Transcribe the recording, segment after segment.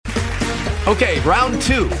Okay, round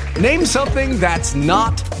two. Name something that's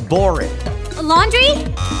not boring. A laundry?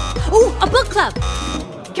 Ooh, a book club.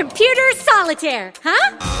 Computer solitaire,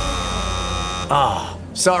 huh? Ah,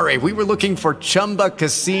 sorry, we were looking for Chumba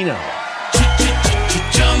Casino.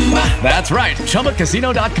 That's right,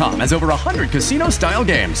 ChumbaCasino.com has over 100 casino-style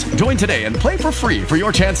games. Join today and play for free for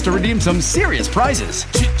your chance to redeem some serious prizes.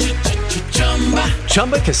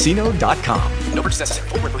 ChumbaCasino.com. No purchase necessary.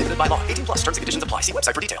 Void where prohibited by law. 18 plus. Terms and conditions apply. See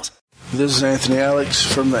website for details. This is Anthony Alex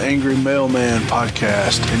from the Angry Mailman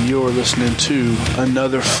podcast, and you're listening to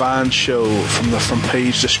another fine show from the From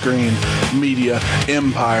Page to Screen Media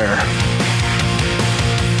Empire.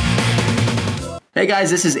 Hey guys,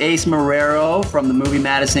 this is Ace Marrero from the movie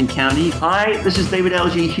Madison County. Hi, this is David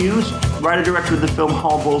L.G. Hughes, writer-director of the film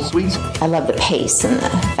Hallbowl Suites. I love the pace and the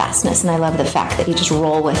fastness, and I love the fact that you just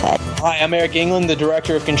roll with it. Hi, I'm Eric England, the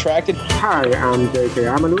director of Contracted. Hi, I'm J.K.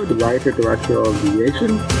 Amanu, the writer-director of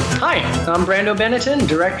Deviation. Hi, I'm Brando Benetton,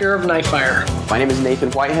 director of Nightfire. My name is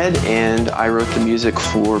Nathan Whitehead, and I wrote the music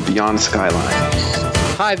for Beyond Skyline.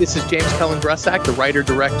 Hi, this is James Cullen Brussack, the writer,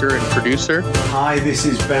 director, and producer. Hi, this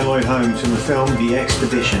is Ben Lloyd Holmes from the film The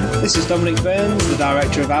Expedition. This is Dominic Burns, the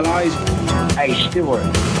director of Allies. Hey, Stuart,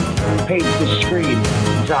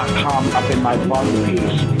 PageToScreen.com up in my bug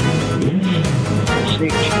piece.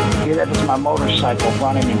 Snake, yeah, that was my motorcycle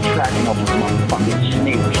running and tracking over motherfucking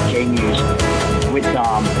snakes, genius, with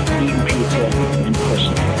eating pizza and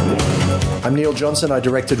pussy. I'm Neil Johnson. I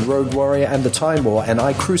directed Rogue Warrior and The Time War, and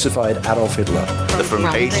I crucified Adolf Hitler. The From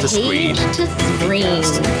Page to Screen.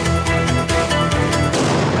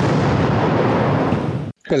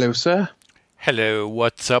 Hello, sir. Hello,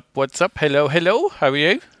 what's up? Hello, how are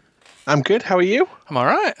you? I'm good, how are you? I'm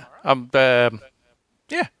alright. I'm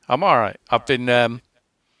alright. I've been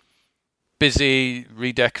busy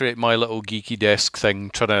redecorating my little geeky desk thing,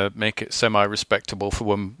 trying to make it semi-respectable for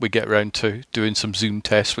when we get around to doing some Zoom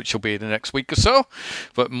tests, which will be in the next week or so.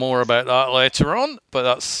 But more about that later on. But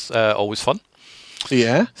that's always fun.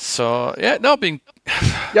 Yeah. So, yeah, no, I've been... You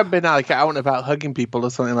haven't been like out and about hugging people or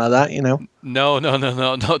something like that, you know? No, not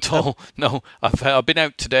at all. No, I've been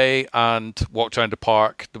out today and walked around the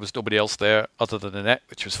park. There was nobody else there other than Annette,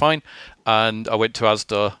 which was fine. And I went to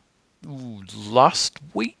Asda last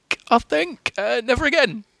week, I think. Never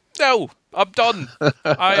again. No, I'm done.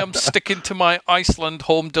 I am sticking to my Iceland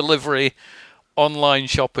home delivery online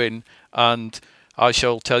shopping, and I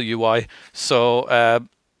shall tell you why. So I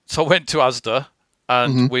went to Asda,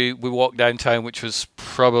 and we walked downtown, which was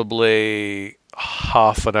probably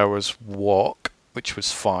half an hour's walk, which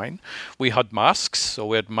was fine. We had masks, so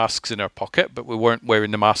we had masks in our pocket, but we weren't wearing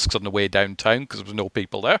the masks on the way downtown because there was no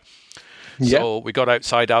people there. So we got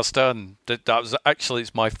outside Asda, and that was actually,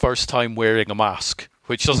 it's my first time wearing a mask,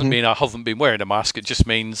 which doesn't mean I haven't been wearing a mask. It just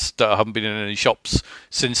means that I haven't been in any shops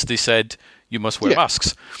since they said you must wear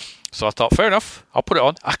masks. So I thought, fair enough, I'll put it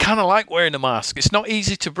on. I kind of like wearing a mask. It's not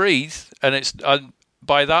easy to breathe, and it's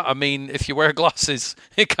by that I mean if you wear glasses,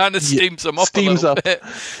 it kind of steams them up a little bit.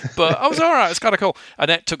 But I was all right. It's kind of cool.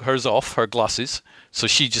 Annette took hers off, her glasses, so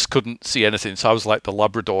she just couldn't see anything. So I was like the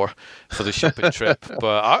Labrador for the shopping trip.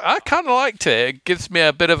 But I kind of liked it. It gives me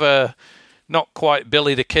a bit of a not quite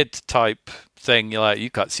Billy the Kid type thing. You're like, you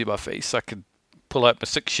can't see my face. I could pull out my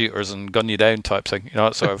 6-shooters and gun you down type thing. You know,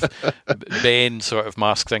 that sort of Bane sort of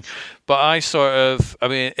mask thing. But I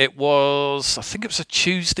mean, I think it was a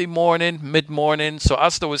Tuesday morning, mid-morning. So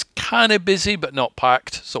Asda was kind of busy, but not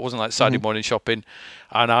packed. So it wasn't like Saturday morning shopping.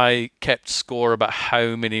 And I kept score about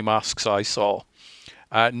how many masks I saw.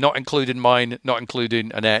 Not including mine, not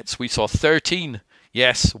including Annette's. We saw 13,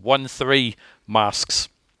 13 masks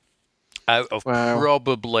out of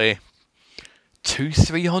probably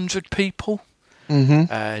 200-300 people.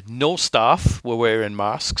 No staff were wearing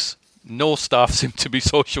masks. No staff seemed to be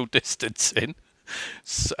social distancing.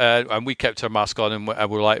 And we kept our mask on, and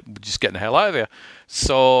we're like, we're just getting the hell out of here.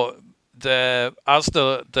 So the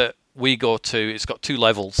Asda that we go to, it's got 2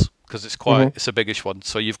 levels, because it's quite it's a biggish one.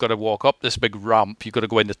 So you've got to walk up this big ramp. You've got to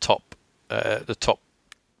go in the top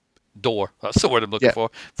door. That's the word I'm looking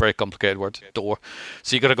for. Very complicated word. Door.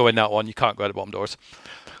 So you've got to go in that one. You can't go out the bottom doors.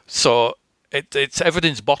 So it's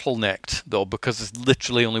everything's bottlenecked though, because there's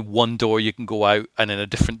literally only one door you can go out, and then a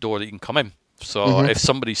different door that you can come in. So if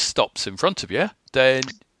somebody stops in front of you, then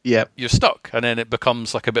you're stuck, and then it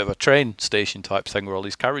becomes like a bit of a train station type thing where all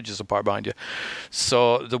these carriages are parked behind you.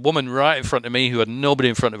 So the woman right in front of me, who had nobody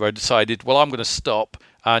in front of her, decided, well, I'm going to stop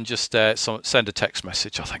and just send a text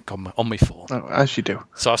message, I think, on my phone. Oh, as you do.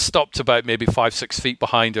 So I stopped about maybe 5-6 feet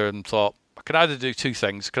behind her and thought, I can either do 2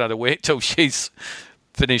 things. I can either wait till she's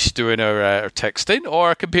finish doing our texting, or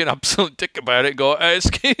I can be an absolute dick about it and go,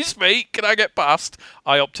 excuse me, can I get past?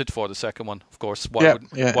 I opted for the second one, of course. Why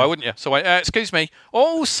wouldn't you? So I went, excuse me.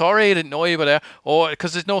 Oh, sorry, I didn't know you were there. Oh,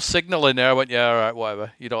 because there's no signal in there. I went, yeah, all right,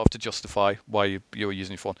 whatever. You don't have to justify why you were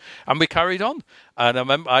using your phone. And we carried on. And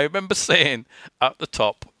I remember saying at the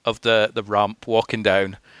top of the ramp, walking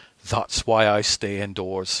down, that's why I stay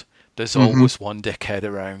indoors. There's always one dickhead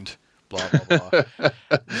around. Blah, blah, blah.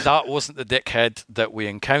 That wasn't the dickhead that we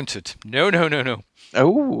encountered. No.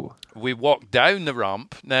 Oh. We walked down the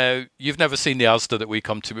ramp. Now, you've never seen the Asda that we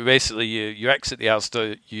come to, but basically you exit the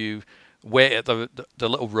Asda, you wait at the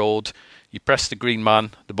little road, you press the green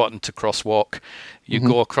man, the button to crosswalk, you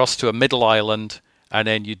go across to a middle island, and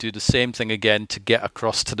then you do the same thing again to get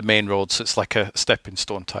across to the main road, so it's like a stepping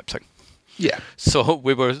stone type thing. Yeah. So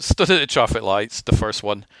we were stood at the traffic lights, the first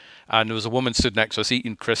one, and there was a woman stood next to us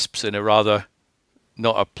eating crisps in a rather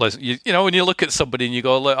not a pleasant. You know, when you look at somebody and you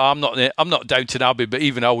go, "Look, I'm not Downton Abbey, but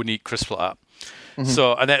even I wouldn't eat crisps like that."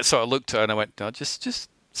 So Annette sort of looked at her and I went, "No, just it's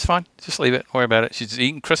fine. Just leave it. Don't worry about it. She's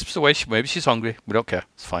eating crisps away. Maybe she's hungry. We don't care.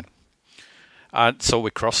 It's fine." And so we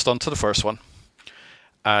crossed onto the first one,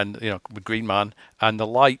 and with green man, and the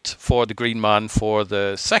light for the green man for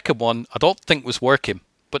the second one, I don't think was working.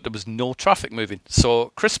 But there was no traffic moving.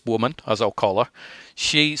 So Crisp Woman, as I'll call her,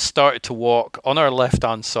 she started to walk on our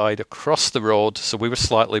left-hand side across the road. So we were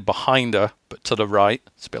slightly behind her, but to the right.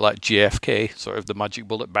 It's a bit like JFK, sort of the magic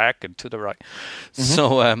bullet back and to the right.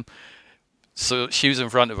 So she was in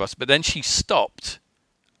front of us. But then she stopped,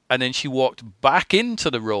 and then she walked back into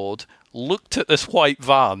the road, looked at this white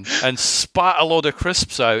van, and spat a load of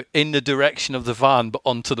crisps out in the direction of the van, but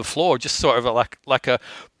onto the floor, just sort of like a...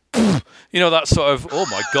 that sort of, oh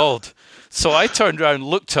my God. So I turned around,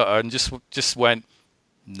 looked at her, and just went,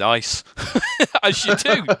 nice. As you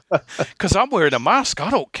do. Because I'm wearing a mask. I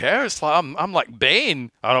don't care. It's like, I'm like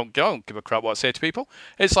Bane. I don't give a crap what I say to people.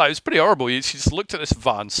 It's pretty horrible. She just looked at this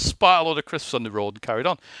van, spat a load of crisps on the road, and carried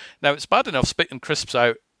on. Now, it's bad enough spitting crisps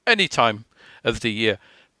out any time of the year.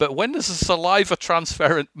 But when there's a saliva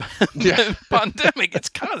transferent pandemic,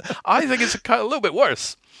 I think it's a little bit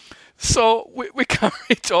worse. So we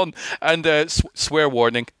carried on, and swear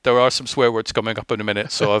warning. There are some swear words coming up in a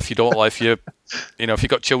minute. So if you don't like, if you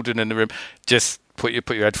got children in the room, just put your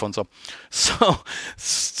headphones on.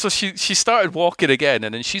 So she started walking again,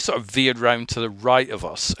 and then she sort of veered round to the right of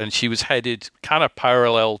us, and she was headed kind of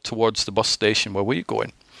parallel towards the bus station where we were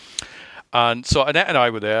going. And so Annette and I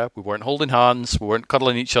were there. We weren't holding hands. We weren't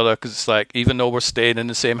cuddling each other, because it's like, even though we're staying in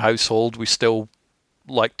the same household, we still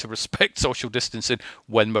like to respect social distancing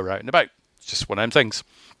when we're out and about. It's just one of them things.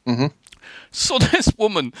 So this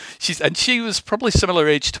woman, she was probably similar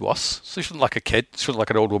age to us. So she wasn't like a kid. She wasn't like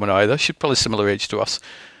an old woman either. She's probably similar age to us.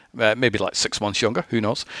 Maybe like 6 months younger. Who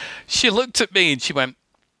knows? She looked at me and she went,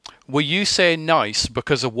 were you saying nice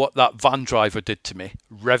because of what that van driver did to me,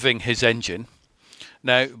 revving his engine?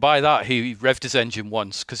 Now, by that, he revved his engine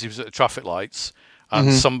once because he was at the traffic lights,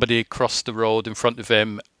 and somebody crossed the road in front of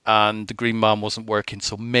him, and the green man wasn't working,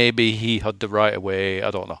 so maybe he had the right of way. I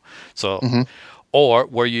don't know. So, or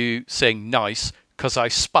were you saying nice because I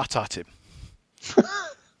spat at him?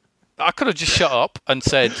 I could have just shut up and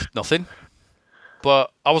said nothing,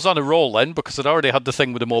 but I was on a roll then, because I'd already had the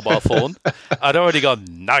thing with the mobile phone. I'd already gone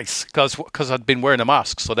nice because I'd been wearing a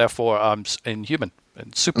mask, so therefore I'm inhuman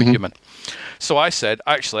and superhuman. So I said,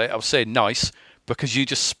 actually, I was saying nice because you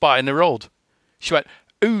just spat in the road. She went,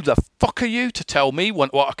 who the fuck are you to tell me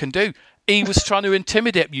what I can do? He was trying to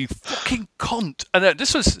intimidate me, you fucking cunt. And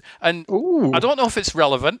I don't know if it's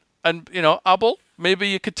relevant. And, Abel, maybe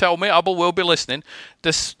you could tell me. Abel will be listening.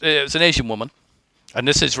 This is an Asian woman, and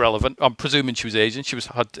this is relevant. I'm presuming she was Asian. She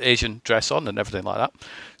had Asian dress on and everything like that.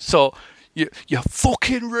 So, you're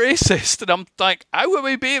fucking racist. And I'm like, how are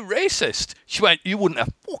we being racist? She went, you wouldn't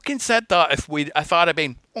have fucking said that if I'd have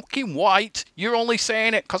been fucking white. You're only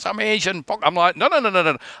saying it because I'm Asian. I'm like, no.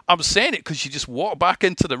 I'm saying it because you just walked back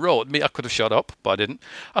into the road. I could have shut up, but I didn't.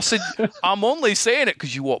 I said, I'm only saying it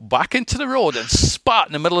because you walked back into the road and spat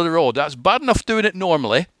in the middle of the road. That's bad enough doing it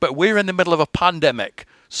normally, but we're in the middle of a pandemic.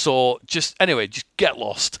 So just get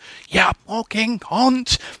lost. Yeah, fucking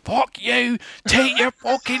cunt. Fuck you. Take your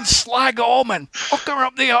fucking slag home and fuck her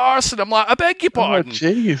up the arse. And I'm like, I beg your pardon. Oh,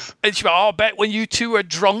 jeez. And she went, I bet when you two are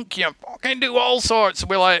drunk, you fucking do all sorts. And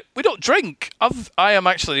we're like, we don't drink. I am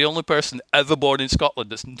actually the only person ever born in Scotland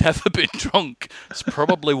that's never been drunk. It's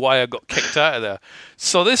probably why I got kicked out of there.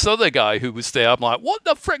 So this other guy who was there, I'm like, what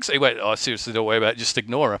the frick's... He went, oh, seriously, don't worry about it. Just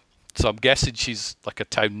ignore her. So I'm guessing she's like a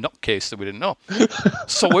town nutcase that we didn't know.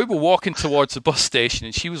 So we were walking towards the bus station,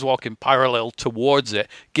 and she was walking parallel towards it,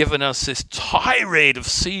 giving us this tirade of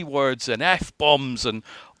C words and F bombs and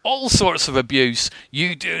all sorts of abuse.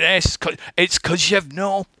 You do this, it's because you have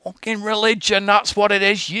no fucking religion. That's what it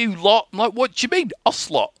is, you lot. I'm like, what do you mean, us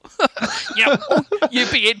lot? You're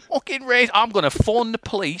being fucking racist. I'm going to phone the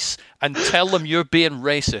police and tell them you're being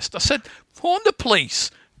racist. I said, phone the police.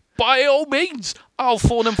 By all means, I'll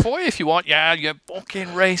phone him for you if you want. Yeah, you fucking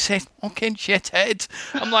racist, fucking shithead.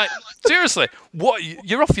 I'm like, seriously, what?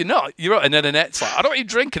 You're off your nut. You're off. And then Annette's like, I don't eat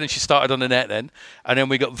drinking. And she started on Annette then. And then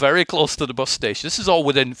we got very close to the bus station. This is all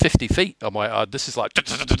within 50 feet. I'm like, this is like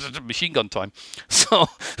machine gun time. So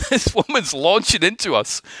this woman's launching into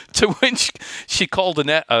us, to which she called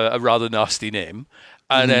Annette a rather nasty name.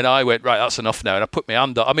 And then I went, right, that's enough now. And I put my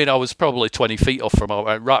hand up. I mean, I was probably 20 feet off from her. I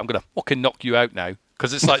went, right, I'm going to fucking knock you out now.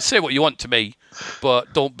 Because it's like, say what you want to me,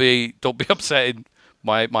 but don't be upsetting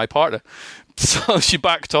my partner. So she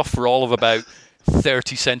backed off for all of about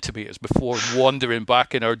 30 centimetres before wandering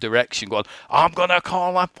back in her direction, going, I'm going to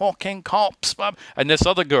call the fucking cops, man. And this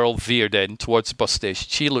other girl veered in towards the bus station.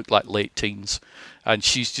 She looked like late teens. And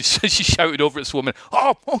she shouted over at this woman,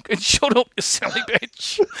 oh, fucking shut up, you silly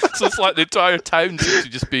bitch. So it's like the entire town seemed to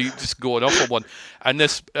just be going off on one. And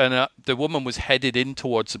the woman was headed in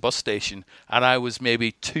towards the bus station, and I was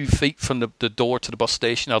maybe 2 feet from the door to the bus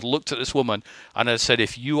station. I'd looked at this woman, and I said,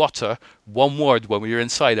 if you utter one word when we're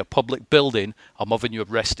inside a public building, I'm having you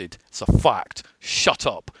arrested. It's a fact. Shut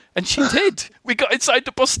up. And she did. We got inside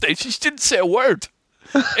the bus station. She didn't say a word.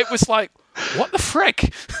 It was like, what the frick?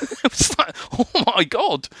 It was like, oh my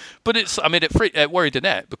God. But it worried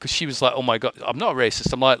Annette, because she was like, oh my God, I'm not a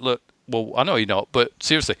racist. I'm like, look, well, I know you're not, but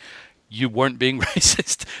seriously, you weren't being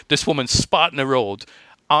racist. This woman spat in the road.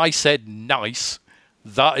 I said nice.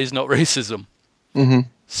 That is not racism. Mm-hmm.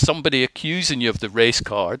 Somebody accusing you of the race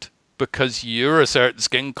card because you're a certain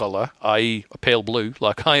skin colour, i.e. a pale blue,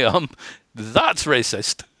 like I am, that's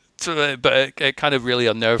racist. But it kind of really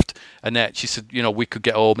unnerved Annette. She said, we could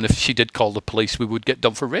get home, and if she did call the police, we would get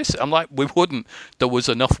done for racism. I'm like, we wouldn't. There was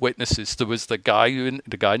enough witnesses. There was the guy in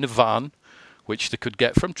the van, which they could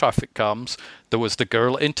get from traffic cams. There was the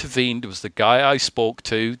girl that intervened. There was the guy I spoke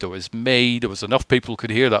to. There was me. There was enough people who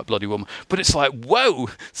could hear that bloody woman. But it's like, whoa.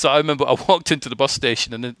 So I remember I walked into the bus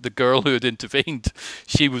station, and the girl who had intervened,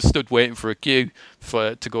 she was stood waiting for a queue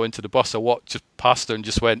to go into the bus. I walked just past her and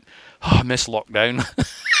just went, oh, I miss lockdown.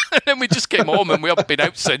 And then we just came home, and we haven't been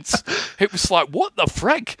out since. It was like, what the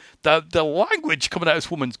frick? The language coming out of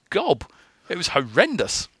this woman's gob. It was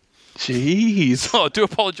horrendous. Jeez. So I do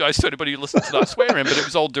apologise to anybody who listened to that swearing, but it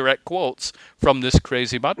was all direct quotes from this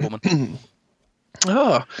crazy mad woman.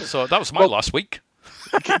 Oh. So that was my last week.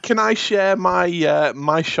 Can I share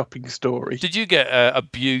my shopping story? Did you get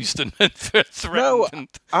abused and threatened? No,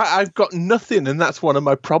 I've got nothing, and that's one of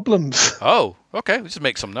my problems. Oh, okay. Let's just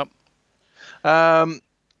make something up.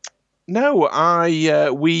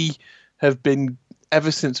 No, we have been,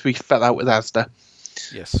 ever since we fell out with Asda.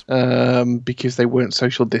 Yes. Because they weren't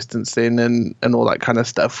social distancing and all that kind of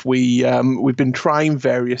stuff. We've been trying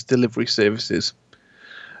various delivery services,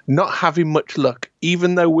 not having much luck.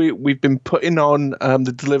 Even though we've been putting on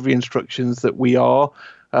the delivery instructions that we are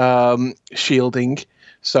shielding,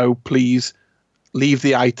 so please leave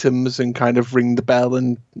the items and kind of ring the bell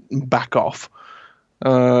and back off.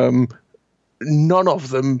 None of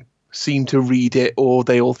them seem to read it, or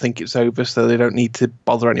they all think it's over, so they don't need to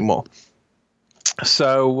bother anymore.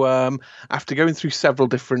 So after going through several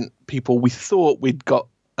different people, we thought we'd got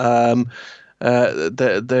the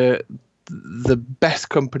best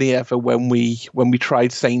company ever when we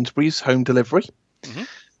tried Sainsbury's home delivery.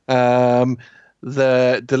 Mm-hmm.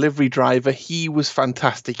 The delivery driver, he was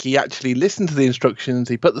fantastic. He actually listened to the instructions.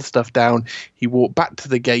 He put the stuff down. He walked back to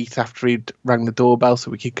the gate after he'd rang the doorbell so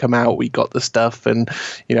we could come out. We got the stuff and,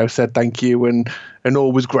 said thank you, and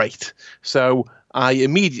all was great. So I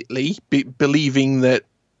immediately, believing that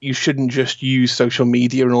you shouldn't just use social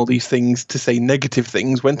media and all these things to say negative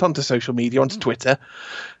things, went onto social media, onto Twitter,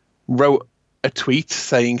 wrote a tweet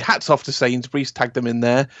saying hats off to Sainsbury's, tagged them in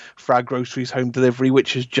there for our groceries home delivery,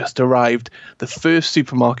 which has just arrived. The first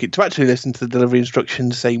supermarket to actually listen to the delivery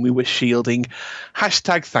instructions saying we were shielding.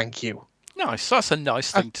 #thank you. Nice. That's a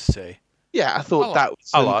nice thing to say. Yeah, I thought that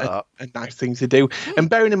was a nice thing to do. And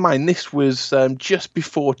bearing in mind, this was just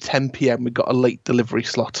before 10 p.m. we got a late delivery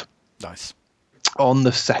slot. Nice. On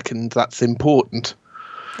the 2nd. That's important.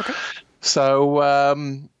 Okay.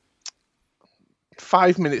 So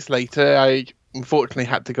 5 minutes later, I unfortunately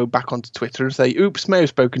had to go back onto Twitter and say, oops, may have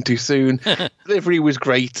spoken too soon. Delivery was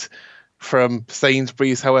great. from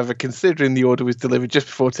Sainsbury's. However, considering the order was delivered just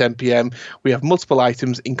before 10 p.m, we have multiple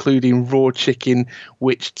items, including raw chicken,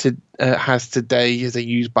 which has today as a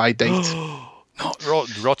use-by date. Not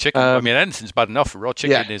raw chicken. I mean, anything's bad enough. Raw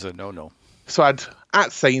chicken is a no-no. So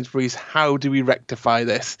at Sainsbury's, how do we rectify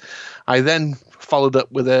this? I then followed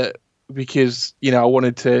up with because I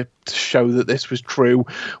wanted to show that this was true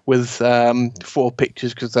with 4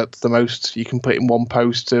 pictures, because that's the most you can put in one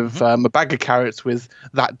post of a bag of carrots with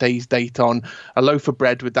that day's date on, a loaf of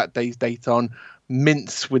bread with that day's date on,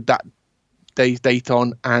 mince with that day's date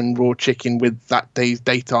on, and raw chicken with that day's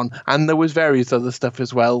date on. And there was various other stuff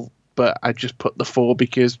as well, but I just put the 4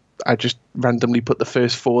 because I just randomly put the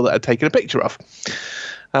first 4 that I'd taken a picture of.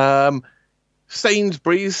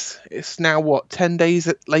 Sainsbury's, it's now 10 days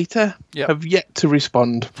later, have yet to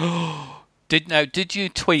respond. Did you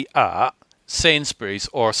tweet at Sainsbury's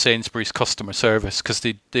or Sainsbury's customer service? Because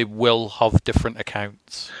they will have different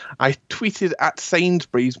accounts. I tweeted at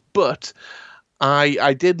Sainsbury's, but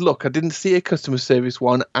I did look. I didn't see a customer service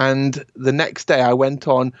one, and the next day I went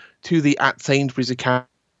on to the at Sainsbury's account,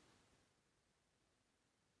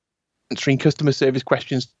 answering customer service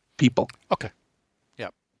questions to people. Okay.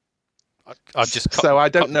 I just so I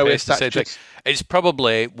don't know if that's just... It's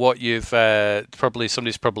probably what you've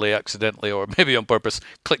somebody's probably accidentally or maybe on purpose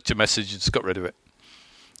clicked your message and just got rid of it.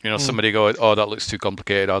 Somebody going, "Oh, that looks too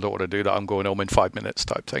complicated. I don't want to do that. I'm going home in 5 minutes,"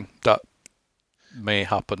 type thing. That may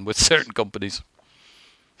happen with certain companies.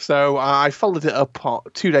 So I followed it up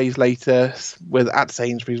 2 days later with at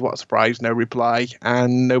Sainsbury's. What a surprise! No reply,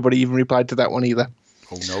 and nobody even replied to that one either.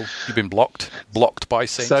 Oh no, you've been blocked by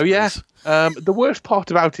Sainsbury's. So yeah. The worst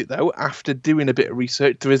part about it, though, after doing a bit of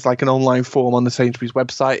research, there is like an online form on the Sainsbury's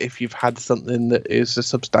website. If you've had something that is a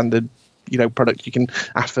substandard, product, you can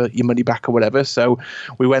ask for your money back or whatever. So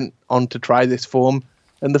we went on to try this form,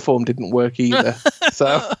 and the form didn't work either.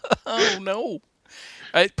 So, oh no!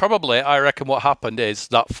 I reckon what happened is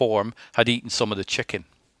that form had eaten some of the chicken.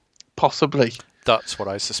 Possibly. That's what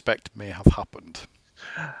I suspect may have happened.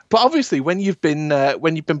 But obviously, when you've been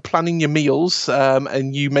planning your meals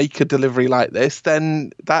and you make a delivery like this,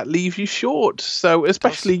 then that leaves you short. So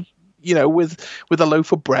especially with a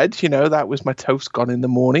loaf of bread, that was my toast gone in the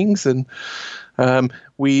mornings, and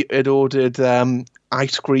we had ordered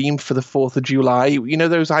ice cream for the 4th of July.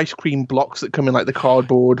 Those ice cream blocks that come in like the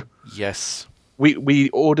cardboard. Yes. We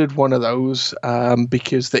ordered one of those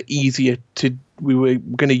because they're easier to. We were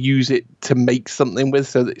going to use it to make something with,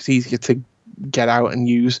 so that it's easier to get out and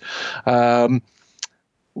use. When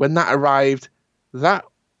that arrived, that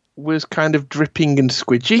was kind of dripping and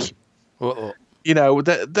squidgy. Uh-oh.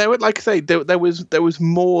 There were, like I say, there was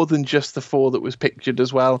more than just the 4 that was pictured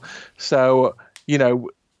as well. So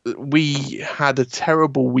we had a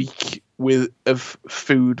terrible week of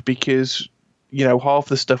food because half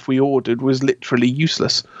the stuff we ordered was literally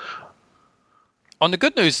useless. On the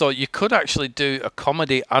good news, though, you could actually do a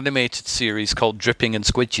comedy animated series called Dripping and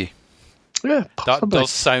Squidgy. Yeah, possibly. That does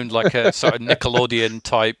sound like a sort of Nickelodeon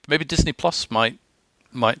type. Maybe Disney Plus might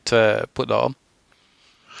put that on.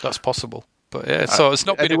 That's possible. But yeah, so it's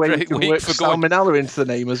not been a great week for going. Salmonella into the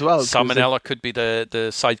name as well. Salmonella could be the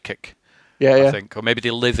sidekick. Yeah, I think, or maybe they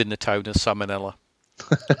live in the town as Salmonella.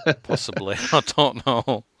 Possibly, I don't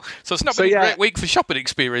know. So it's not been a great week for shopping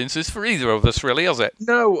experiences for either of us, really, has it?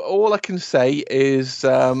 No, all I can say is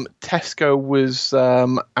Tesco was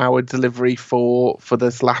our delivery for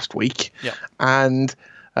this last week, and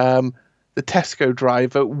the Tesco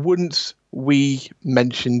driver, once we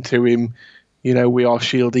mentioned to him, we are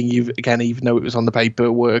shielding you again, even though it was on the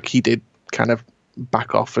paperwork, he did kind of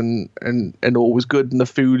back off, and all was good, and the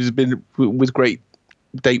food was great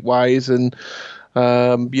date wise, and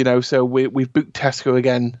so we've booked Tesco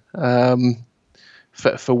again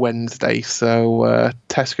for Wednesday. So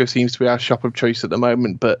Tesco seems to be our shop of choice at the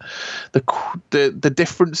moment. But the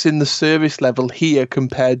difference in the service level here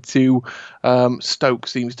compared to Stoke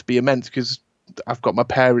seems to be immense, because I've got my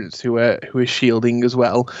parents who are shielding as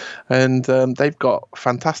well, and they've got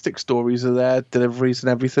fantastic stories of their deliveries and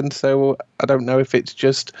everything. So I don't know if it's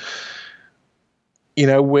just,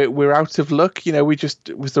 we're out of luck. We just,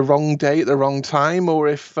 it was the wrong day at the wrong time, or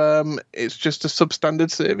if it's just a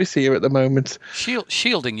substandard service here at the moment.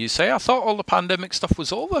 Shielding, you say? I thought all the pandemic stuff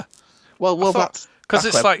was over. Well, that's because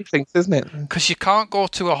it's like things, isn't it? Because you can't go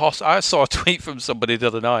to a hospital. I saw a tweet from somebody the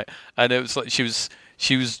other night, and it was like she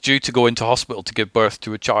was due to go into hospital to give birth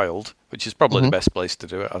to a child, which is probably the best place to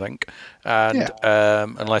do it, I think. And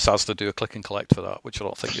unless Asda do a click and collect for that, which I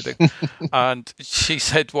don't think you do. And she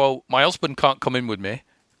said, well, my husband can't come in with me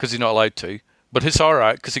because he's not allowed to, But it's all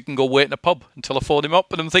right because he can go wait in a pub until I phone him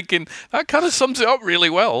up. And I'm thinking, that kind of sums it up really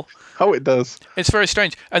well. Oh, it does. It's very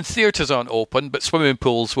strange. And theatres aren't open, but swimming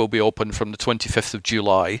pools will be open from the 25th of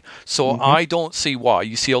July. So I don't see why.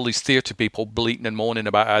 You see all these theatre people bleating and moaning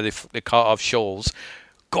about how they can't have shows.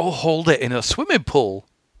 Go hold it in a swimming pool.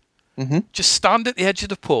 Just stand at the edge of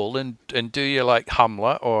the pool and do your like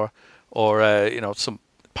Hamlet or some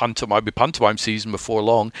pantomime season before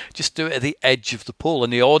long. Just do it at the edge of the pool,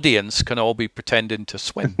 and the audience can all be pretending to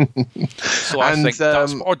swim. So I think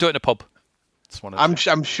or do it in a pub.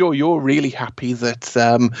 I'm sure you're really happy that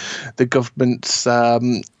the government's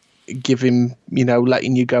giving,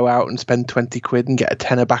 letting you go out and spend 20 quid and get a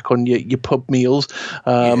tenner back on your pub meals.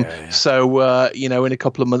 So, in a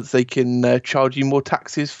couple of months they can charge you more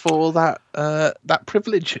taxes for that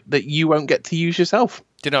privilege that you won't get to use yourself.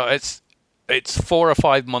 It's 4 or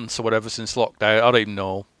 5 months or whatever since lockdown. I don't even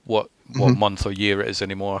know what month or year it is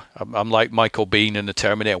anymore. I'm like Michael Biehn in the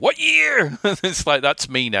Terminator. What year? It's like, that's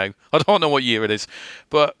me now. I don't know what year it is.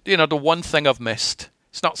 But, the one thing I've missed,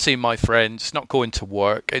 it's not seeing my friends, it's not going to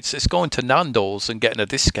work. It's going to Nando's and getting a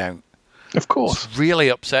discount. Of course. It's really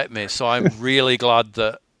upset me. So I'm really glad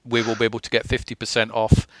that we will be able to get 50%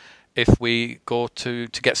 off if we go to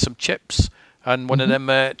get some chips and one of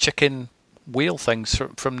them chicken wheel things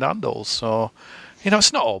from Nando's. So,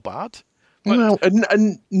 it's not all bad. Well,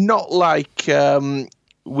 and not like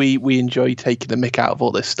we enjoy taking the mick out of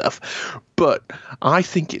all this stuff, but I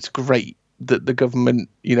think it's great that the government,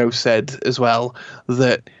 said as well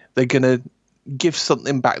that they're going to give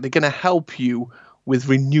something back. They're going to help you with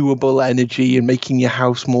renewable energy and making your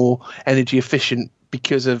house more energy efficient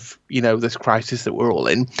because of, this crisis that we're all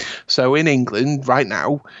in. So in England right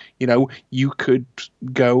now, you could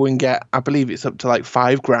go and get, I believe it's up to like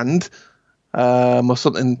 $5,000 or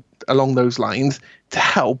something along those lines to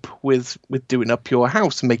help with doing up your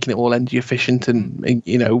house and making it all energy efficient and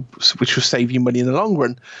which will save you money in the long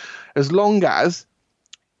run, as long as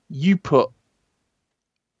you put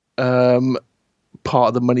part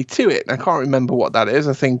of the money to it. I can't remember what that is.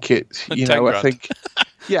 I think it's I think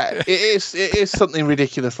it is something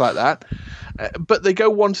ridiculous like that. But they go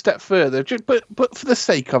one step further. But for the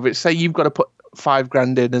sake of it, say you've got to put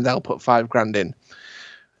 $5,000 in and they'll put $5,000 in.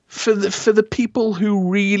 For the people who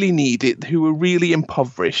really need it, who are really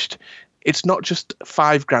impoverished, it's not just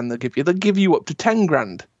 $5,000 they'll give you. They'll give you up to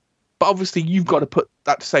 $10,000. But obviously, you've got to put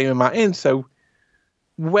that same amount in. So,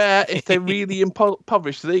 if they're really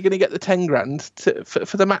impoverished, are they going to get the $10,000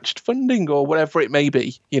 for the matched funding or whatever it may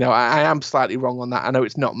be? I am slightly wrong on that. I know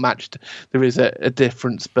it's not matched. There is a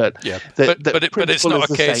difference, but but it's not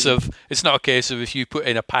a case of if you put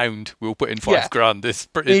in £1, we'll put in $5,000.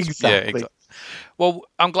 Exactly. Yeah, exactly. Well,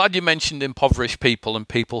 I'm glad you mentioned impoverished people and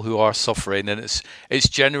people who are suffering, and it's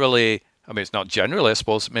generally, it's not generally, I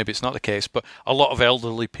suppose, maybe it's not the case, but a lot of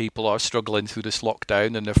elderly people are struggling through this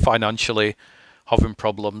lockdown and they're financially having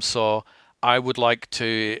problems. So I would like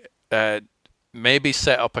to maybe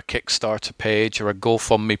set up a Kickstarter page or a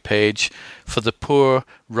GoFundMe page for the poor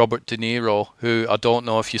Robert De Niro, who I don't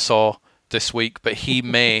know if you saw this week, but he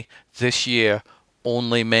may this year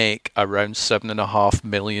only make around $7.5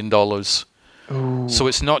 million. Ooh. So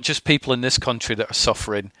it's not just people in this country that are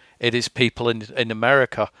suffering. It is people in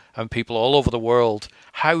America and people all over the world.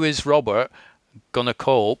 How is Robert going to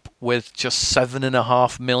cope with just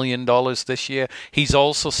 $7.5 million this year? He's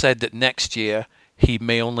also said that next year he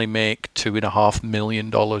may only make $2.5 million.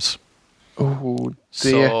 Oh,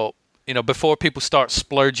 dear. So, before people start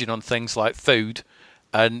splurging on things like food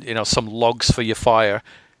and, some logs for your fire,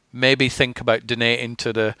 maybe think about donating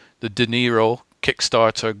to the De Niro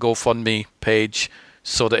Kickstarter GoFundMe page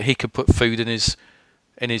so that he could put food in his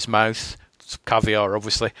mouth, some caviar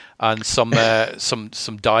obviously, and some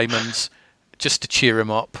diamonds just to cheer him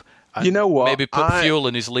up. And you know what? Maybe put fuel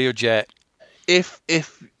in his Learjet. If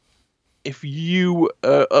you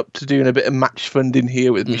are up to doing a bit of match funding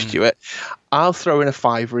here with me, Stuart, I'll throw in a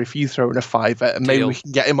 $5 if you throw in a $5, and maybe we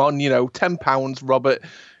can get him on. £10, Robert.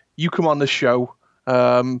 You come on the show.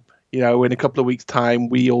 In a couple of weeks' time,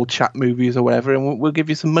 we all chat movies or whatever, and we'll give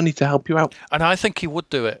you some money to help you out. And I think he would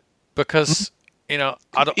do it because, I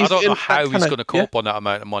don't know how he's going to cope on that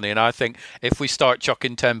amount of money. And I think if we start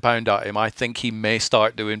chucking £10 at him, I think he may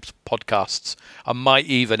start doing podcasts. I might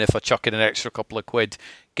even, if I chuck in an extra couple of quid,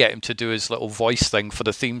 get him to do his little voice thing for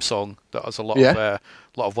the theme song that has a lot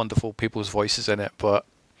of wonderful people's voices in it. But,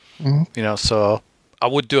 so I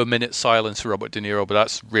would do a minute silence for Robert De Niro, but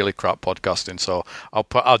that's really crap podcasting. So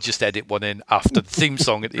I'll just edit one in after the theme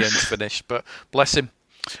song at the end is finished. But bless him.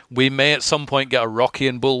 We may at some point get a Rocky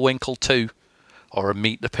and Bullwinkle 2 or a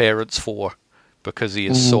Meet the Parents 4 because he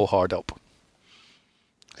is so hard up.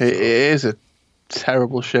 It is a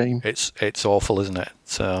terrible shame. It's awful, isn't it?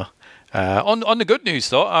 So, on the good news,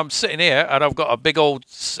 though, I'm sitting here and I've got a big old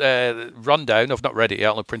rundown. I've not read it yet.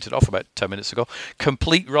 I only printed it off about 10 minutes ago.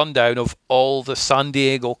 Complete rundown of all the San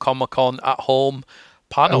Diego Comic-Con at home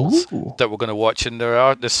panels that we're going to watch. And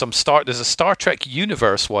there's a Star Trek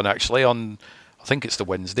Universe one, actually, on, I think it's the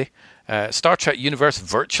Wednesday. Star Trek Universe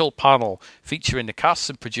virtual panel featuring the cast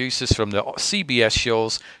and producers from the CBS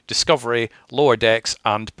shows Discovery, Lower Decks,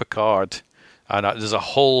 and Picard. And there's a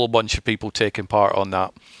whole bunch of people taking part on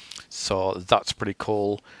that. So that's pretty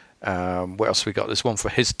cool. What else we got? There's one for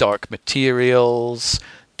His Dark Materials.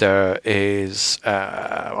 There is,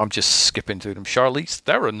 I'm just skipping through them. Charlize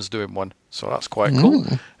Theron's doing one. So that's quite cool.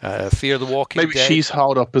 Fear the Walking Dead. Maybe she's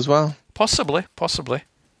hard up as well. Possibly.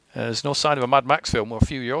 There's no sign of a Mad Max film or a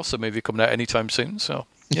Furiosa movie coming out anytime soon. So,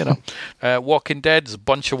 Walking Dead. There's a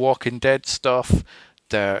bunch of Walking Dead stuff.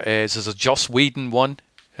 There's a Joss Whedon one.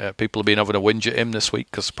 People have been having a whinge at him this week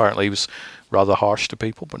because apparently he was rather harsh to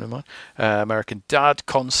people, but never mind. American Dad,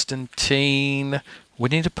 Constantine,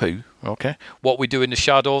 Winnie the Pooh, okay. What We Do in the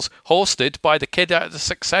Shadows, hosted by the kid out of The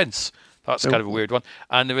Sixth Sense. That's kind of a weird one.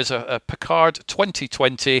 And there is a Picard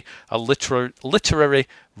 2020, a literary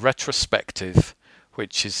retrospective,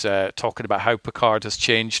 which is talking about how Picard has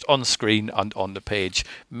changed on screen and on the page.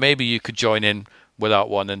 Maybe you could join in with that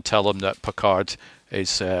one and tell them that Picard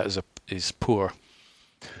is poor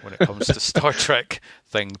when it comes to Star Trek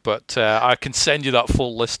thing. But I can send you that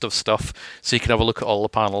full list of stuff so you can have a look at all the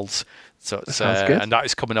panels. So it's, sounds good. And that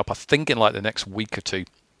is coming up, I think, in like the next week or two.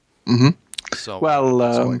 Mm-hmm. So,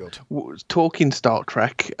 talking Star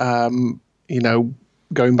Trek, going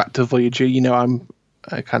back to Voyager, I'm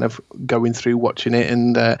kind of going through watching it,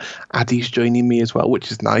 and Addy's joining me as well,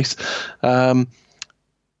 which is nice.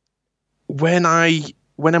 When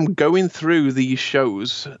I'm going through these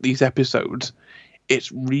shows, these episodes, it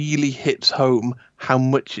really hits home how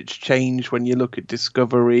much it's changed when you look at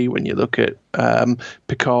Discovery, when you look at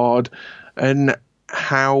Picard, and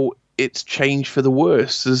how it's changed for the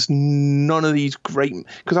worse. There's none of these great...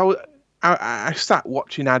 Because I sat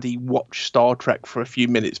watching Addy watch Star Trek for a few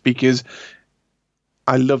minutes because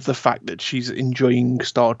I love the fact that she's enjoying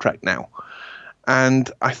Star Trek now. And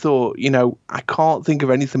I thought, I can't think of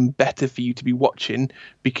anything better for you to be watching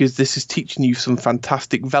because this is teaching you some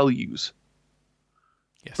fantastic values.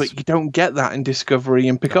 Yes. But you don't get that in Discovery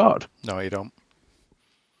and Picard. No, you don't.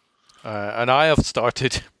 And I have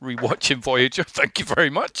started rewatching Voyager. Thank you very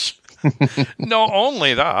much. Not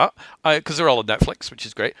only that, because they're all on Netflix, which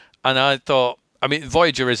is great. And I thought,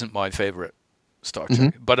 Voyager isn't my favourite Star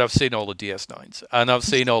Trek, but I've seen all the DS9s and I've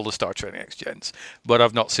seen all the Star Trek Next Gens, but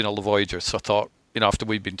I've not seen all the Voyagers. So I thought, after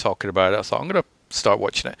we've been talking about it, I thought I'm going to start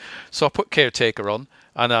watching it. So I put Caretaker on,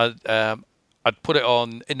 and I'd put it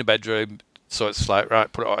on in the bedroom. So it's like,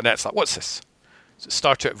 right, put it on, and it's like, what's this? It's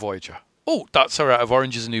Star Trek Voyager. Oh, that's all right, of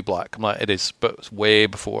Orange is the New Black. I'm like, it is, but it's way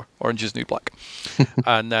before Orange is the New Black.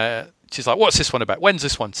 And she's like, what's this one about? When's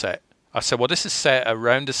this one set? I said, well, this is set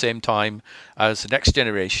around the same time as The Next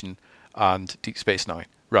Generation and Deep Space Nine.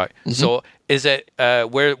 Right. Mm-hmm. So is it,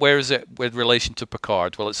 where is it with relation to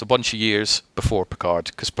Picard? Well, it's a bunch of years before Picard,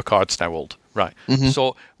 because Picard's now old. Right. Mm-hmm.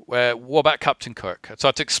 So what about Captain Kirk? So I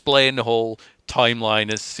had to explain the whole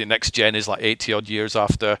timeline as The Next Gen is like 80 odd years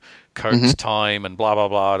after Kirk's time and blah, blah,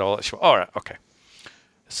 blah, and all that. She went, all right, okay.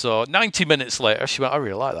 So 90 minutes later, she went, I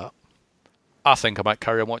really like that. I think I might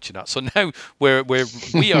carry on watching that. So now we are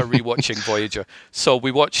rewatching Voyager. So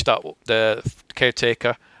we watched the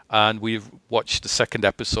Caretaker, and we've watched the second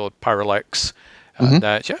episode, Parallax,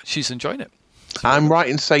 and she's enjoying it. So, I'm right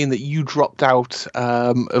in saying that you dropped out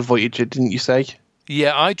of Voyager, didn't you say?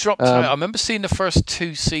 Yeah, I dropped out. I remember seeing the first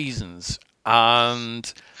 2 seasons,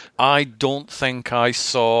 and I don't think I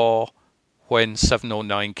saw when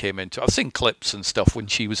 709 came into it. I've seen clips and stuff when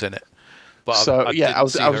she was in it. But I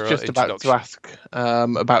was just about to ask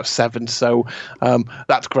about 7. So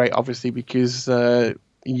that's great, obviously, because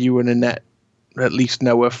you and Annette at least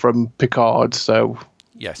know her from Picard. So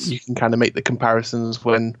yes, you can kind of make the comparisons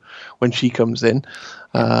when she comes in.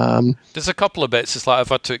 There's a couple of bits. It's like I've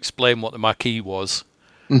had to explain what the Maquis was.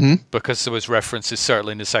 Mm-hmm. Because there was references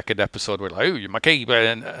certainly in the second episode where like, oh, you're Maquis,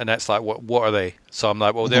 and that's like, what are they? So I'm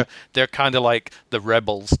like, well, they're kind of like the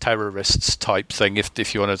rebels, terrorists type thing.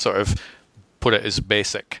 If you want to sort of put it as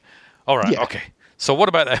basic. All right, okay. So what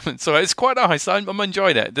about them? So it's quite nice. I'm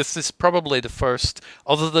enjoying it. This is probably the first,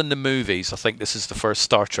 other than the movies, I think this is the first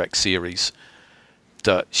Star Trek series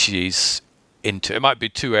that she's into. It might be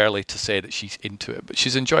too early to say that she's into it, but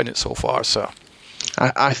she's enjoying it so far. So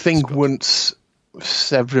I think once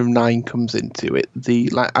 709 comes into it,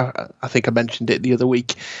 I think I mentioned it the other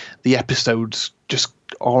week, the episodes just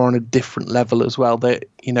are on a different level as well. They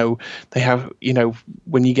have,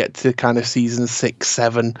 when you get to kind of season 6,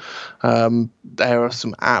 7, there are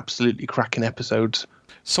some absolutely cracking episodes.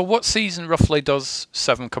 So what season roughly does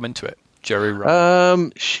 7 come into it, Jeri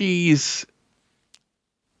Ryan?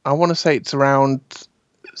 I want to say it's around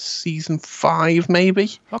season 5,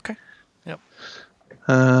 maybe. Okay. Yep.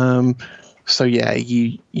 So yeah,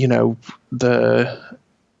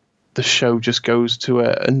 the show just goes to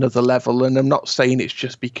another level, and I'm not saying it's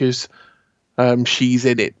just because she's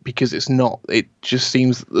in it, because it's not. It just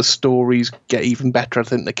seems that the stories get even better. I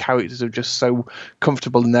think the characters are just so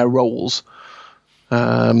comfortable in their roles.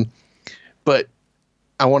 But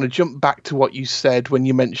I want to jump back to what you said when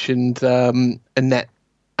you mentioned Annette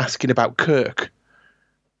asking about Kirk,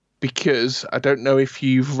 because I don't know if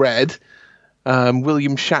you've read,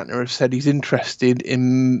 William Shatner has said he's interested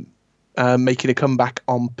in making a comeback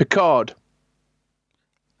on Picard.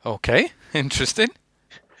 Okay, interesting.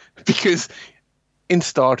 Because in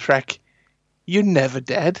Star Trek, you're never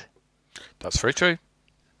dead. That's very true.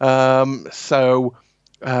 So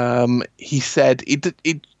he said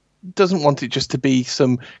it doesn't want it just to be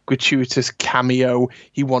some gratuitous cameo.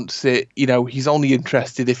 He wants it, he's only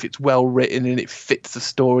interested if it's well written and it fits the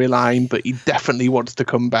storyline, but he definitely wants to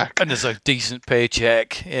come back. And there's a decent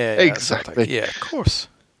paycheck. Yeah, exactly. Yeah, of course.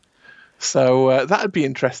 So that'd be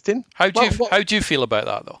interesting. How do you feel about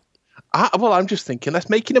that, though? I'm just thinking, let's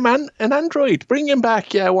make him an android. Bring him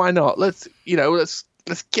back. Yeah, why not? Let's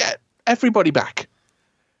get everybody back.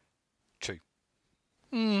 True.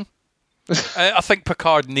 I think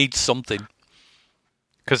Picard needs something,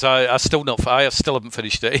 because I still haven't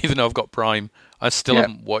finished it, even though I've got Prime. I still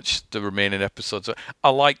haven't watched the remaining episodes. I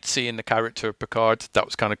liked seeing the character of Picard. That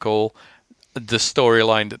was kind of cool. The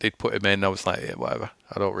storyline that they'd put him in, I was like, yeah, whatever.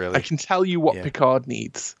 I don't really. I can tell you what Picard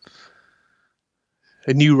needs.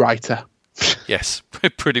 A new writer. Yes,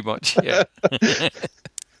 pretty much. Yeah.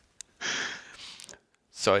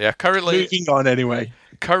 So yeah, currently moving on anyway.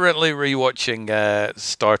 Currently rewatching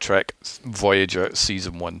Star Trek Voyager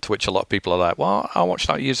season 1, to which a lot of people are like, "Well, I watched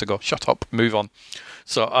that years ago. Shut up, move on."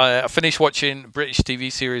 So I finished watching British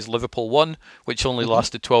TV series Liverpool 1, which only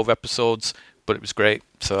lasted 12 episodes, but it was great.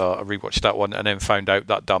 So I rewatched that one and then found out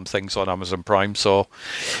that damn thing's on Amazon Prime. So,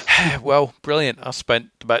 well, brilliant. I spent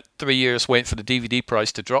about 3 years waiting for the DVD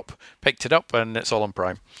price to drop, picked it up, and it's all on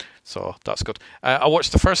Prime. So that's good. I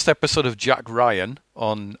watched the first episode of Jack Ryan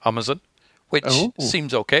on Amazon, which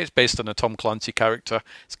seems okay. It's based on a Tom Clancy character.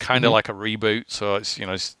 It's kind of like a reboot. So it's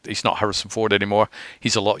he's not Harrison Ford anymore.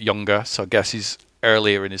 He's a lot younger. So I guess he's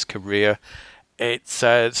earlier in his career. It's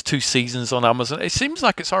 2 seasons on Amazon. It seems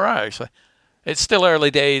like it's all right, actually. It's still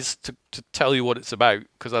early days to tell you what it's about,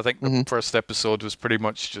 because I think the first episode was pretty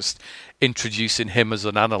much just introducing him as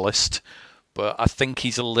an analyst. But I think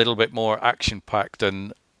he's a little bit more action-packed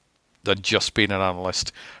than just being an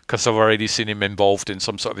analyst, because I've already seen him involved in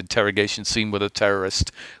some sort of interrogation scene with a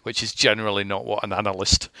terrorist, which is generally not what an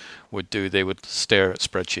analyst would do. They would stare at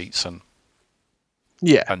spreadsheets and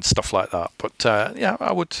stuff like that. But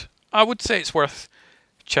I would say it's worth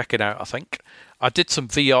checking out, I think. I did some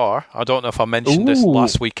VR. I don't know if I mentioned this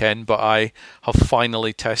last weekend, but I have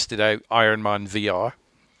finally tested out Iron Man VR,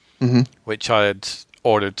 which I had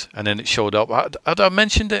ordered, and then it showed up. Had I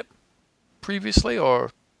mentioned it previously or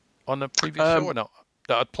on a previous show or not?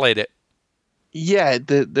 That I'd played it? Yeah,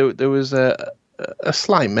 there was a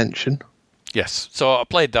slight mention. Yes. So I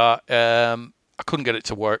played that. I couldn't get it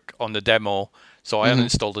to work on the demo, so I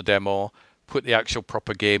uninstalled the demo, put the actual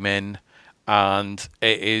proper game in, and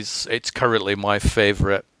it's currently my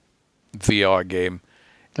favorite VR game.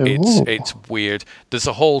 It's weird. There's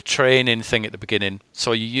a whole training thing at the beginning.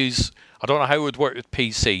 So you use, I don't know how it would work with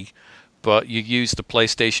PC, but you use the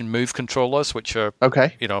PlayStation Move controllers, which are,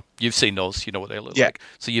 you've seen those, you know what they look like.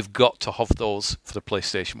 So you've got to have those for the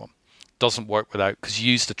PlayStation one. Doesn't work without, because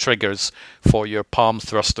you use the triggers for your palm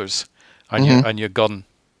thrusters and your gun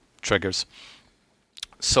triggers.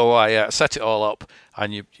 So I set it all up,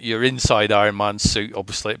 and you're inside Iron Man's suit.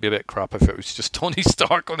 Obviously, it'd be a bit crap if it was just Tony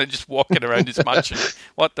Stark on it, just walking around his mansion.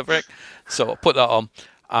 What the frick? So I put that on,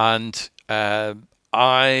 and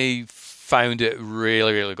I found it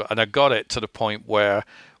really, really good. And I got it to the point where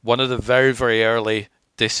one of the very, very early,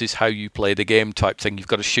 this is how you play the game type thing, you've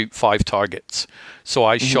got to shoot 5 targets. So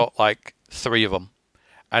I shot like 3 of them,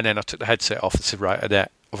 and then I took the headset off and said, right,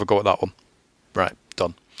 Annette, have a go at that one. Right,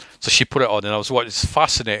 done. So she put it on, and it's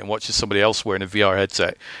fascinating watching somebody else wearing a VR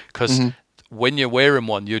headset, because when you're wearing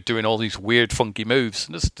one, you're doing all these weird, funky moves,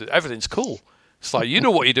 and everything's cool. It's like, you know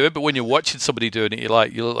what you're doing, but when you're watching somebody doing it, you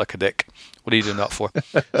look like a dick. What are you doing that for?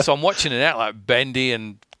 So I'm watching Annette like bendy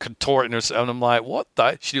and contorting herself, and I'm like, what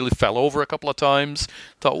the? She nearly fell over a couple of times.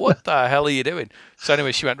 Thought, what the hell are you doing? So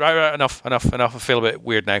anyway, she went, right, enough. I feel a bit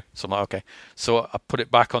weird now. So I'm like, okay. So I put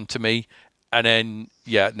it back onto me, and then,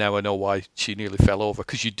 now I know why she nearly fell over,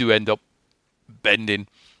 because you do end up bending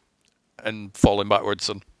and falling backwards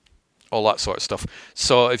and all that sort of stuff.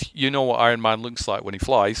 So if you know what Iron Man looks like when he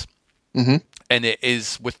flies, and it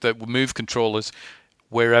is with the move controllers,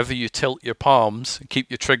 wherever you tilt your palms and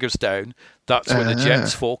keep your triggers down, that's where the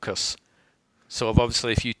jets focus. So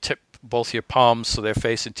obviously if you tip both your palms so they're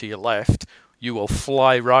facing to your left, you will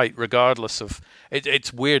fly right regardless of...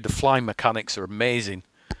 It's weird. The flying mechanics are amazing.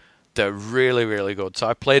 They're really, really good. So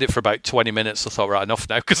I played it for about 20 minutes. I thought, right, enough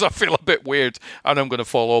now, because I feel a bit weird and I'm going to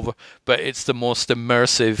fall over. But it's the most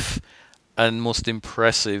immersive and most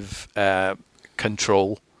impressive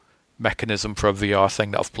control mechanism for a VR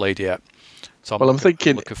thing that I've played yet. So I'm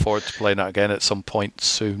looking forward to playing that again at some point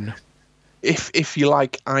soon. If you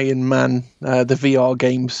like Iron Man, the VR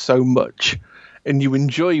game so much, and you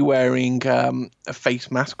enjoy wearing a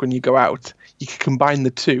face mask when you go out, you can combine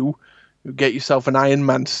the two. You get yourself an Iron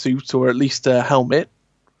Man suit or at least a helmet,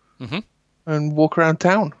 and walk around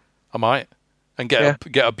town. I might, and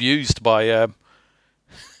get abused by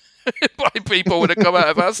by people when I come out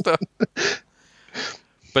of Asda.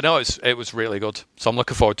 But no, it was really good. So I'm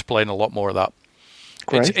looking forward to playing a lot more of that.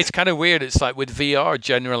 It's kind of weird. It's like with VR,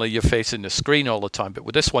 generally you're facing the screen all the time. But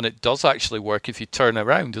with this one, it does actually work if you turn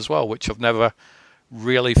around as well, which I've never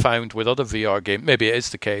really found with other VR games. Maybe it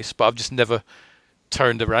is the case, but I've just never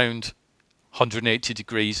turned around 180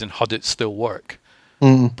 degrees and had it still work.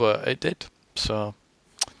 But it did. So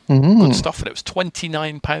good stuff. And it was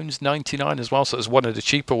 £29.99 as well. So it was one of the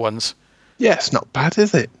cheaper ones. Yeah, it's not bad,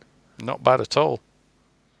 is it? Not bad at all.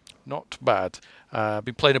 Not bad. I've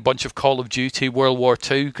been playing a bunch of Call of Duty World War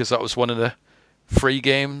II because that was one of the free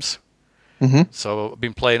games. So I've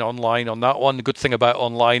been playing online on that one. The good thing about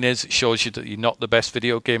online is it shows you that you're not the best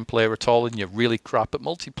video game player at all and you're really crap at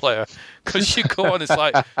multiplayer. Because you go on, it's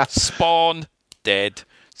like, spawn, dead.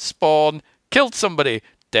 Spawn, killed somebody,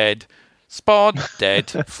 dead. Spawn, dead.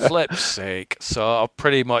 Flip's sake. So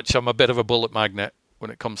I'm a bit of a bullet magnet when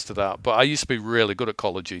it comes to that. But I used to be really good at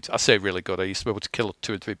Call of Duty. I say really good. I used to be able to kill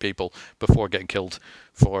 2 or 3 people before getting killed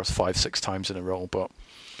 4, 5, 6 times in a row.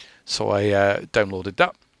 So I downloaded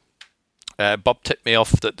that. Bob tipped me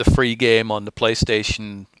off that the free game on the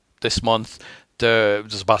PlayStation this month,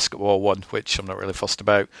 there's a basketball one, which I'm not really fussed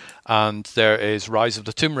about, and there is Rise of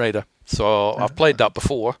the Tomb Raider. So I've played that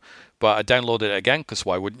before, but I downloaded it again, because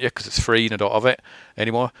why wouldn't you? Because it's free and I don't have it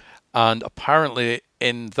anymore. And apparently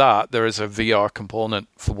in that, there is a VR component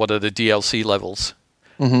for one of the DLC levels,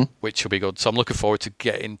 which will be good. So I'm looking forward to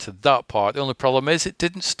getting to that part. The only problem is it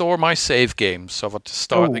didn't store my save games, so I've had to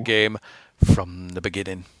start the game from the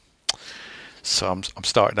beginning. So I'm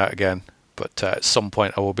starting that again. But at some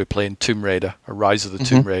point I will be playing Tomb Raider, or Rise of the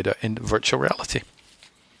Tomb Raider in virtual reality.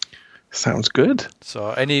 Sounds good.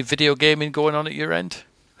 So any video gaming going on at your end?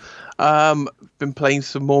 Been playing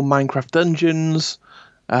some more Minecraft Dungeons.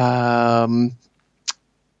 I'm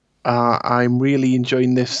really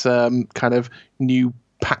enjoying this kind of new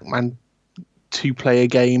Pac-Man 2-player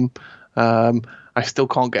game. I still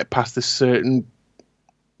can't get past this certain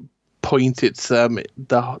point. It's the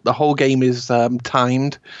whole game is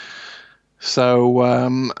timed,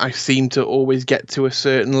 so I seem to always get to a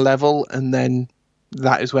certain level, and then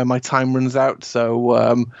that is where my time runs out.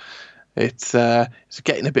 So it's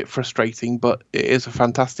getting a bit frustrating, but it is a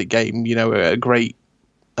fantastic game. You know, a great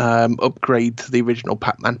upgrade to the original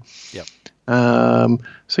Pac-Man. Yep.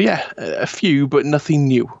 So yeah, a few, but nothing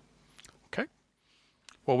new. Okay.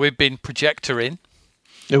 Well, we've been projectoring.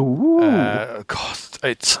 Ooh. God,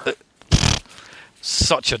 it's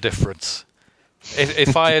such a difference.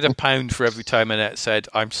 If I had £1 for every time Annette said,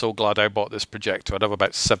 "I'm so glad I bought this projector," I'd have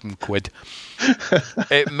about £7.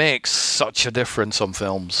 It makes such a difference on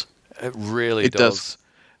films. It really does.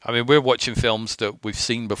 I mean, we're watching films that we've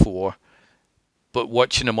seen before, but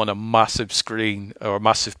watching them on a massive screen or a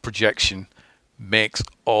massive projection makes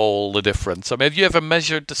all the difference. I mean, have you ever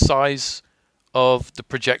measured the size of the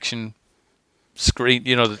projection screen,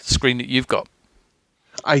 you know, the screen that you've got?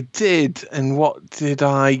 I did, and what did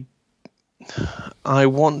I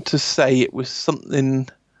want to say it was something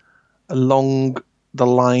along the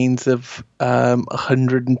lines of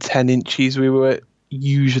 110 inches we were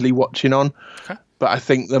usually watching on. Okay. But I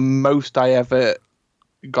think the most I ever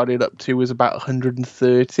got it up to was about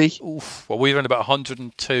 130. Oof. Well, we were in about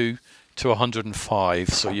 102 to 105,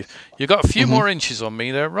 so you got a few more inches on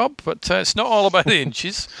me there, Rob, but it's not all about the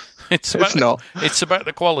inches. It's not. It's about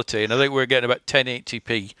the quality, and I think we're getting about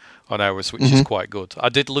 1080p on ours, which is quite good. I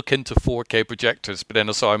did look into 4K projectors, but then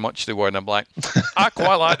I saw how much they were, and I'm like, I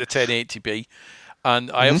quite like the 1080p.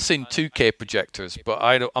 And I have seen 2K projectors, but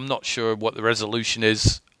I'm not sure what the resolution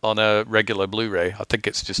is on a regular Blu-ray. I think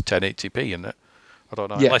it's just 1080p, isn't it? I don't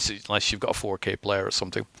know, unless you've got a 4K player or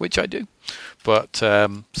something, which I do. But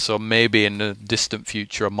so maybe in the distant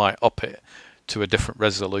future I might up it to a different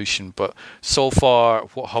resolution. But so far,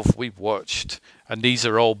 what have we watched? And these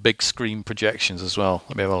are all big screen projections as well.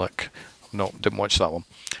 Let me have a look. No, didn't watch that one.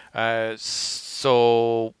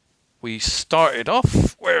 So we started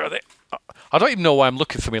off. Where are they? I don't even know why I'm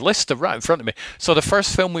looking for my list. They're right in front of me. So the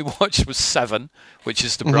first film we watched was Seven, which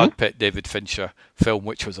is the Brad Pitt, David Fincher film,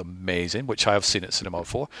 which was amazing, which I have seen at cinema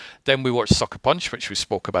before. Then we watched Sucker Punch, which we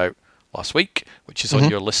spoke about last week, which is on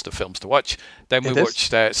your list of films to watch. Then we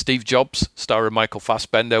watched Steve Jobs, starring Michael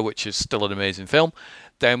Fassbender, which is still an amazing film.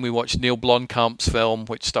 Then we watched Neil Blomkamp's film,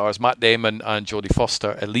 which stars Matt Damon and Jodie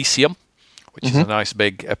Foster, Elysium, which is a nice,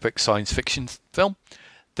 big, epic science fiction film.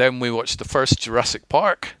 Then we watched the first Jurassic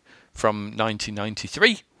Park from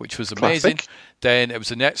 1993, which was amazing. Classic. Then it was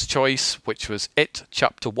the next choice, which was It,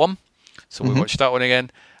 Chapter 1. So we watched that one again.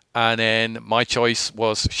 And then my choice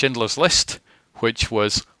was Schindler's List, which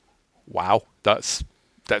was, wow, that's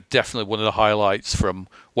definitely one of the highlights from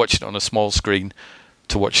watching it on a small screen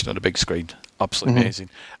to watching it on a big screen. Absolutely amazing.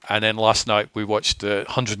 And then last night we watched the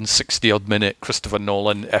 160-odd minute Christopher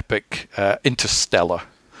Nolan epic Interstellar.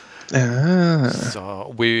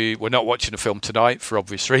 So we're not watching the film tonight for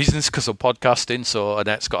obvious reasons because I'm podcasting, so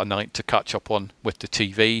Annette's got a night to catch up on with the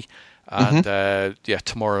TV, and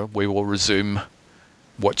tomorrow we will resume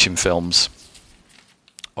watching films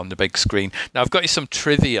on the big screen. Now I've got you some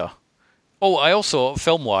trivia. Oh, I also,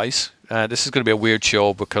 film-wise, this is going to be a weird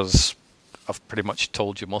show because I've pretty much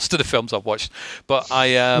told you most of the films I've watched, but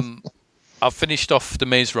I've finished off the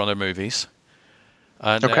Maze Runner movies.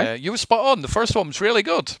 And you were spot on. The first one was really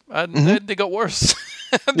good, and then they got worse.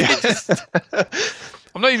 I'm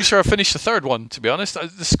not even sure I finished the third one, to be honest.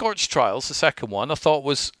 The Scorch Trials, the second one, I thought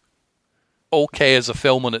was okay as a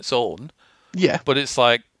film on its own. Yeah. But it's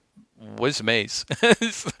like, where's the maze? I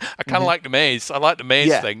kind of like the maze. I like the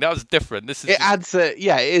maze thing. That was different. This is it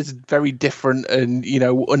is very different and,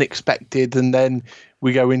 unexpected. And then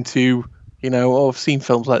we go into, I've seen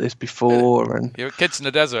films like this before. And you're kids in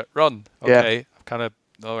the desert. Run. Okay. Yeah. Kind of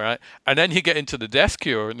all right, and then you get into the Death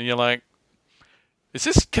Cure, and you're like, "Is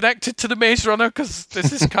this connected to the Maze Runner?" Because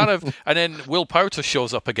this is kind of, and then Will Poulter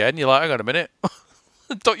shows up again. You're like, "Hang on a minute,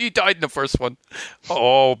 thought you died in the first one."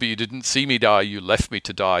 Oh, but you didn't see me die. You left me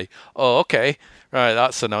to die. Oh, okay, right.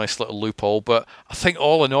 That's a nice little loophole. But I think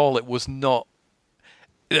all in all, it was not.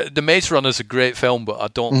 The Maze Runner is a great film, but I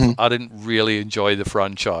didn't really enjoy the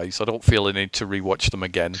franchise. I don't feel a need to rewatch them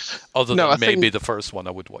again, other than maybe the first one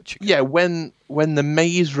I would watch again. Yeah, when the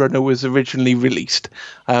Maze Runner was originally released,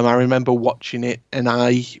 I remember watching it, and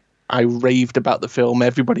I raved about the film.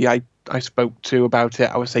 Everybody I spoke to about it,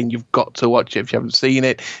 I was saying, you've got to watch it if you haven't seen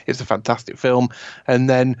it. It's a fantastic film. And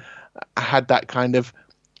then I had that kind of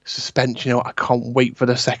suspense, I can't wait for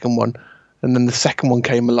the second one. And then the second one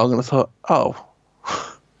came along, and I thought, oh...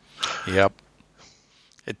 Yep.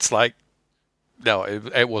 It's like, no,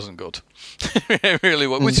 it wasn't good. It really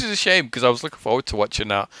was, which is a shame because I was looking forward to watching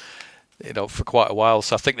that, for quite a while.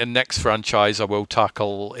 So I think the next franchise I will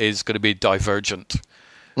tackle is going to be Divergent,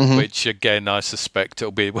 which again I suspect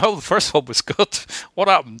it'll be. Well, the first one was good. What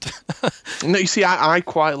happened? No, you see, I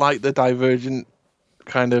quite like the Divergent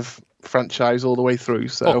kind of franchise all the way through.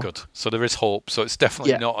 So. Oh, good. So there is hope. So it's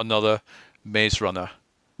definitely not another Maze Runner.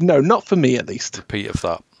 No, not for me at least. Repeat of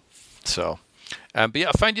that. So, but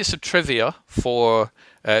I found you some trivia for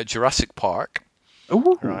Jurassic Park.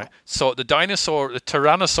 Ooh. Right. So the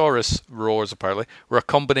Tyrannosaurus roars apparently were a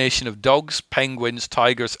combination of dogs, penguins,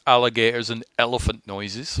 tigers, alligators, and elephant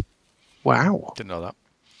noises. Wow. Didn't know that.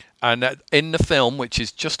 And in the film, which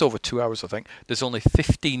is just over 2 hours, I think, there's only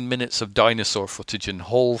 15 minutes of dinosaur footage in the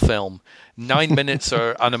whole film. 9 minutes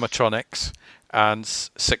are animatronics, and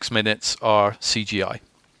 6 minutes are CGI.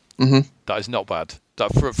 That is not bad.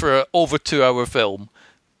 That for an over 2 hour film,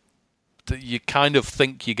 you kind of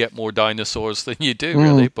think you get more dinosaurs than you do,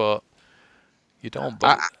 really, but you don't.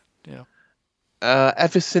 But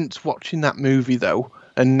ever since watching that movie, though,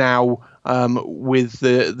 and now with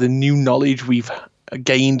the new knowledge we've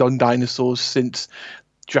gained on dinosaurs since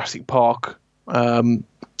Jurassic Park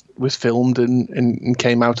was filmed and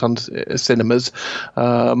came out on cinemas,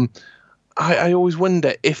 I always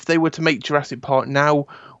wonder if they were to make Jurassic Park now,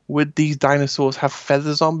 would these dinosaurs have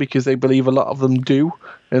feathers on? Because they believe a lot of them do.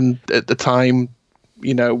 And at the time,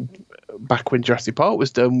 back when Jurassic Park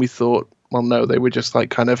was done, we thought, well, no, they were just like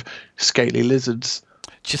kind of scaly lizards.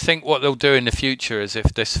 Do you think what they'll do in the future is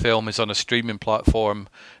if this film is on a streaming platform,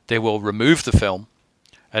 they will remove the film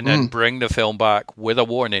and then bring the film back with a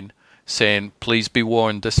warning saying, please be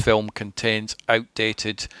warned, this film contains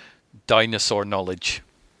outdated dinosaur knowledge.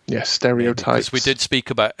 Yes, stereotypes. Because we did speak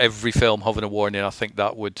about every film having a warning. I think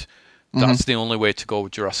that's the only way to go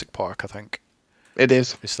with Jurassic Park, I think. It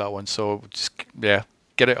is. It's that one. So just,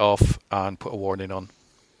 get it off and put a warning on.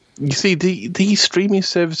 You see, these streaming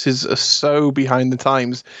services are so behind the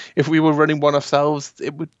times. If we were running one ourselves,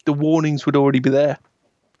 the warnings would already be there.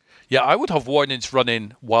 Yeah, I would have warnings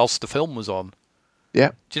running whilst the film was on.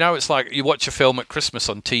 Yeah. Do you know, it's like you watch a film at Christmas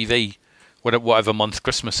on TV, whatever month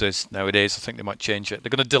Christmas is nowadays. I think they might change it. They're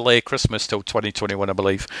going to delay Christmas till 2021, I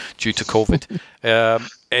believe, due to COVID.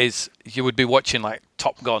 Is you would be watching like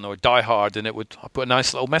Top Gun or Die Hard, and I put a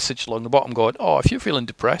nice little message along the bottom going, oh, if you're feeling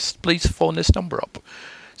depressed, please phone this number up.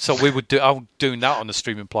 So I'm doing that on the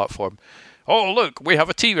streaming platform. Oh, look, we have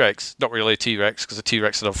a T-Rex. Not really a T-Rex, because a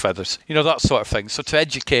T-Rex doesn't have feathers. You know, that sort of thing. So to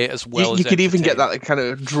educate as well as you could even get that like, kind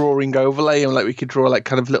of drawing overlay, and like we could draw like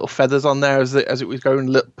kind of little feathers on there as it was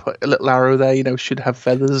going. Put a little arrow there, you know, should have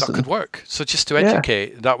feathers. That could work. So just to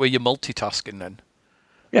educate, that way you're multitasking then.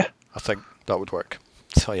 Yeah. I think that would work.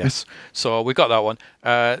 So yes. So we got that one.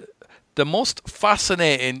 The most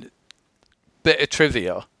fascinating bit of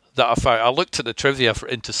trivia that I found, I looked at the trivia for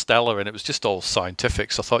Interstellar and it was just all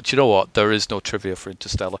scientific. So I thought, you know what, there is no trivia for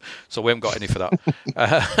Interstellar, so we haven't got any for that.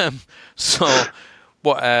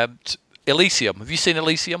 Elysium. Have you seen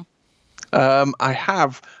Elysium? I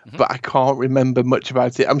have, but I can't remember much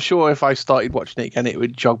about it. I'm sure if I started watching it again, it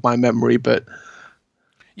would jog my memory. But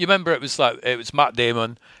you remember it was Matt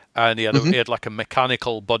Damon. And he had like a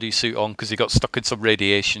mechanical bodysuit on because he got stuck in some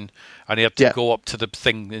radiation, and he had to go up to the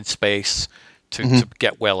thing in space to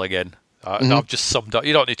get well again. And I've just summed up.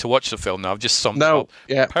 You don't need to watch the film now. I've just summed it up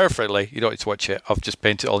perfectly. You don't need to watch it. I've just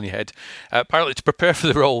painted it all in your head. Apparently, to prepare for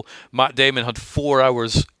the role, Matt Damon had 4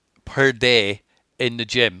 hours per day in the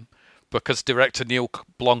gym because director Neil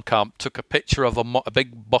Blomkamp took a picture of a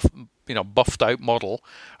big buffed out model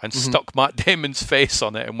and stuck Matt Damon's face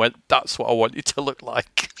on it and went, "That's what I want you to look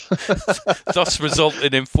like." Thus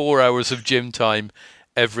resulting in 4 hours of gym time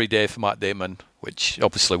every day for Matt Damon, which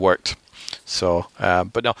obviously worked. So,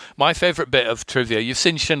 but no, my favourite bit of trivia, you've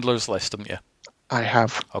seen Schindler's List, haven't you? I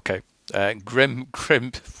have. Okay. Grim,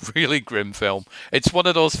 really grim film. It's one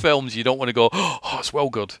of those films you don't want to go, oh, it's well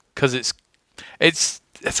good, because it's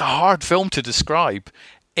a hard film to describe.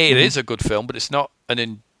 It is a good film, but it's not an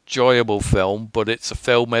enjoyable film, but it's a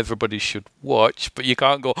film everybody should watch. But you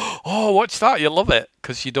can't go, oh, watch that, you'll love it,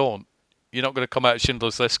 because you don't. You're not going to come out of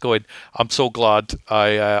Schindler's List going, I'm so glad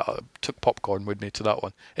I took popcorn with me to that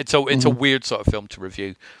one. It's a weird sort of film to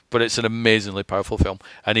review, but it's an amazingly powerful film,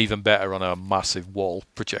 and even better on a massive wall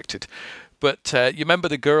projected. But you remember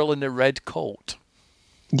the girl in the red coat?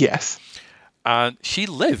 Yes. And she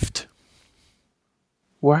lived.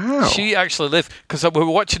 Wow. She actually lived, because we were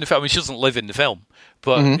watching the film, I mean, she doesn't live in the film,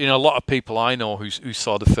 but a lot of people I know who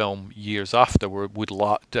saw the film years after would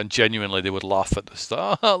laugh, and genuinely they would laugh at this.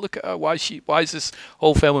 Oh, look at her, why is this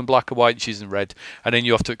whole film in black and white and she's in red? And then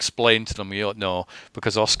you have to explain to them, you don't know,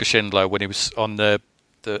 because Oskar Schindler, when he was on the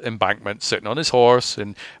embankment sitting on his horse,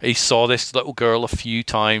 and he saw this little girl a few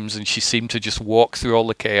times, and she seemed to just walk through all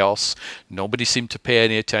the chaos. Nobody seemed to pay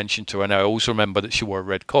any attention to her, and I always remember that she wore a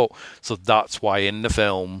red coat. So that's why in the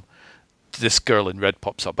film this girl in red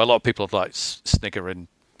pops up. A lot of people would like snigger and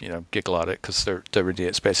giggle at it because they're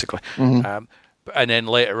idiots basically. And then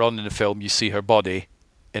later on in the film you see her body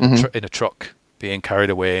in a truck being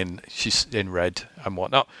carried away, and she's in red and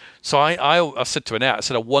whatnot. So I said to Annette, I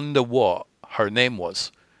said, I wonder what her name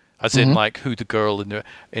was, as in like who the girl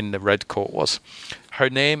in the red coat was. Her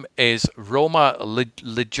name is Roma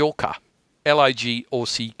Ligocka,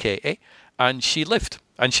 Ligocka, and she lived,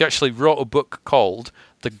 and she actually wrote a book called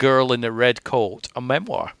The Girl in the Red Coat, a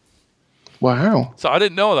memoir. Wow. So I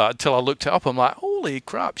didn't know that until I looked it up. I'm like, holy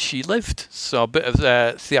crap, she lived. So a bit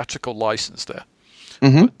of theatrical license there.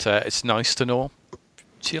 But it's nice to know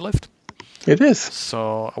she lived. It is.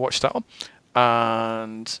 So I watched that one.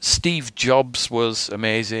 And Steve Jobs was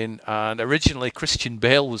amazing, and originally Christian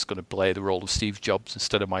Bale was going to play the role of Steve Jobs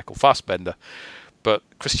instead of Michael Fassbender, but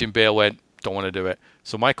Christian Bale went, don't want to do it.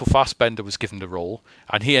 So Michael Fassbender was given the role,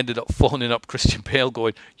 and he ended up phoning up Christian Bale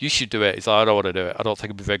going, you should do it. He's like, I don't want to do it, I don't think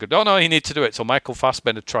it'd be very good. No, you need to do it. So Michael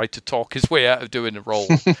Fassbender tried to talk his way out of doing the role.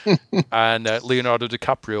 And Leonardo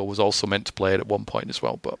DiCaprio was also meant to play it at one point as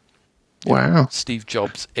well. But wow, Steve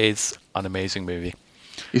Jobs is an amazing movie.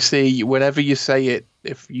 You see, whenever you say it,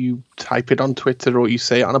 if you type it on Twitter or you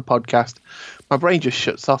say it on a podcast, my brain just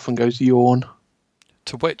shuts off and goes yawn.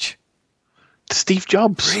 To which? To Steve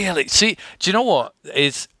Jobs. Really? See, do you know what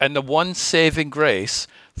is? And the one saving grace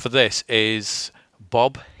for this is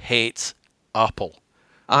Bob hates Apple.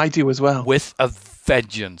 I do as well. With a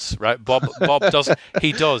vengeance, right? Bob does.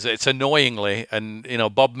 He does. It's annoyingly, and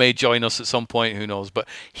Bob may join us at some point. Who knows? But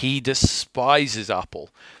he despises Apple.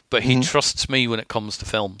 But he trusts me when it comes to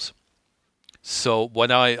films. So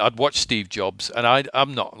when I'd watch Steve Jobs, and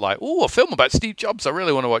I'm not like, a film about Steve Jobs, I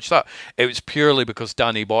really want to watch that. It was purely because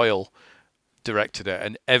Danny Boyle directed it,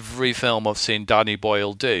 and every film I've seen Danny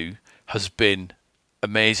Boyle do has been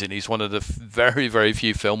amazing. He's one of the very, very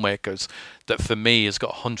few filmmakers that, for me, has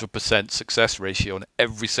got 100% success ratio in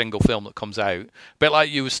every single film that comes out. A bit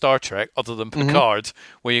like you with Star Trek, other than Picard,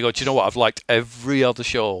 where you go, do you know what? I've liked every other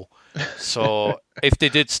show. So if they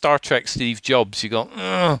did Star Trek Steve Jobs, you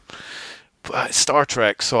go, but Star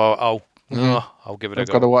Trek, so I'll give it a go. I've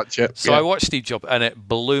got to watch it. So I watched Steve Jobs, and it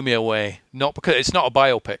blew me away. Not because it's not a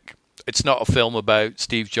biopic. It's not a film about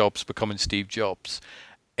Steve Jobs becoming Steve Jobs.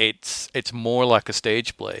 It's more like a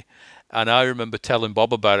stage play. And I remember telling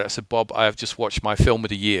Bob about it. I said, Bob, I have just watched my film of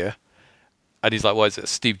the year. And he's like, what is it?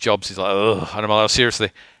 Steve Jobs. He's like, ugh. And I'm like, oh,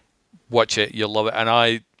 seriously, watch it. You'll love it. And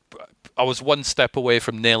I was one step away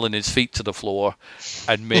from nailing his feet to the floor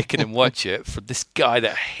and making him watch it for this guy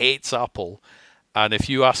that hates Apple. And if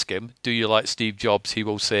you ask him, do you like Steve Jobs, he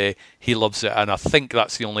will say he loves it. And I think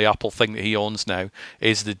that's the only Apple thing that he owns now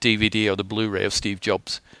is the DVD or the Blu-ray of Steve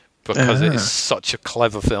Jobs, because it is such a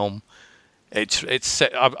clever film. I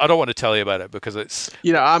don't want to tell you about it because it's...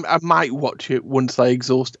 I might watch it once I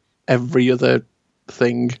exhaust every other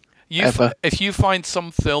thing ever. If you find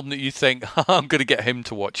some film that you think, I'm going to get him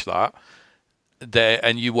to watch that,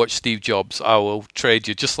 and you watch Steve Jobs, I will trade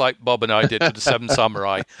you, just like Bob and I did to the Seven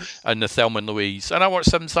Samurai and the Thelma and Louise. And I watched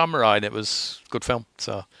Seven Samurai, and it was a good film.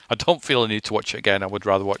 So I don't feel a need to watch it again. I would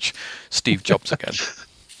rather watch Steve Jobs again.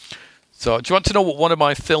 So do you want to know what one of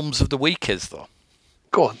my films of the week is, though?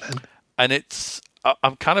 Go on, then. And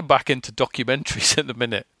I'm kind of back into documentaries at the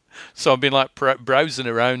minute. So I've been like browsing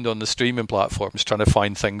around on the streaming platforms trying to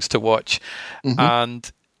find things to watch.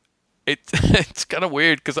 And it's kind of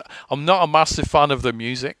weird because I'm not a massive fan of their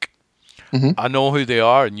music. I know who they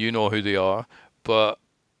are and you know who they are. But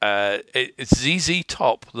it's ZZ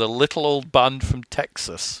Top, the little old band from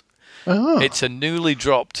Texas. Oh. It's a newly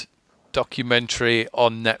dropped documentary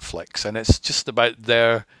on Netflix. And it's just about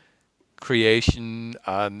their creation,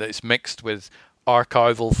 and it's mixed with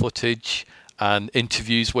archival footage and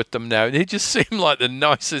interviews with them now. They just seem like the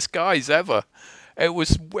nicest guys ever. It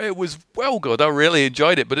was well good. I really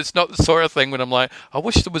enjoyed it, but it's not the sort of thing when I'm like, I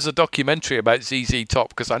wish there was a documentary about ZZ Top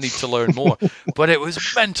because I need to learn more. But it was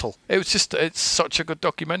mental. It's such a good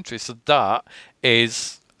documentary. So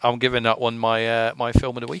I'm giving that one my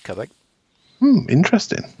film of the week, I think.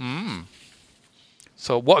 Interesting.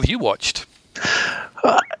 So what have you watched?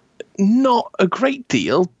 Not a great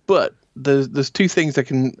deal, but there's two things I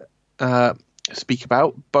can speak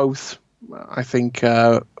about. Both, I think,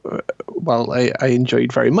 I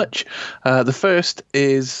enjoyed very much. The first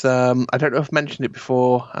is, I don't know if I've mentioned it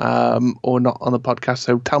before or not on the podcast,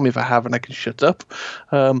 so tell me if I have and I can shut up.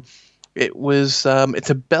 It's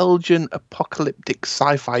a Belgian apocalyptic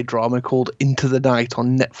sci-fi drama called Into the Night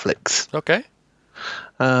on Netflix. Okay.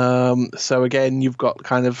 So again, you've got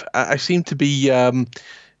I seem to be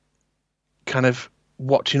kind of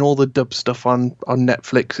watching all the dub stuff on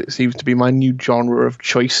Netflix. It seems to be my new genre of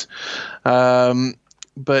choice.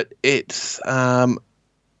 But it's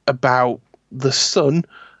about the sun.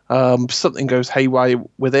 Something goes haywire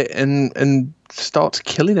with it and starts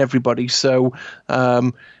killing everybody. So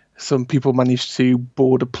some people manage to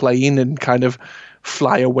board a plane and kind of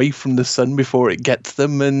fly away from the sun before it gets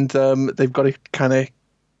them. And they've got to kind of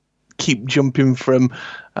keep jumping from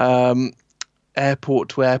airport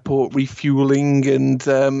to airport, refueling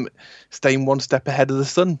and staying one step ahead of the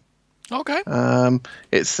sun. Okay.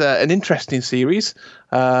 It's an interesting series,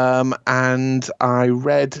 and I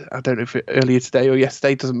read, I don't know if earlier today or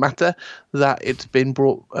yesterday, doesn't matter, that it's been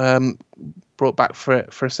brought back for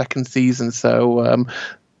a second season. So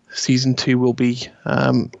season 2 will be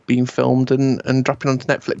being filmed and dropping onto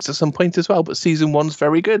Netflix at some point as well. But season 1's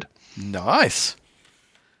very good. Nice.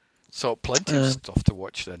 So plenty of stuff to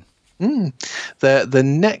watch then. The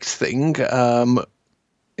next thing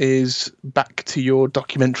is back to your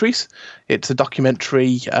documentaries. It's a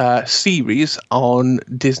documentary series on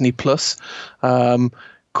Disney Plus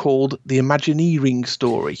called The Imagineering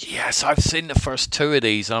Story. Yes, I've seen the first 2 of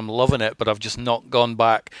these and I'm loving it, but I've just not gone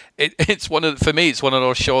back. For me, it's one of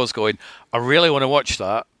those shows going, I really want to watch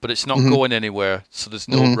that, but it's not going anywhere, so there's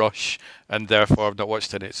no rush, and therefore I've not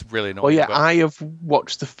watched it. It's really not. Well, yeah, I have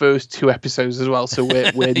watched the first 2 episodes as well, so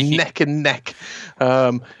we're neck and neck.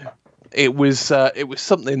 It was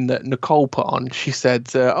something that Nicole put on. She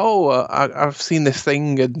said, I've seen this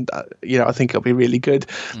thing, and I think it'll be really good.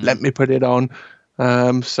 Let me put it on.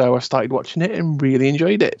 So I started watching it and really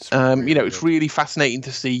enjoyed it. It's really fascinating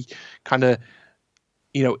to see kind of,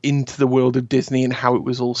 into the world of Disney and how it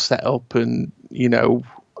was all set up, and how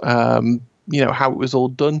it was all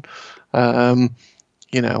done. But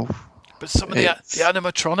some of the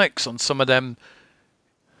animatronics on some of them,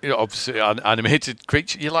 obviously animated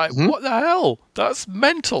creature, you're like, what the hell? That's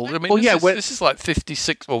mental. I mean, this is like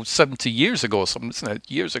 56 or 70 years ago or something, isn't it?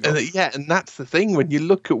 Years ago. And that's the thing. When you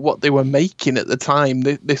look at what they were making at the time,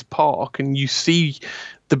 this park, and you see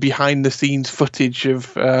the behind-the-scenes footage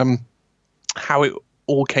of how it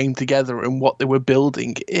all came together and what they were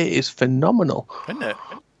building, it is phenomenal. Isn't it?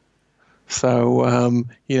 So,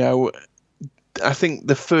 I think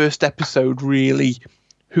the first episode really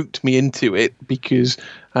hooked me into it because,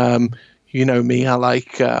 me, I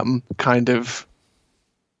like kind of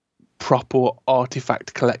prop or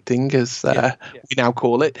artifact collecting, as we now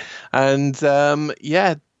call it. And, the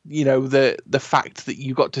fact that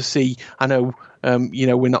you got to see, I know,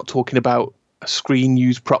 we're not talking about screen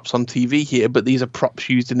used props on TV here, but these are props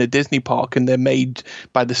used in a Disney park, and they're made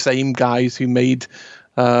by the same guys who made,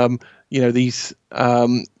 these,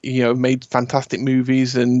 made fantastic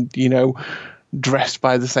movies, and, dressed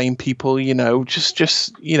by the same people, the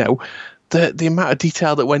amount of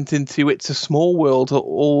detail that went into It's a Small World,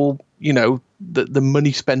 all, the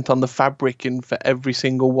money spent on the fabric, and for every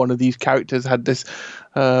single one of these characters had this,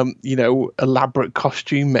 elaborate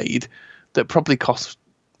costume made that probably cost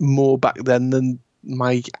more back then than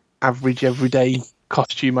my average everyday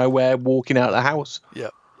costume I wear walking out of the house.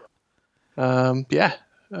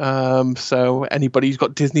 So anybody who's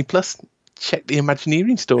got Disney Plus, check The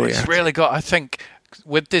Imagineering Story out. It's really got, I think,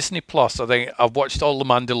 with Disney Plus, I think I've watched all The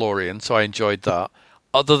Mandalorian, so I enjoyed that.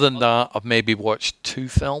 Other than that, I've maybe watched 2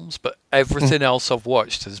 films, but everything else I've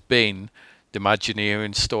watched has been The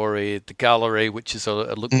Imagineering Story, The Gallery, which is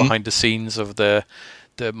a look behind the scenes of the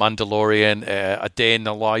Mandalorian, A Day in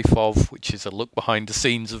the Life of, which is a look behind the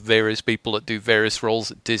scenes of various people that do various roles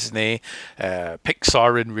at Disney,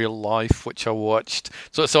 Pixar in Real Life, which I watched.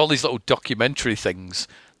 So it's all these little documentary things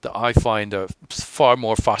that I find are far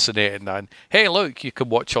more fascinating than, hey, look, you can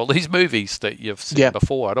watch all these movies that you've seen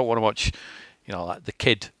before. I don't want to watch, like The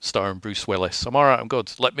Kid starring Bruce Willis. I'm all right, I'm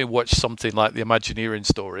good. Let me watch something like The Imagineering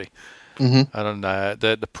Story. And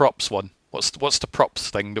the props one. What's the props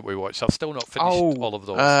thing that we watched? I've still not finished all of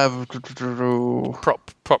those.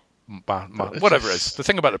 Whatever it is. The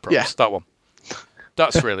thing about the props, that one.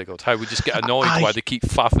 That's really good. How we just get annoyed why they keep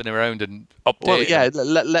faffing around and updating.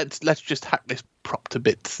 Well, let's just hack this prop to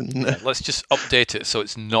bits and let's just update it so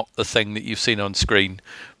it's not the thing that you've seen on screen.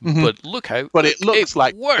 But look how. But it looks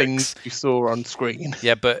like works. Things you saw on screen.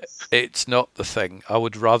 Yeah, but it's not the thing. I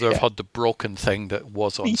would rather have had the broken thing that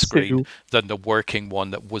was on screen than the working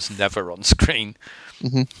one that was never on screen.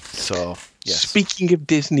 So. Yes. Speaking of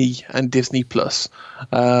Disney and Disney Plus,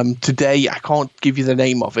 today I can't give you the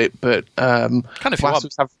name of it, but no,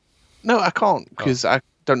 I can't because I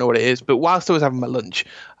don't know what it is. But whilst I was having my lunch,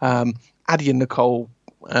 Addie and Nicole,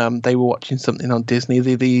 they were watching something on Disney.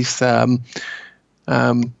 These, I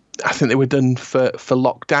think they were done for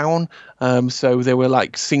lockdown. So they were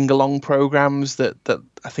like sing-along programs that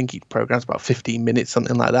I think each program's about 15 minutes,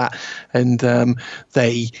 something like that. And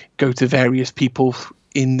they go to various people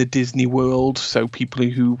in the Disney world, so people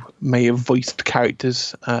who may have voiced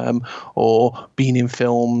characters or been in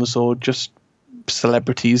films or just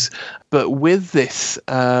celebrities. But with this,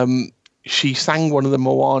 she sang one of the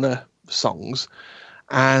Moana songs,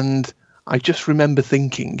 and I just remember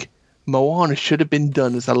thinking Moana should have been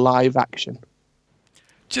done as a live action.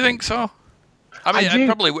 Do you think so? I mean,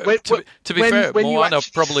 probably. To be fair, Moana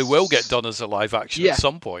probably will get done as a live action at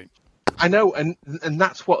some point. I know, and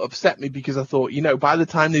that's what upset me, because I thought, by the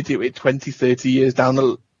time they do it 20, 30 years down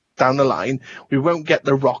the line, we won't get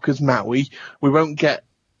The Rock as Maui. We won't get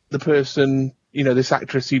the person, this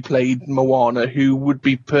actress who played Moana, who would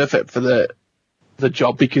be perfect for the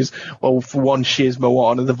job, because, well, for one, she is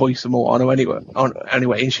Moana, the voice of Moana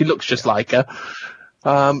anyway, and she looks just like her.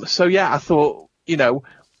 So yeah, I thought,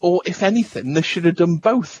 or if anything, they should have done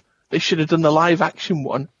both. They should have done the live action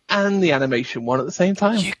one and the animation one at the same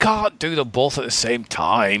time. You can't do them both at the same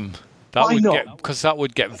time. Why not? Because that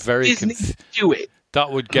would get very confusing. Do it.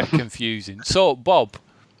 That would get confusing. So, Bob.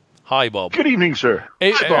 Hi, Bob. Good evening, sir.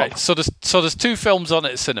 Hi, Bob. So there's two films on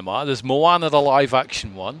at cinema. There's Moana, the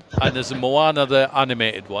live-action one, and there's a Moana, the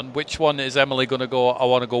animated one. Which one is Emily going to go, I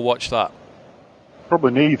want to go watch that?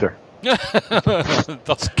 Probably neither.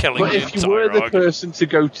 That's killing But if you were the person to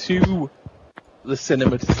go to the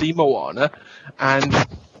cinema to see Moana, and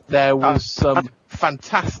there was some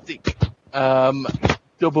fantastic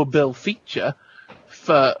double bill feature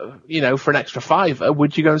for an extra $5,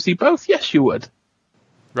 would you go and see both? Yes, you would.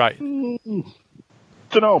 Right. Don't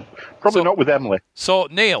know. Probably not with Emily. So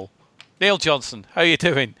Neil Johnson, how are you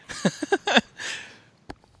doing?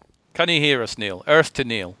 Can you hear us, Neil? Earth to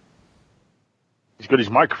Neil. He's got his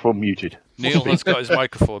microphone muted. Neil has got his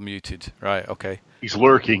microphone muted. Right. Okay. He's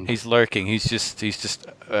lurking. He's just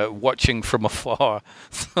watching from afar.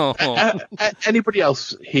 So. Anybody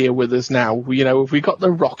else here with us now? If we got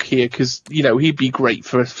The Rock here, because he'd be great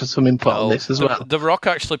for some input on this as well. The Rock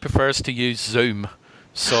actually prefers to use Zoom.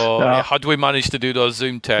 So had we managed to do those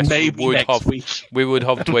Zoom tests, maybe we would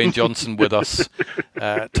have Dwayne Johnson with us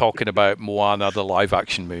talking about Moana, the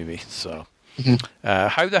live-action movie. So,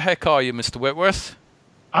 how the heck are you, Mr. Whitworth?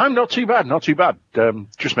 I'm not too bad.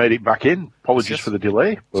 Just made it back in. Apologies for the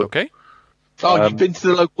delay. It's okay. Oh, you've been to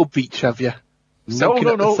the local beach, have you? No.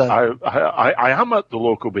 I am at the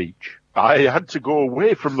local beach. I had to go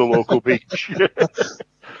away from the local beach.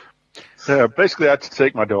 Basically, I had to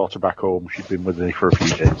take my daughter back home. She'd been with me for a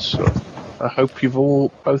few days. So I hope you've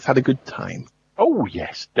all both had a good time. Oh,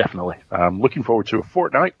 yes, definitely. I'm looking forward to a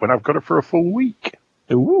fortnight when I've got her for a full week.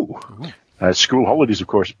 Ooh. School holidays, of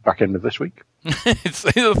course, back end of this week. I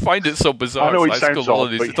find it so bizarre. I know it sounds school odd,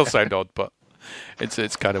 holidays. It does sound odd, but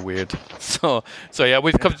it's kind of weird. So yeah,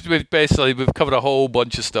 we've covered a whole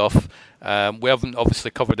bunch of stuff. We haven't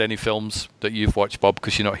obviously covered any films that you've watched, Bob,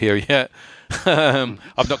 because you're not here yet.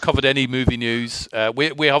 I've not covered any movie news.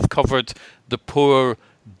 We have covered the poor,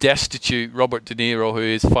 destitute Robert De Niro, who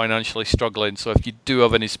is financially struggling. So if you do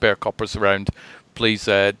have any spare coppers around, please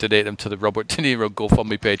donate them to the Robert De Niro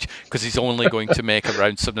GoFundMe page, because he's only going to make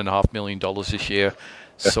around $7.5 million this year.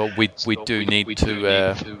 So we do need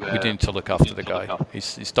to look after the guy.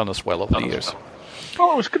 He's done us well over the years.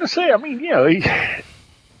 Well, I was going to say,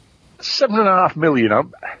 $7.5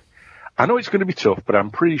 million. I know it's going to be tough, but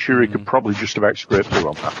I'm pretty sure he could probably just about scrape through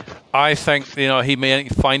on that. I think he may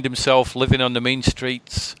find himself living on the main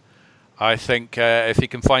streets. I think if he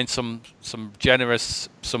can find some generous,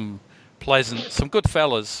 some pleasant, some good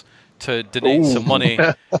fellas to donate some money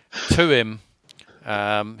to him,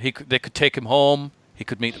 they could take him home. He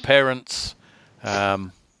could meet the parents. There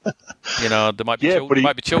might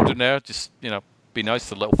be children there. Just be nice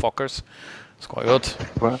to the little fuckers. It's quite good.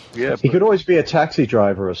 Well, yeah, he could always be a taxi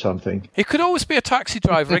driver or something. He could always be a taxi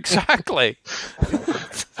driver, exactly.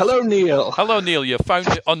 Hello, Neil. Hello, Neil. You found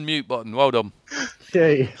the unmute button. Well done.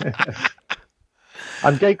 Yay.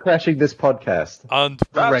 I'm gate crashing this podcast. And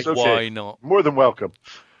why not? More than welcome.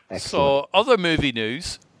 Excellent. So, other movie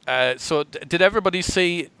news. Did everybody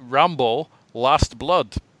see Rambo: Last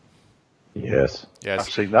Blood? Yes. I've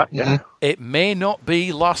seen that, yeah. It may not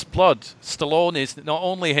be Last Blood. Stallone is not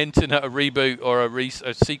only hinting at a reboot or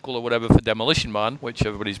a sequel or whatever for Demolition Man, which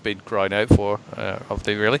everybody's been crying out for, have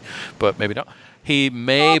they really? But maybe not. He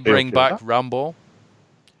may bring back Rambo.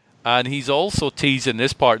 And he's also teasing,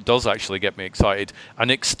 this part does actually get me excited,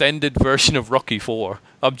 an extended version of Rocky IV.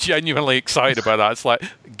 I'm genuinely excited about that. It's like,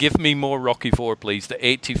 give me more Rocky IV, please. The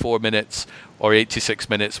 84 minutes or 86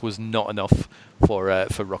 minutes was not enough for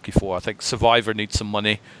Rocky IV. I think Survivor needs some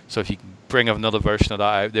money, so if you can bring another version of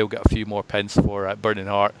that out, they'll get a few more pence for Burning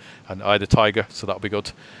Heart and Eye of the Tiger, so that'll be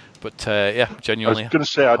good. But genuinely. I was going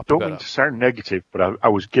to say, I don't mean to sound negative, but I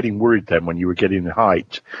was getting worried then when you were getting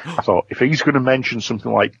hyped. I thought, if he's going to mention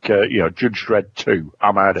something like, Judge Dredd 2,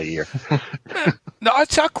 I'm out of here. No, I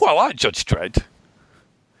quite like Judge Dredd.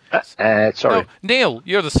 Sorry. No, Neil,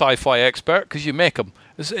 you're the sci-fi expert because you make them.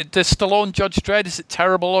 Does Stallone Judge Dredd, is it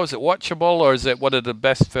terrible or is it watchable or is it one of the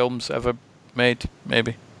best films ever made,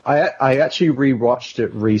 maybe? I actually rewatched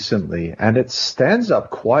it recently and it stands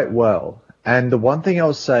up quite well. And the one thing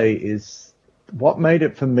I'll say is what made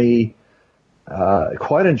it for me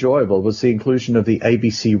quite enjoyable was the inclusion of the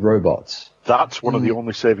ABC robots. That's one of the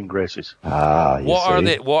only saving graces. What are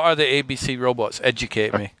the ABC robots?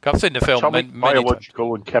 Educate me. I've seen the film many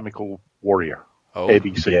biological and chemical warrior. Oh,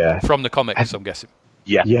 ABC. Yeah. From the comics, I'm guessing.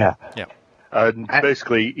 Yeah. Yeah. And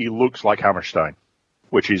basically, he looks like Hammerstein,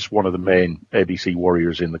 which is one of the main ABC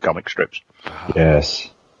warriors in the comic strips. Yes.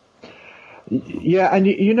 Yeah, and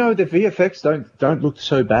the VFX don't look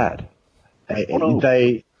so bad. They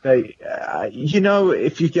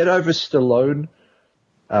if you get over Stallone,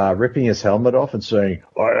 ripping his helmet off and saying,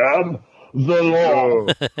 "I am the law,"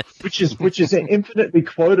 which is infinitely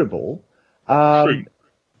quotable.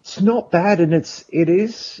 It's not bad, and it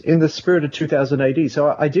is in the spirit of 2000 AD.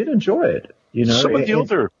 So I did enjoy it. You know, some of the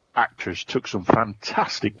other actors took some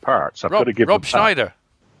fantastic parts. I've got to give Rob them Schneider.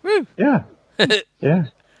 Woo. Yeah, yeah.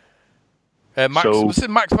 Was it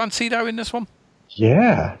Max von Sydow in this one?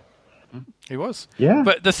 Yeah, he was. Yeah,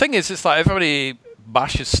 but the thing is, it's like everybody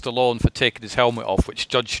bashes Stallone for taking his helmet off, which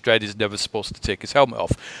Judge Dredd is never supposed to take his helmet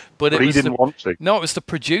off. But he didn't want to. No, it was the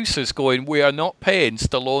producers going, "We are not paying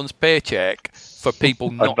Stallone's paycheck for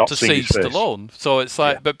people not to see Stallone." So it's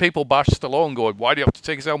like, but people bash Stallone, going, "Why do you have to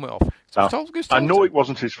take his helmet off?" I know it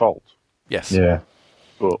wasn't his fault. Yes. Yeah.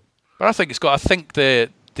 But I think it's got. I think the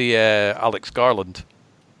Alex Garland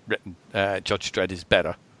written Judge Dredd is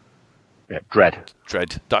better. Yeah,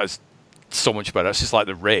 Dredd. That is so much better. It's just like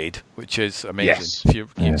The Raid, which is amazing. Yes. If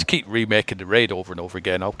you just keep remaking The Raid over and over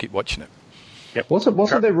again, I'll keep watching it. Yep.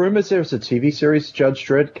 Wasn't there rumors there was a TV series, Judge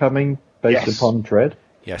Dredd, coming based upon Dredd?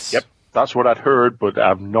 Yes. Yep. That's what I'd heard, but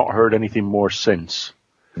I've not heard anything more since.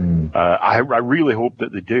 I really hope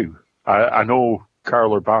that they do. I know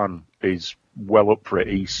Karl Urban is well up for it.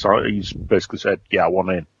 He's basically said, "Yeah, I want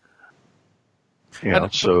in."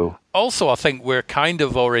 So also, I think we're kind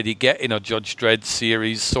of already getting a Judge Dredd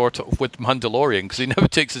series sort of with Mandalorian, because he never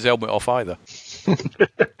takes his helmet off either.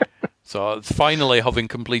 So finally, having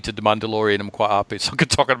completed the Mandalorian, I'm quite happy. So I could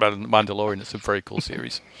talk about the Mandalorian. It's a very cool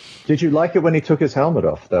series. Did you like it when he took his helmet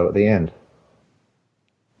off, though, at the end?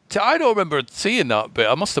 I don't remember seeing that bit.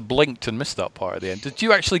 I must have blinked and missed that part at the end. Did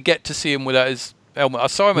you actually get to see him without his helmet? I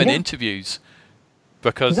saw him in interviews.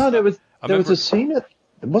 Because there was a scene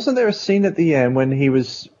wasn't there a scene at the end when he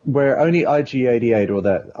was where only IG-88 or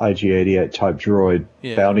that IG-88 type droid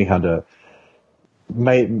bounty hunter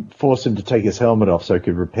forced him to take his helmet off so he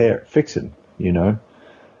could fix him, you know?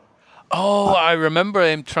 Oh, I remember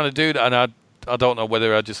him trying to do that, and I don't know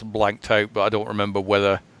whether I just blanked out, but I don't remember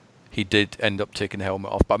whether he did end up taking the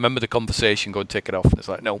helmet off. But I remember the conversation going, "Take it off," and it's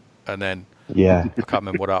like, no. And then I can't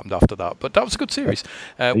remember what happened after that. But that was a good series.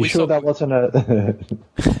 Are you sure that wasn't a...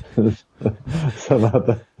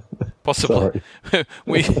 Possibly.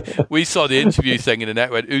 we saw the interview thing in the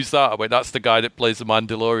net. Went, "Who's that?" I went, "That's the guy that plays the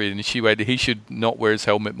Mandalorian." And she went, "He should not wear his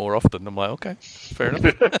helmet more often." I'm like, okay, fair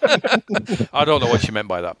enough. I don't know what she meant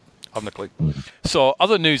by that. I haven't a clue. So,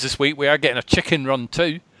 other news this week, we are getting a Chicken Run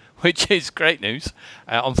 2, which is great news.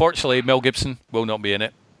 Unfortunately, Mel Gibson will not be in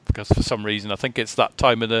it, because for some reason, I think it's that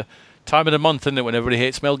time of the month, isn't it, when everybody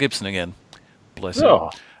hates Mel Gibson again. Bless him.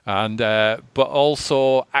 And but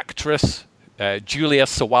also actress Julia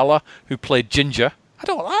Sawala, who played Ginger. I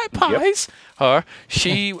don't like pies. Yep.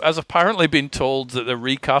 She has apparently been told that they're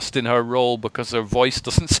recasting her role because her voice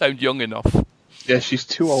doesn't sound young enough. Yeah, she's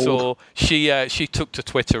too old. So she took to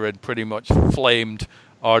Twitter and pretty much flamed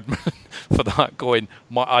Aardman for that, going,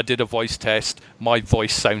 "I did a voice test. My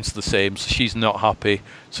voice sounds the same." So she's not happy.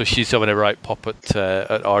 So she's having a right pop at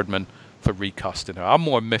Aardman for recasting her. I'm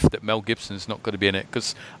more miffed that Mel Gibson's not going to be in it,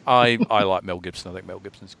 because I like Mel Gibson. I think Mel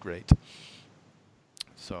Gibson's great.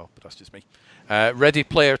 So, but that's just me. Ready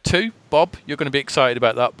Player 2. Bob, you're going to be excited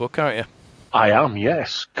about that book, aren't you? I am,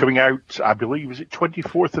 yes. Coming out, I believe, is it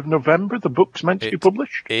 24th of November? The book's meant to be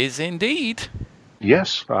published? Is indeed.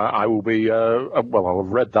 Yes, I will be, well, I'll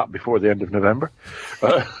have read that before the end of November.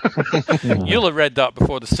 You'll have read that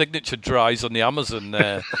before the signature dries on the Amazon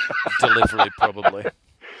delivery, probably.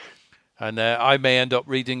 And I may end up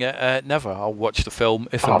reading it never. I'll watch the film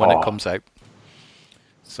if and when it comes out.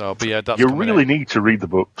 So, but yeah, that's you really need to read the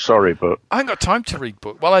book, sorry, but... I ain't got time to read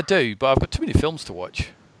book. Well, I do, but I've got too many films to watch.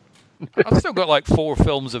 I've still got like 4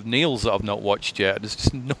 films of Neil's that I've not watched yet. There's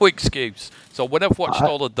just no excuse. So when I've watched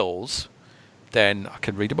all of those, then I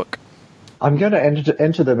can read a book. I'm going to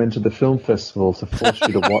enter them into the film festival to force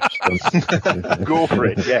you to watch them. Go for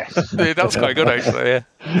it, yes. Yeah, that's quite good, actually,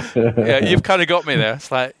 yeah, you've kind of got me there. It's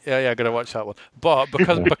like, yeah, I'm going to watch that one. But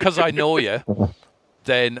because I know you,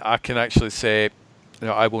 then I can actually say,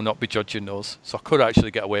 I will not be judging those. So I could actually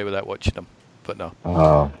get away without watching them. But no,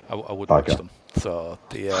 I would watch them. So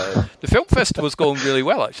the film festival's going really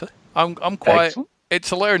well, actually. I'm quite... Excellent. It's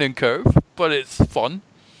a learning curve, but it's fun.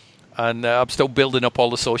 And I'm still building up all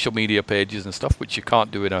the social media pages and stuff, which you can't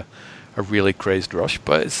do in a really crazed rush.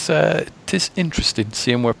 But it is interesting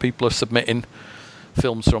seeing where people are submitting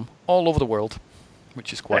films from all over the world,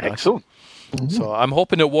 which is quite nice. Mm-hmm. So I'm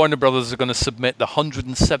hoping that Warner Brothers are going to submit the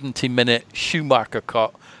 170-minute Schumacher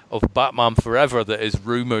cut of Batman Forever that is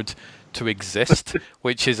rumoured to exist,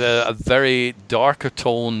 which is a very darker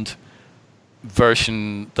toned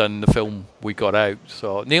version than the film we got out.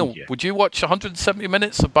 So Neil, would you watch 170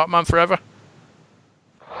 minutes of Batman Forever?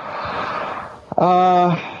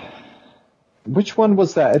 Which one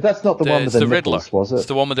was that? That's not the one with the Riddler, nipples, was it? It's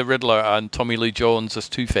the one with the Riddler and Tommy Lee Jones as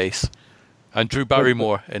Two-Face, and Drew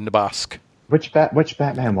Barrymore in the mask. Which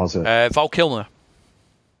Batman was it? Val Kilmer.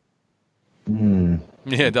 Hmm.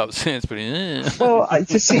 Yeah, it's pretty. Well, I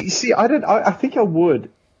think I would,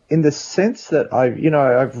 in the sense that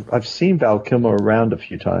I've seen Val Kilmer around a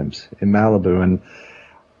few times in Malibu, and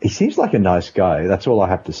he seems like a nice guy. That's all I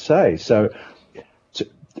have to say. So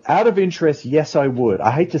out of interest, yes, I would. I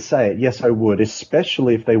hate to say it, yes, I would,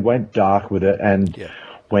 especially if they went dark with it and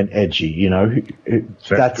went edgy.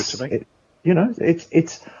 That's good to me.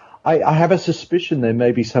 I have a suspicion there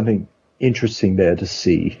may be something interesting there to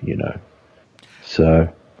see. So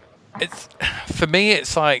for me,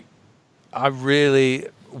 it's like I really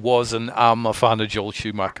am a fan of Joel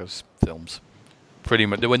Schumacher's films. Pretty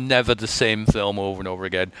much, they were never the same film over and over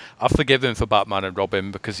again. I forgive him for Batman and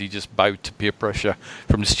Robin because he just bowed to peer pressure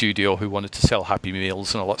from the studio who wanted to sell Happy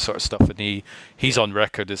Meals and all that sort of stuff. And he's on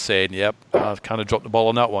record as saying, "Yep, I kind of dropped the ball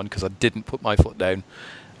on that one because I didn't put my foot down,"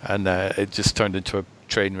 and it just turned into a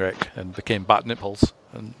train wreck and became bat nipples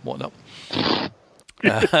and whatnot.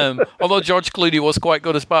 Although George Clooney was quite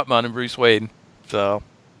good as Batman and Bruce Wayne, so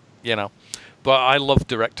but I love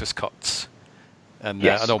director's cuts. And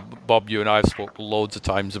I know, Bob, you and I have spoken loads of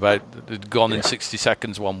times about the Gone in 60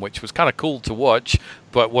 Seconds one, which was kind of cool to watch,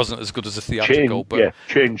 but wasn't as good as the theatrical.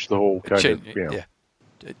 Changed the whole it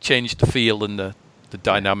changed the feel and the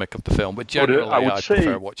dynamic of the film. But generally, I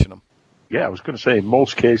prefer watching them. Yeah, I was going to say, in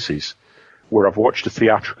most cases where I've watched the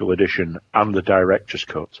theatrical edition and the director's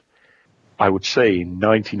cut, I would say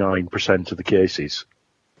 99% of the cases,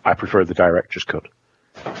 I prefer the director's cut.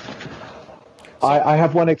 I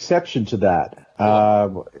have one exception to that.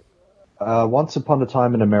 Once Upon a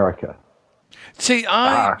Time in America. See,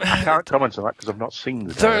 I can't comment on that because I've not seen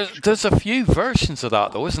the There's a few versions of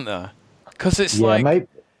that, though, isn't there? Because it's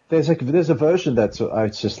there's a version that's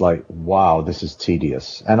it's just like, wow, this is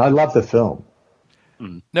tedious, and I love the film.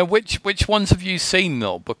 Now, which ones have you seen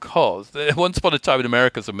though? Because Once Upon a Time in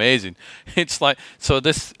America is amazing. It's like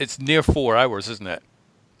it's near 4 hours, isn't it?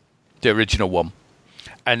 The original one.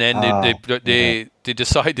 And then they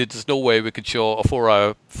decided there's no way we could show a 4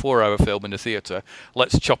 hour film in the theater.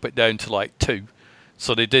 Let's chop it down to like 2.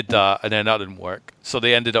 So they did that, and then that didn't work. So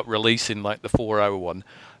they ended up releasing like the 4 hour one.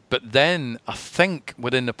 But then I think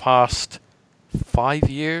within the past 5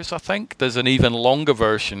 years, there's an even longer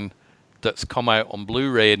version that's come out on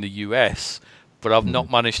Blu-ray in the US. But I've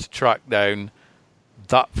not managed to track down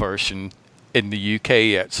that version in the UK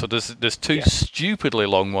yet. So there's two stupidly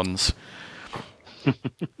long ones.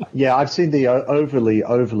 Yeah, I've seen the overly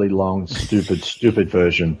long, stupid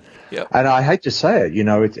version. Yep. And I hate to say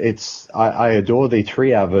it, I adore the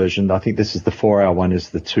 3 hour version. I think this is the 4 hour one,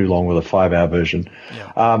 is the too long or the 5 hour version.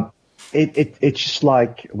 Yeah. It's just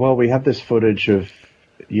like, well, we have this footage of,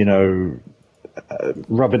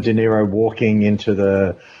 Robert De Niro walking into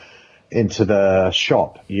the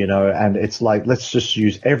shop, and it's like, let's just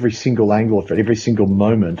use every single angle of it, every single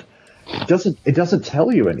moment. It doesn't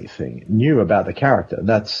tell you anything new about the character.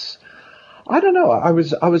 I don't know.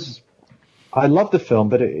 I love the film,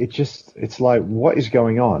 but it's like, what is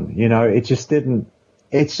going on? It just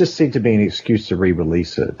seemed to be an excuse to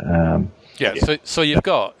re-release it. So you've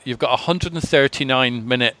got 139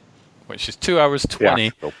 minute, which is 2 hours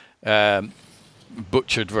 20,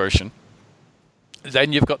 butchered version.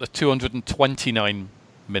 Then you've got the 229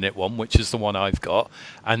 minute one, which is the one I've got,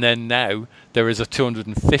 and then now there is a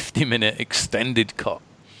 250 minute extended cut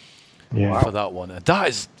for that one. And that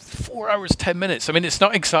is 4 hours 10 minutes. I mean, it's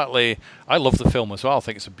not exactly, I love the film as well. I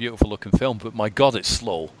think it's a beautiful looking film, but my God, it's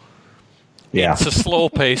slow. It's a slow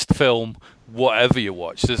paced film, whatever you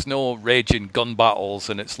watch. There's no raging gun battles,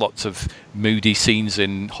 and it's lots of moody scenes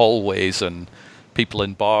in hallways and people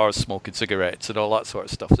in bars smoking cigarettes and all that sort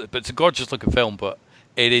of stuff. But it's a gorgeous looking film, but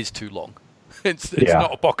it is too long. It's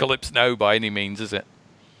not Apocalypse Now by any means, is it?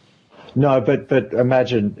 No, but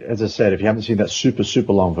imagine, as I said, if you haven't seen that super,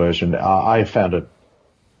 super long version, I found it,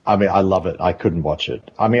 I love it. I couldn't watch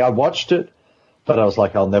it. I watched it, but I was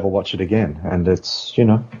like, I'll never watch it again. And it's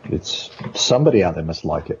somebody out there must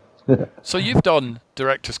like it. So you've done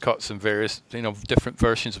director's cuts and various, different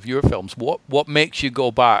versions of your films. What makes you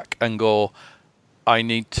go back and go, I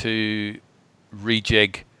need to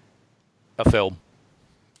rejig a film?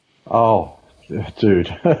 Oh,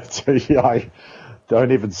 dude, I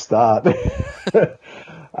don't even start.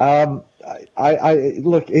 I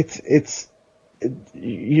look,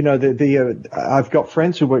 I've got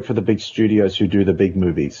friends who work for the big studios who do the big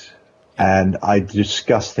movies, and I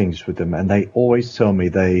discuss things with them, and they always tell me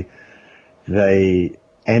they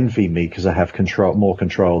envy me because I have more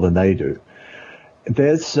control than they do.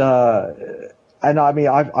 there's, and I mean,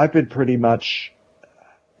 I've been pretty much.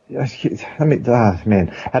 I mean, man,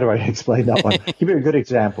 how do I explain that one? Give you a good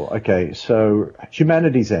example. Okay, so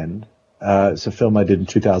Humanity's End. It's a film I did in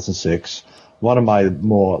 2006. One of my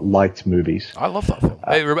more liked movies. I love that film.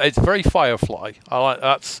 It's very Firefly. I like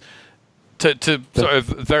that's to sort of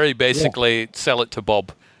very basically sell it to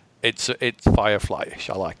Bob. It's Firefly-ish.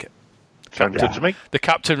 I like it. Sounds good to me. The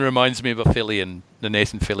captain reminds me of the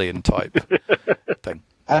Nathan Fillion type thing.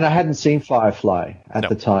 And I hadn't seen Firefly at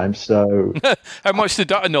the time, so... How much did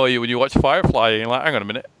that annoy you when you watched Firefly and you're like, hang on a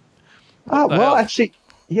minute? Well, actually,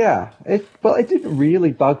 yeah. It didn't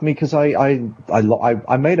really bug me because I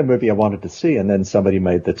made a movie I wanted to see, and then somebody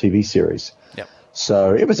made the TV series. Yep.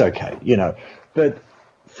 So it was okay, But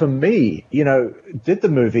for me, did the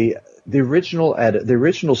movie... The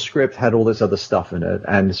original script had all this other stuff in it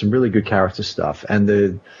and some really good character stuff. And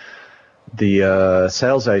the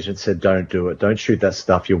sales agent said, don't do it. Don't shoot that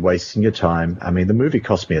stuff. You're wasting your time. I mean, the movie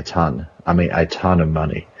cost me a ton of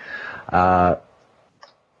money.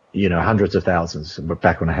 Hundreds of thousands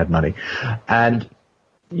back when I had money. And,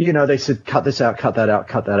 they said, cut this out, cut that out,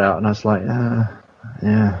 cut that out. And I was like,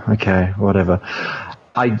 yeah, okay, whatever.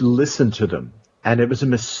 I listened to them. And it was a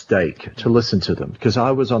mistake to listen to them because I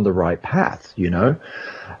was on the right path,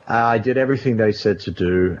 I did everything they said to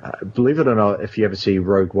do. Believe it or not, if you ever see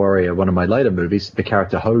Rogue Warrior, one of my later movies, the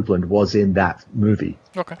character Hoagland was in that movie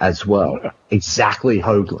as well. Yeah. Exactly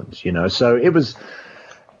Hoagland, So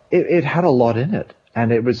it had a lot in it.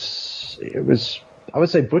 And it was I would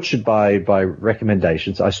say butchered by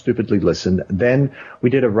recommendations. I stupidly listened. Then we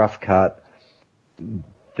did a rough cut.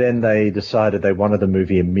 Then they decided they wanted the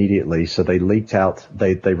movie immediately, so they leaked out.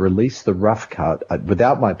 They released the rough cut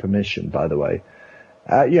without my permission, by the way.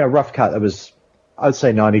 Rough cut. That was, I'd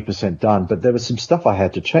say, 90% done, but there was some stuff I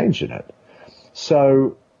had to change in it.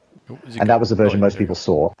 So, and that was the version most people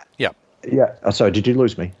saw. Yeah. Yeah. Oh, sorry, did you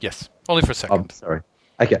lose me? Yes, only for a second. Oh, sorry.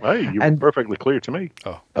 Okay. Hey, you were perfectly clear to me.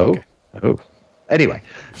 Okay. Anyway,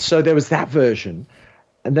 so there was that version,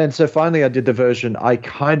 and then so finally I did the version. I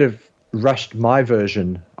kind of rushed my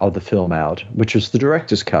version of the film out, which was the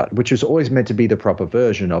director's cut, which was always meant to be the proper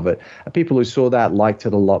version of it. And people who saw that liked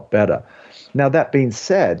it a lot better. Now, that being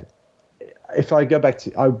said, if I go back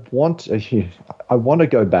to, I want to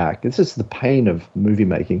go back. This is the pain of movie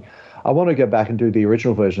making. I want to go back and do the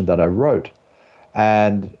original version that I wrote.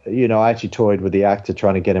 And, I actually toyed with the actor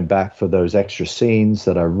trying to get him back for those extra scenes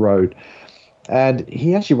that I wrote. And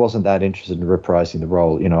he actually wasn't that interested in reprising the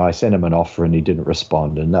role. I sent him an offer and he didn't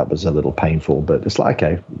respond, and that was a little painful. But it's like,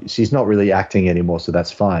 okay, he's not really acting anymore, so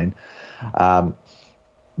that's fine.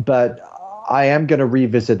 But I am going to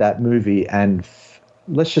revisit that movie and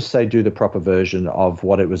let's just say do the proper version of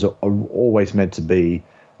what it was always meant to be,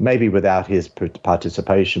 maybe without his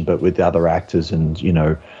participation, but with the other actors. And,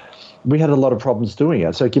 we had a lot of problems doing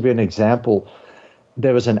it. So I'll give you an example.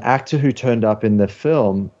 There was an actor who turned up in the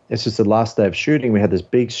film. This is the last day of shooting. We had this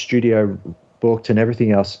big studio booked and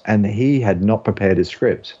everything else, and he had not prepared his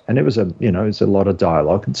script. And it was a lot of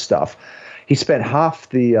dialogue and stuff. He spent half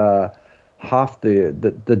the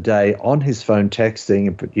day on his phone texting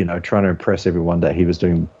and trying to impress everyone that he was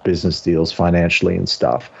doing business deals financially and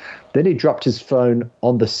stuff. Then he dropped his phone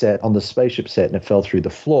on the spaceship set, and it fell through the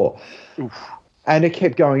floor. Oof. And it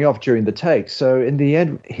kept going off during the take. So in the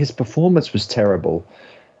end, his performance was terrible,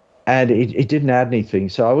 and it didn't add anything.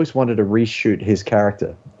 So I always wanted to reshoot his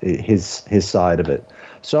character, his side of it.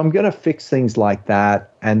 So I'm going to fix things like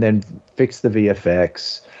that, and then fix the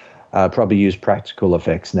VFX. Probably use practical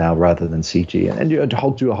effects now rather than CG, and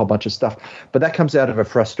do a whole bunch of stuff. But that comes out of a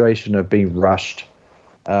frustration of being rushed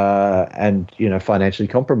and financially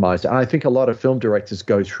compromised. And I think a lot of film directors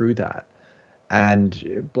go through that.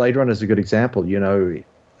 And Blade Runner is a good example,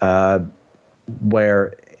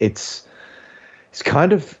 where it's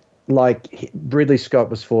kind of like Ridley Scott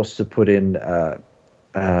was forced to put in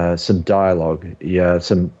some dialogue,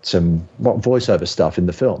 some voiceover stuff in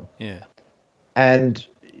the film. Yeah. And,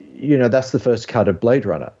 that's the first cut of Blade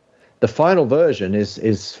Runner. The final version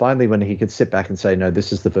is finally when he could sit back and say, no,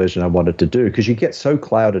 this is the version I wanted to do, because you get so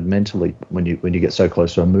clouded mentally when you get so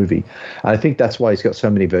close to a movie. And I think that's why he's got so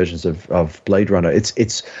many versions of Blade Runner. It's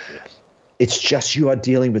just you are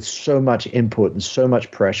dealing with so much input and so much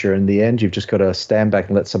pressure. In the end, you've just got to stand back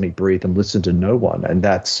and let somebody breathe and listen to no one. And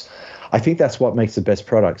I think that's what makes the best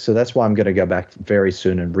product. So that's why I'm going to go back very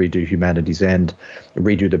soon and redo Humanity's End,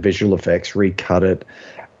 redo the visual effects, recut it,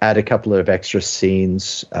 add a couple of extra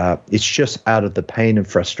scenes. It's just out of the pain and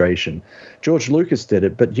frustration. George Lucas did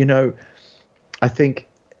it, but, I think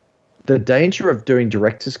the danger of doing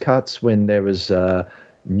director's cuts when there was,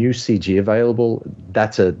 new CG available,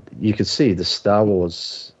 you could see the Star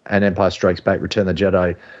Wars and Empire Strikes Back, Return of the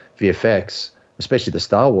Jedi VFX, especially the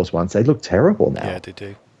Star Wars ones, they look terrible now. Yeah, they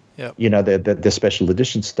do. Yeah. You know, the special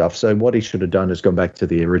edition stuff. So what he should have done is gone back to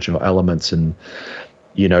the original elements and,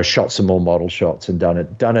 you know, shot some more model shots and done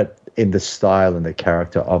it in the style and the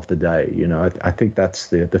character of the day. You know, I think that's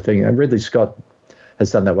the thing. And Ridley Scott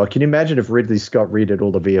has done that well. Can you imagine if Ridley Scott redid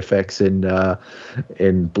all the VFX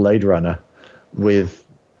in Blade Runner with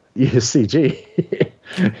CG?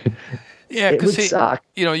 Yeah, because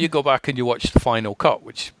you know, you go back and you watch the final cut,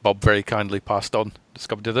 which Bob very kindly passed on,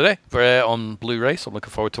 discovered the other day, on Blu-ray. So I'm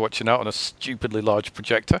looking forward to watching that on a stupidly large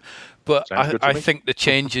projector. But I think the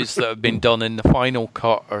changes that have been done in the final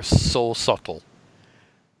cut are so subtle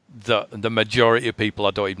that the majority of people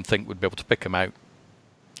I don't even think would be able to pick them out.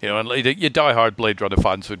 You know, and your diehard Blade Runner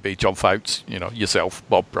fans would be John Fouts, you know, yourself,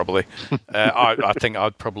 Bob, probably. I think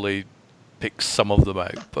I'd probably pick some of them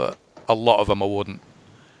out, but a lot of them I wouldn't.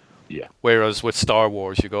 Yeah. Whereas with Star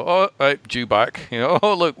Wars, you go, oh, right, Dewback, you know,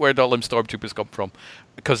 oh, look, where'd all them stormtroopers come from?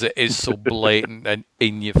 Because it is so blatant and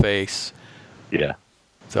in your face. Yeah.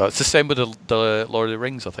 So it's the same with the Lord of the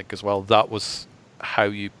Rings, I think, as well. That was how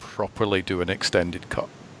you properly do an extended cut.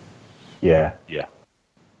 Yeah. Yeah.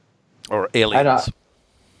 Or Aliens.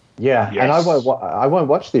 Yeah, yes. And I won't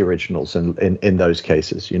watch the originals in those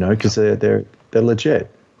cases, you know, because they're legit.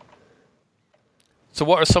 So,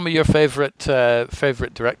 what are some of your favorite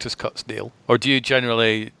director's cuts, Neil? Or do you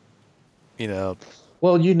generally, you know?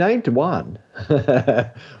 Well, you named one,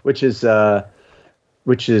 which is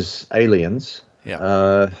Aliens.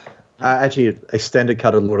 Yeah. Actually, extended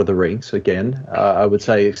cut of Lord of the Rings again. I would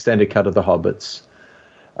say extended cut of The Hobbits.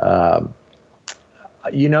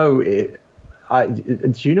 You know,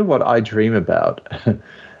 do you know what I dream about?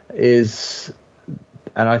 is,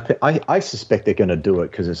 and I suspect they're going to do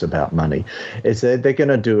it because it's about money. Is that they're going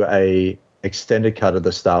to do a extended cut of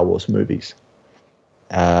the Star Wars movies.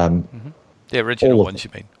 The original ones,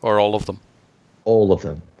 you mean, or all of them? All of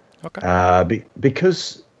them. Okay.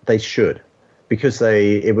 Because they should. Because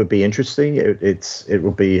it would be interesting. It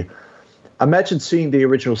would be. Imagine seeing the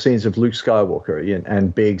original scenes of Luke Skywalker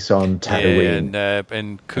and Biggs on Tatooine,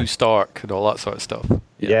 and Koo Stark and all that sort of stuff.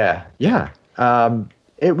 Yeah.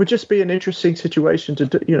 It would just be an interesting situation to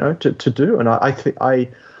do, you know, to do, and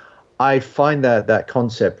I find that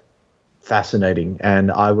concept fascinating,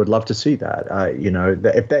 and I would love to see that. You know,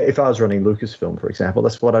 if I was running Lucasfilm, for example,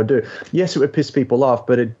 that's what I'd do. Yes, it would piss people off,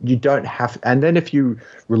 but you don't have. And then if you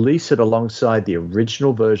release it alongside the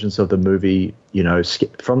original versions of the movie, you know,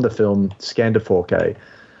 from the film scanned to 4K,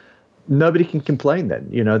 nobody can complain. Then,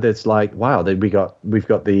 you know, that's like, wow, we've got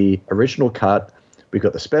the original cut, we've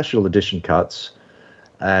got the special edition cuts.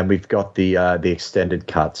 And we've got the extended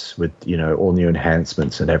cuts with, you know, all new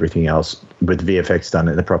enhancements and everything else with VFX done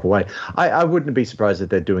in the proper way. I wouldn't be surprised if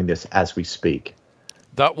they're doing this as we speak.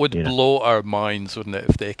 That would blow our minds, wouldn't it,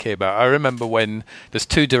 if they came out? I remember when there's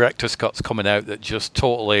 2 director's cuts coming out that just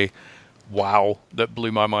totally, that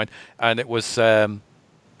blew my mind. And it was,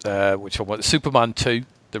 which one was it? Superman 2,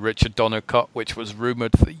 the Richard Donner cut, which was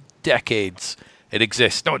rumoured for decades. It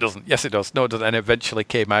exists. No, it doesn't. Yes, it does. No, it doesn't. And it eventually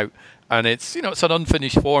came out. And it's, you know, it's an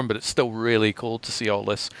unfinished form, but it's still really cool to see all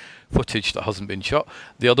this footage that hasn't been shot.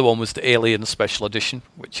 The other one was the Alien Special Edition,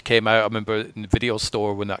 which came out, I remember in the video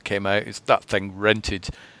store when that came out. It's that thing rented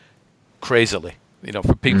crazily. You know,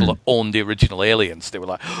 for people that owned the original Aliens, they were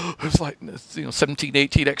like, oh, there's like, you know, 17,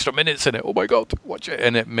 18 extra minutes in it. Oh my God, watch it.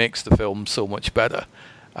 And it makes the film so much better.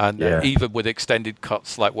 And even with extended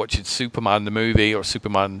cuts, like watching Superman the movie or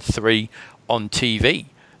Superman 3 on TV,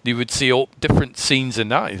 you would see all different scenes in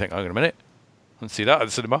that. You think, hang on a minute, and see that at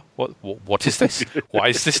the cinema. What is this? Why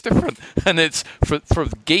is this different? And it's for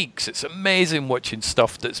geeks. It's amazing watching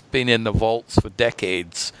stuff that's been in the vaults for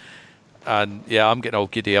decades. And yeah, I'm getting all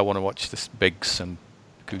giddy. I want to watch this Biggs and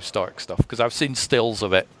Koo Stark stuff because I've seen stills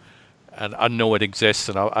of it, and I know it exists,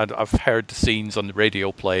 and I've heard the scenes on the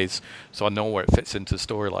radio plays, so I know where it fits into the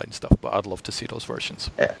storyline and stuff. But I'd love to see those versions.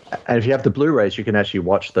 And if you have the Blu-rays, you can actually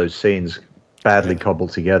watch those scenes badly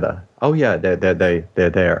cobbled together. Oh yeah, they're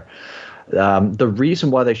there. The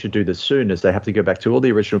reason why they should do this soon is they have to go back to all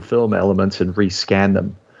the original film elements and rescan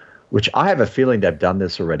them, which I have a feeling they've done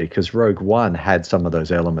this already because Rogue One had some of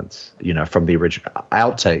those elements, you know, from the original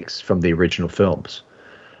outtakes from the original films.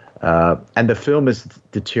 And the film is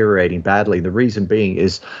deteriorating badly. The reason being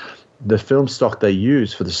is the film stock they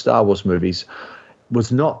use for the Star Wars movies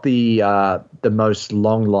was not the most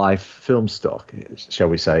long life film stock, shall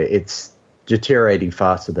we say. It's deteriorating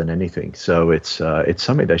faster than anything. So it's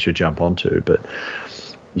something they should jump onto. But,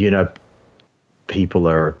 you know, people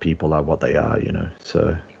are what they are, you know.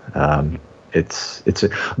 So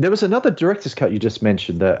There was another director's cut you just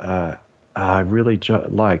mentioned that I really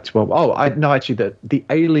liked. Well, the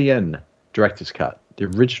Alien director's cut, the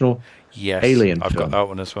original Alien. I've film. got that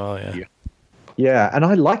one as well. Yeah, and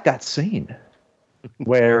I like that scene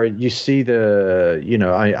where you see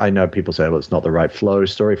I know people say, well, it's not the right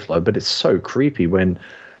story flow, but it's so creepy when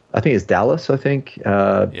I think it's Dallas. I think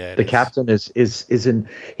the captain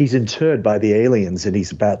he's interred by the aliens, and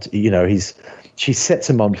he's about to, she sets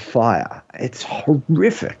him on fire. It's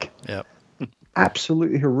horrific. Yeah.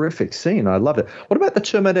 Absolutely horrific scene. I love it. What about the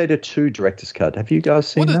Terminator 2 director's cut? Have you guys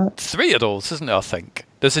seen that? 3 of those, isn't it, I think?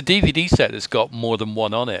 There's a DVD set that's got more than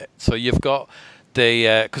one on it. So you've got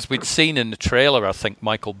because we'd seen in the trailer, I think,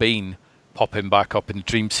 Michael Biehn popping back up in the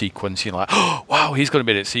dream sequence. You're like, oh, wow, he's going to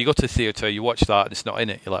be in it. So you go to the theatre, you watch that, and it's not in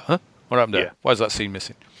it. You're like, huh? What happened there? Why is that scene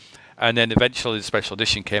missing? And then eventually the special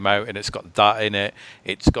edition came out, and it's got that in it.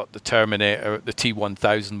 It's got the Terminator, the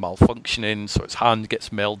T-1000 malfunctioning, so its hand gets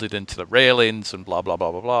melded into the railings and blah, blah,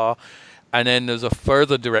 blah, blah, blah. And then there's a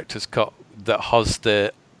further director's cut that has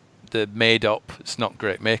the made-up, it's not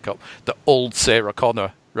great makeup, the old Sarah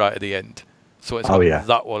Connor right at the end. So it's got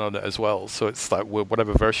that one on it as well. So it's like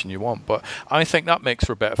whatever version you want. But I think that makes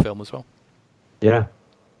for a better film as well. Yeah.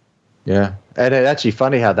 Yeah. And it's actually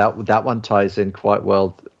funny how that one ties in quite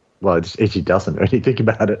well. Well, it actually doesn't when you think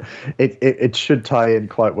about it. It should tie in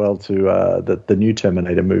quite well to the new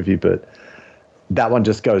Terminator movie, but that one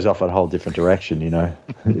just goes off a whole different direction,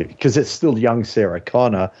 because it's still young Sarah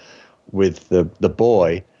Connor with the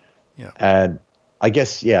boy. Yeah. And I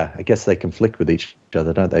guess they conflict with each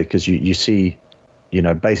other, don't they? Because you see,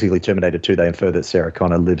 basically Terminator 2, they infer that Sarah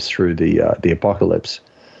Connor lives through the apocalypse.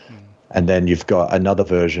 And then you've got another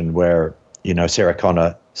version where, Sarah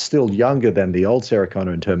Connor, still younger than the old Sarah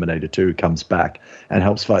Connor in Terminator 2, comes back and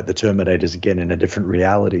helps fight the Terminators again in a different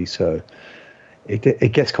reality. So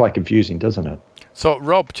it gets quite confusing, doesn't it? So,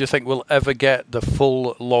 Rob, do you think we'll ever get the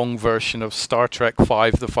full long version of Star Trek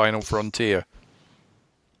V: The Final Frontier?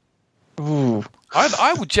 Ooh. I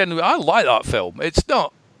like that film. It's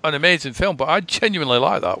not an amazing film, but I genuinely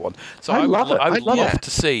like that one. So I would love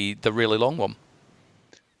to see the really long one.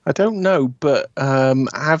 I don't know, but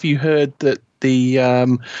have you heard that the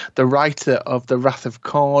writer of The Wrath of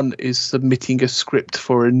Khan is submitting a script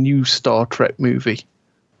for a new Star Trek movie?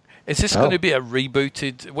 Is this going to be a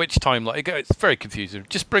rebooted? Which timeline? It's very confusing.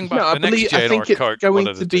 Just bring back the next gen or Kirk. I think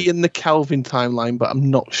it's going to be in the Kelvin timeline, but I'm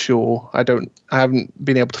not sure. I haven't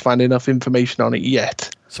been able to find enough information on it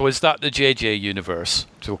yet. So is that the JJ universe?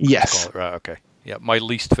 Yes. Right. Okay. Yeah. My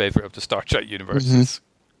least favorite of the Star Trek universes.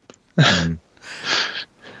 Are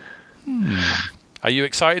you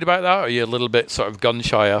excited about that? Or are you a little bit sort of gun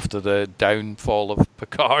shy after the downfall of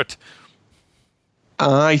Picard?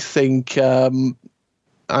 I think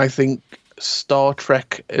Star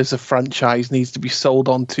Trek as a franchise needs to be sold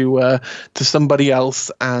on to somebody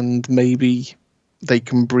else, and maybe they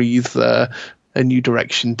can breathe a new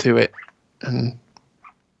direction to it. And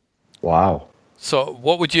wow. So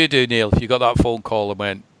what would you do, Neil, if you got that phone call and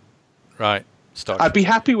went, right, Star Trek? I'd be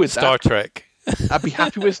happy with Star Trek. I'd be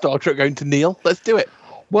happy with Star Trek going to Neil. Let's do it.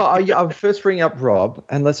 Well, I'll first bring up Rob,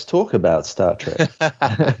 and let's talk about Star Trek.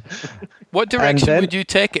 What direction would you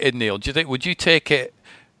take it in, Neil? Do you think would you take it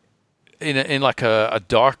in like a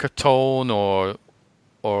darker tone, or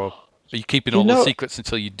are you keeping all the secrets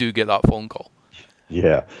until you do get that phone call?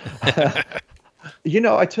 Yeah. I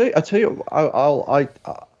tell you,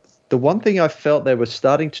 the one thing I felt they were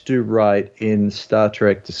starting to do right in Star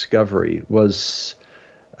Trek Discovery was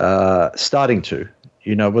was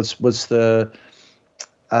the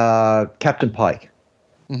Captain Pike.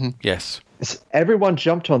 Mm-hmm. Yes. Everyone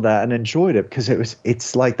jumped on that and enjoyed it because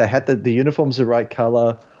it's like they had the uniforms the right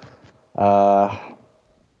color, and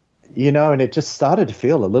it just started to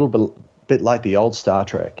feel a little bit like the old Star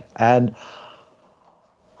Trek. And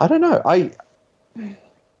I don't know, I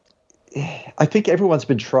think everyone's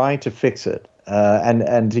been trying to fix it.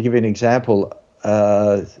 And to give you an example,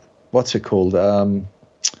 what's it called?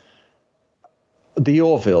 The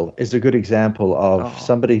Orville is a good example of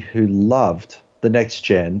somebody who loved the Next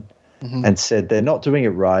Gen and said, they're not doing it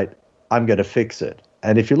right, I'm going to fix it.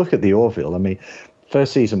 And if you look at the Orville, I mean,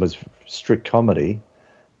 first season was strict comedy,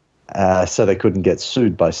 so they couldn't get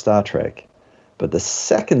sued by Star Trek. But the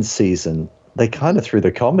second season, they kind of threw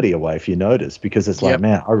the comedy away, if you notice, because it's like,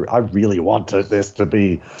 man, I really wanted this to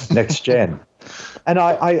be Next Gen. And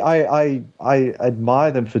I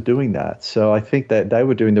admire them for doing that. So I think that they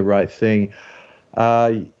were doing the right thing.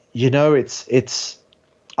 It's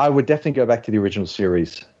I would definitely go back to the original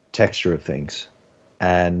series texture of things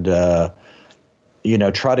and, try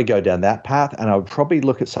to go down that path. And I would probably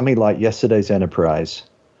look at something like Yesterday's Enterprise.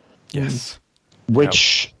 Yes.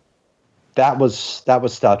 which that was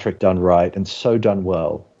Star Trek done right and so done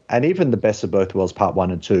well. And even the Best of Both Worlds Part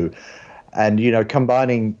 1 and 2. And, you know,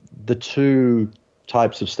 combining the two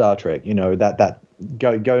types of Star Trek, you know, that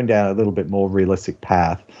going down a little bit more realistic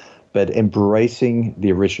path, but embracing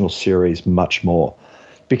the original series much more.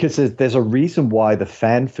 Because there's a reason why the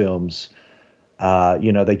fan films,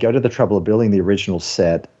 you know, they go to the trouble of building the original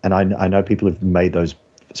set. And I know people have made those,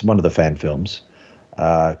 it's one of the fan films,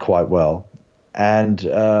 quite well. And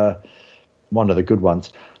one of the good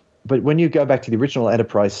ones. But when you go back to the original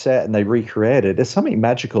Enterprise set and they recreate it, there's something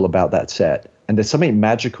magical about that set. And there's something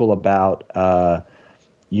magical about,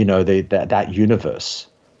 you know, that universe.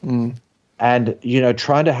 Mm. And, you know,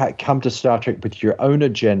 trying to come to Star Trek with your own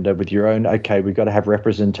agenda, with your own, okay, we've got to have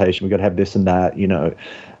representation, we've got to have this and that, you know.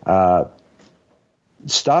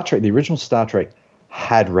 Star Trek, the original Star Trek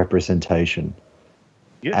had representation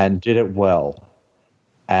and did it well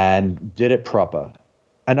and did it proper.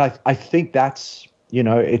 And I think that's, you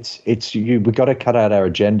know, we've got to cut out our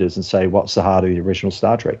agendas and say what's the heart of the original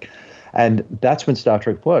Star Trek. And that's when Star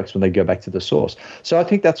Trek works, when they go back to the source. So I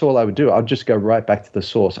think that's all I would do. I'd just go right back to the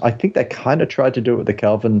source. I think they kind of tried to do it with the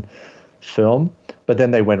Kelvin film, but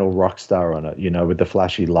then they went all rock star on it, you know, with the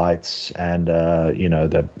flashy lights and, you know,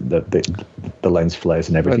 the lens flares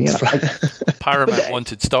and everything. Paramount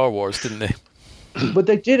wanted Star Wars, didn't they? But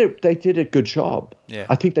they did it. They did a good job. Yeah.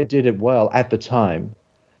 I think they did it well at the time.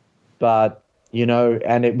 But, you know,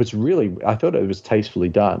 and it was really, I thought it was tastefully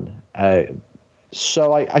done.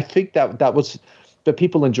 So I think that was, but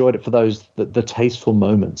people enjoyed it for those, the tasteful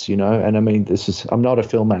moments, you know. And I mean, I'm not a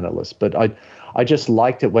film analyst, but I just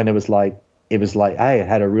liked it when it was like, hey, it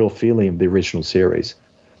had a real feeling of the original series.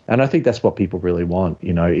 And I think that's what people really want,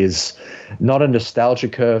 you know, is not a nostalgia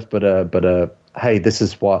curve, but a hey, this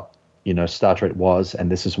is what, you know, Star Trek was, and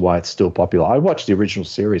this is why it's still popular. I watched the original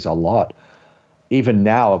series a lot. Even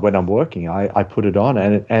now, when I'm working, I put it on,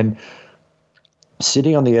 and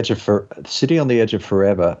sitting on the edge of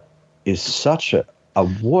forever is such a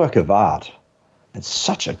work of art. It's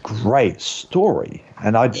such a great story,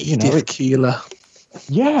 and Keeler.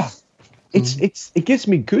 Yeah, it gives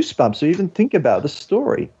me goosebumps to even think about the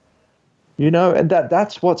story. You know, and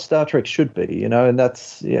that's what Star Trek should be. You know, and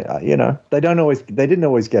that's you know, they didn't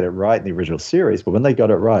always get it right in the original series, but when they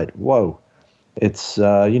got it right, whoa. It's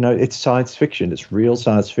you know, it's science fiction. It's real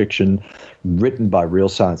science fiction, written by real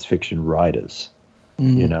science fiction writers.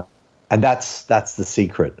 You know, and that's the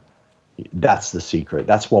secret. That's the secret.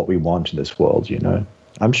 That's what we want in this world. You know,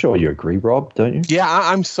 I'm sure you agree, Rob, don't you? Yeah,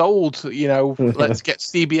 I'm sold. You know, let's get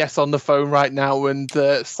CBS on the phone right now and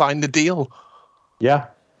sign the deal. Yeah.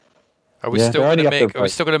 Are we still going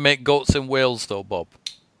to make goats in Wales though,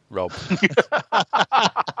 Rob?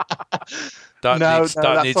 That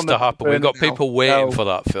needs to happen. We've got people waiting for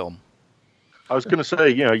that film. I was going to say,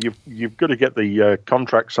 you know, you've got to get the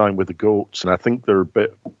contract signed with the goats, and I think they're a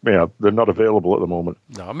bit, you know, they're not available at the moment.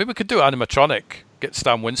 No, I mean, we could do animatronic. Get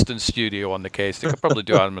Stan Winston's studio on the case. They could probably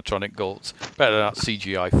do animatronic goats. Better than that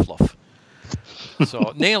CGI fluff.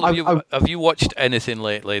 So, Neil, have you watched anything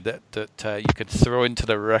lately that you could throw into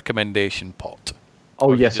the recommendation pot?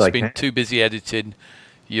 Oh, yes, I can. You've been too busy editing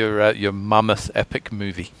your mammoth epic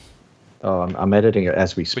movie. Oh, I'm editing it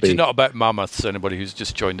as we speak. Which is not about mammoths. Anybody who's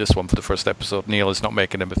just joined this one for the first episode, Neil is not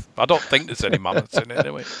making them. I don't think there's any mammoths in it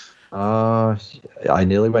anyway. I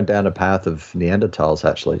nearly went down a path of Neanderthals,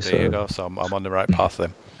 actually. There you go. So I'm on the right path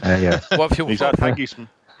then. Yeah. What have you? He's had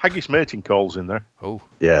haggis mating calls in there. Oh,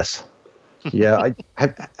 yes. Yeah.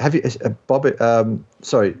 Have you, Bob?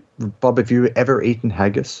 Sorry, Bob. Have you ever eaten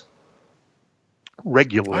haggis?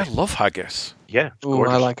 Regularly. I love haggis. Yeah. Oh,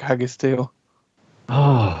 I like haggis too.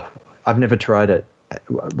 Oh. I've never tried it.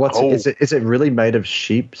 Is it really made of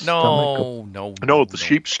sheep's stomach? No. The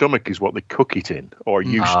sheep's stomach is what they cook it in, or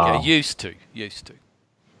used to. Yeah, used to.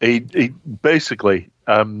 He basically.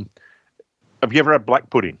 Have you ever had black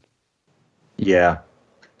pudding? Yeah.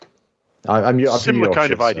 I'm similar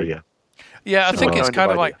kind of idea. Yeah, I think it's kind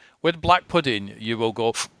of like with black pudding, you will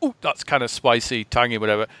go, "Ooh, that's kind of spicy, tangy,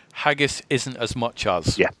 whatever." Haggis isn't as much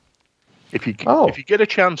as. Yeah. If you get a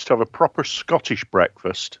chance to have a proper Scottish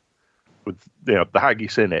breakfast with the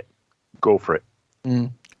haggis in it, go for it.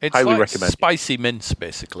 It's highly like recommend. Spicy mince,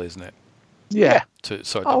 basically, isn't it? Yeah.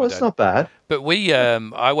 It's not bad. But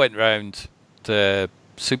I went round the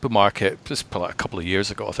supermarket just like a couple of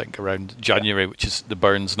years ago, I think, around January, which is the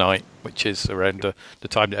Burns night, which is around the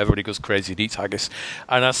time that everybody goes crazy and eats haggis.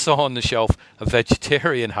 And I saw on the shelf a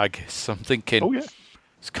vegetarian haggis. So I'm thinking, oh yeah,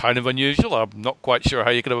 it's kind of unusual. I'm not quite sure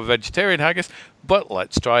how you can have a vegetarian haggis, but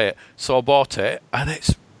let's try it. So I bought it, and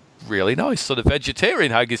it's really nice. So the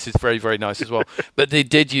vegetarian haggis is very, very nice as well. But they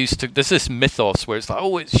did used to. There's this mythos where it's like,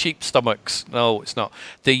 oh, it's sheep stomachs. No, it's not.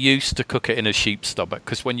 They used to cook it in a sheep stomach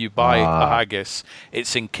because when you buy a haggis,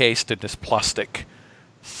 it's encased in this plastic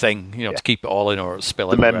thing, to keep it all in or it'll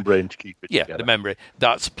spill everywhere. The membrane to keep it together. The membrane.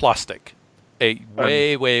 That's plastic.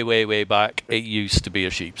 Way back, it used to be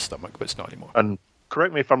a sheep's stomach, but it's not anymore. And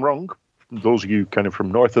correct me if I'm wrong, those of you kind of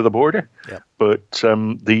from north of the border, but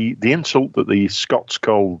the insult that the Scots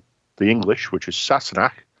call the English, which is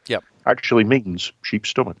Sassenach, actually means sheep's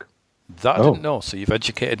stomach. That I didn't know, so you've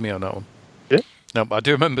educated me on that one. Yeah. No, but I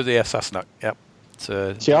do remember the Sassenach. Yep.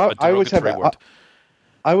 It's See, I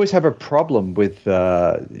always have a problem with,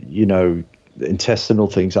 intestinal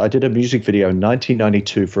things. I did a music video in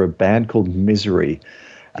 1992 for a band called Misery,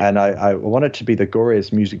 and I want it to be the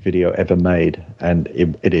goriest music video ever made, and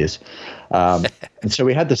it is. And so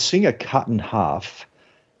we had the singer cut in half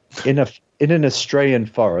in an Australian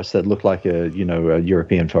forest that looked like a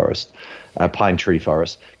European forest, a pine tree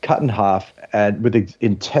forest, cut in half, and with the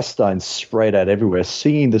intestines spread out everywhere,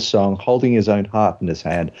 singing the song, holding his own heart in his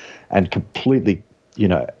hand, and completely,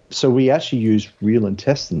 So we actually used real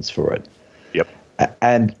intestines for it. Yep.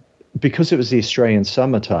 And because it was the Australian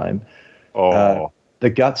summertime, the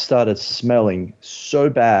gut started smelling so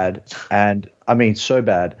bad, and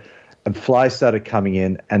flies started coming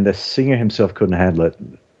in, and the singer himself couldn't handle it.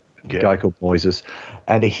 A guy called Moises,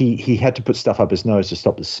 and he had to put stuff up his nose to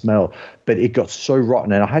stop the smell, but it got so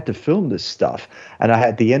rotten, and I had to film this stuff, and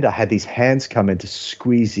at the end I had these hands come in to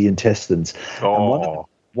squeeze the intestines, and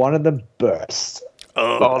one of them burst.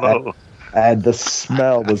 And the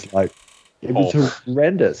smell was like, it was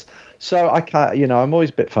horrendous. So I can't, I'm always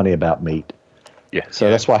a bit funny about meat. Yeah. So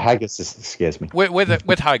that's why haggis scares me.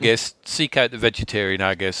 With haggis, seek out the vegetarian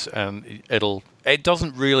haggis, and it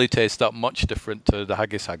doesn't really taste that much different to the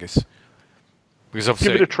haggis. Because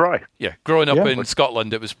obviously, give it a try. Yeah, growing up in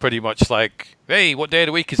Scotland, it was pretty much like, hey, what day of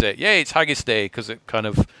the week is it? Yeah, it's haggis day, because it kind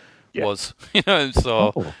of was,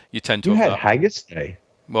 So you tend to. You have had haggis day.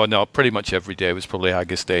 Well, no, pretty much every day was probably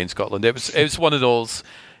haggis day in Scotland. It was one of those.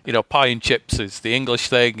 Pie and chips is the English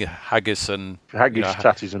thing. Haggis and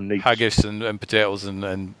tatties and neats. Haggis and potatoes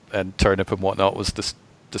and turnip and whatnot was the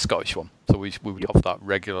Scottish one. So we would have that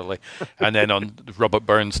regularly. And then on Robert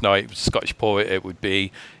Burns' night, Scottish poet, it would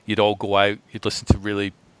be you'd all go out, you'd listen to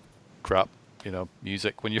really crap,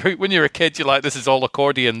 music. When you're a kid, you're like, this is all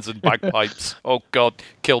accordions and bagpipes. Oh God,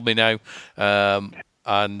 kill me now.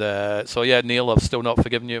 So Neil, I've still not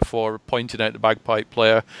forgiven you for pointing out the bagpipe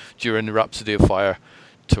player during the Rhapsody of Fire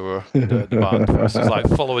tour, the band. It's like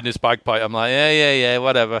following his bagpipe. I'm like, yeah,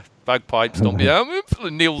 whatever. Bagpipes, don't be.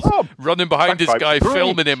 Neil's running behind this guy,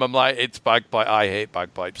 filming him. I'm like, it's bagpipe. I hate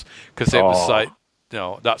bagpipes because it was like,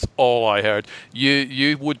 that's all I heard.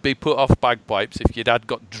 You would be put off bagpipes if your dad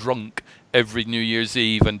got drunk every New Year's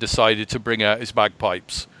Eve and decided to bring out his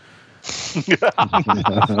bagpipes. So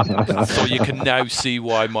you can now see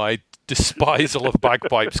why my despisal of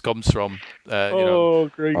bagpipes comes from.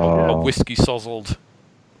 Great. A whiskey sozzled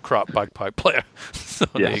crap bagpipe player. So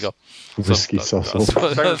there you go. Whiskey sozzled.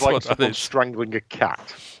 Sounds like someone strangling a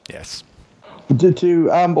cat. Yes.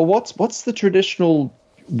 What's the traditional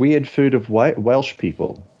weird food of Welsh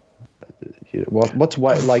people? What's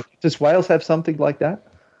like? Does Wales have something like that?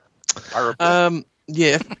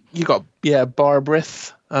 Yeah, you got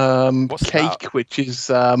barbrith cake, that? Which is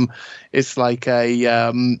it's like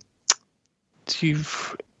a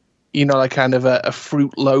like kind of a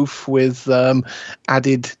fruit loaf with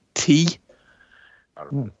added tea.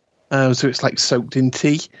 So it's like soaked in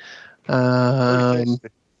tea.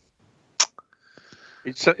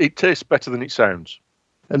 It tastes better than it sounds.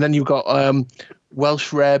 And then you've got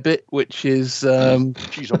Welsh rarebit, which is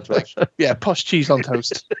cheese on toast. Yeah, posh cheese on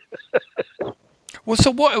toast. Well,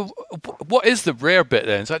 so what is the rarebit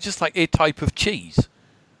then? Is that just like a type of cheese?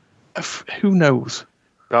 Who knows?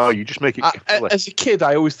 Oh, you just make it. As a kid,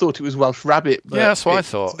 I always thought it was Welsh rabbit. But that's what I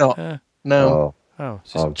thought. Not. Yeah. No.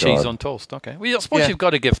 It's just cheese on toast. Okay. Well, I suppose you've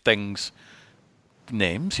got to give things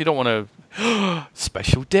names. You don't want to.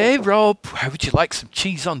 Special day, Rob. How would you like some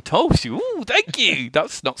cheese on toast? Ooh, thank you.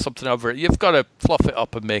 That's not something I've heard. You've got to fluff it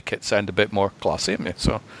up and make it sound a bit more classy, haven't you?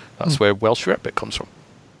 So that's where Welsh rarebit comes from.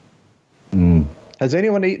 Mm. Has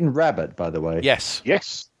anyone eaten rabbit, by the way? Yes. Yep.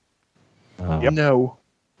 No.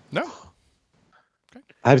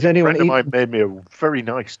 Has anyone eaten? A friend of mine made me a very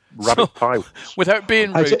nice rabbit pie. Without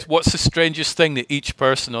being rude, what's the strangest thing that each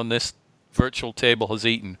person on this virtual table has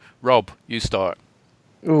eaten? Rob, you start.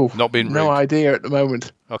 Ooh, not being rude. No idea at the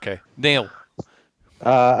moment. Okay. Neil.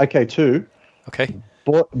 Okay, 2. Okay.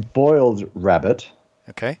 Boiled rabbit.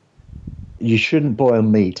 Okay. You shouldn't boil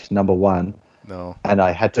meat, number 1. No. And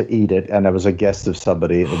I had to eat it, and I was a guest of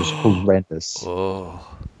somebody. It was horrendous.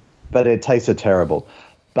 But it tasted terrible.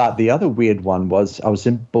 But the other weird one was I was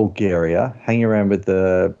in Bulgaria, hanging around with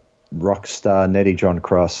the rock star Nettie John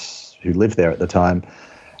Cross, who lived there at the time.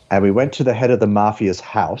 And we went to the head of the mafia's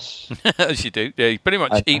house. As you do. Yeah, you pretty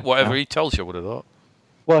much eat whatever he tells you, I would have thought.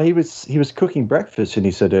 Well, he was cooking breakfast, and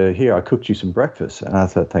he said, here, I cooked you some breakfast. And I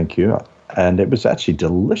thought, thank you. And it was actually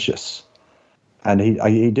delicious. And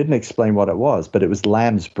he didn't explain what it was, but it was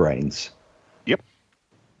lamb's brains. Yep.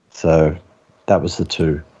 So that was the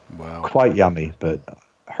two. Wow. Quite yummy, but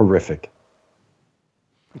horrific.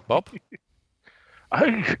 Bob?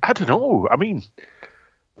 I don't know. I mean,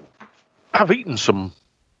 I've eaten some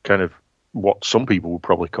kind of what some people would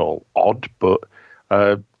probably call odd, but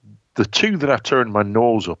the two that I turned my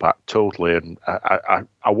nose up at totally, and I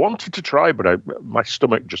wanted to try, but my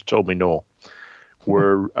stomach just told me no,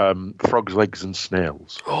 were frogs' legs and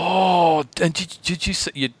snails. Oh, and did you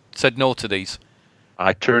say you said no to these?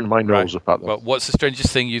 I turned my nose up at them. But what's the strangest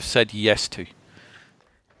thing you've said yes to?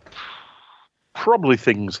 Probably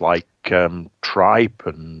things like tripe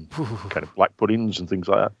and kind of black puddings and things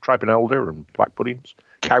like that. Tripe and elder and black puddings.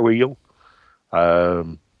 Cow eel.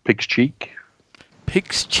 Pig's cheek.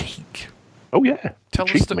 Pig's cheek? Oh, yeah. Tell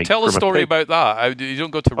a story about that. You don't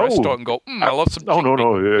go to a restaurant and go, I love some cheek.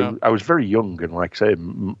 No. I was very young, and like I say,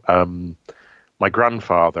 my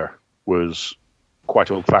grandfather was quite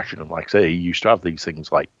old-fashioned, and like I say, he used to have these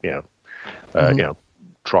things like,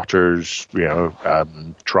 trotters,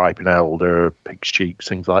 tripe and elder, pig's cheeks,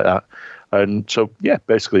 things like that. And so, yeah,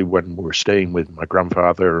 basically when we were staying with my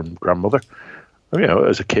grandfather and grandmother,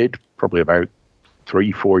 as a kid, probably about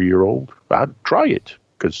 3-4 year old, I'd try it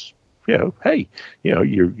because, hey,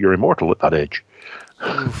 you're immortal at that age.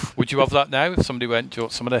 Would you have that now if somebody went, do you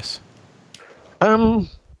want some of this?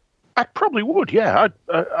 I probably would, yeah.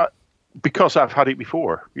 Because I've had it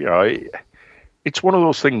before. It's one of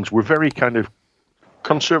those things. We're very kind of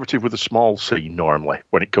conservative with a small c normally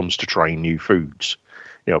when it comes to trying new foods.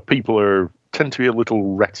 People tend to be a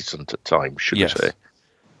little reticent at times, should I say?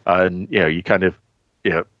 And you kind of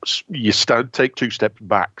you take 2 steps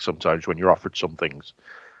back sometimes when you're offered some things.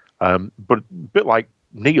 But a bit like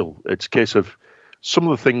Neil, it's a case of some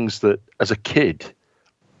of the things that as a kid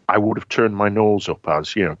I would have turned my nose up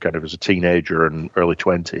as, kind of as a teenager and early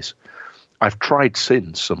 20s. I've tried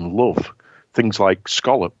since and love things like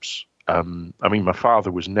scallops. My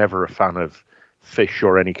father was never a fan of fish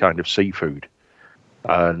or any kind of seafood.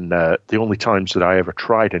 And the only times that I ever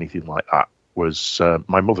tried anything like that was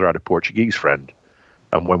my mother had a Portuguese friend.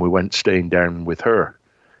 And when we went staying down with her,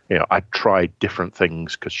 I tried different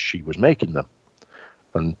things because she was making them.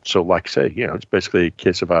 And so, like I say, it's basically a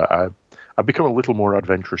case of I've become a little more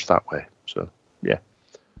adventurous that way. So, yeah.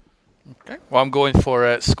 Okay. Well, I'm going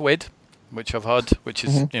for squid, which I've had, which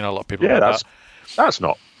is, a lot of people like that. That's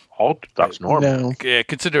not odd. That's normal. No. Yeah,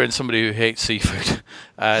 considering somebody who hates seafood.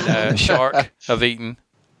 And shark I've eaten.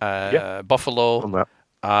 Buffalo.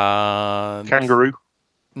 And kangaroo.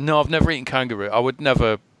 No, I've never eaten kangaroo. I would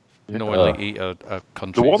never knowingly eat a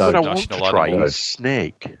country's The one that I want national to try animal. is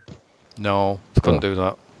snake. No, I couldn't do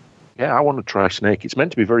that. Yeah, I want to try snake. It's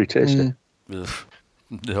meant to be very tasty.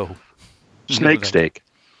 No. Snake steak.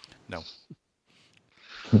 No.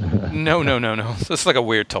 No. That's like a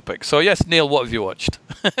weird topic. So yes, Neil, what have you watched?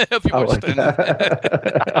 Have you watched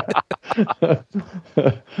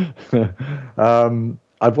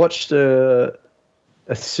I've watched a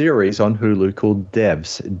series on Hulu called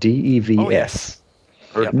Devs, Devs. Oh, yes.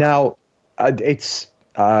 Now, it's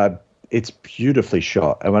beautifully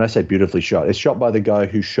shot. And when I say beautifully shot, it's shot by the guy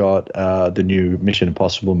who shot the new Mission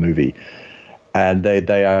Impossible movie. And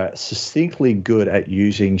they are succinctly good at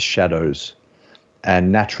using shadows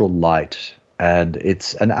and natural light. And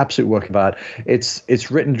it's an absolute work of art.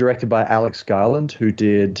 It's written and directed by Alex Garland, who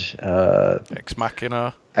did Ex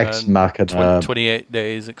Machina, 28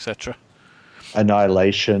 Days, etc.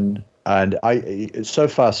 Annihilation, and so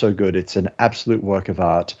far so good. It's an absolute work of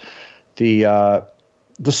art. The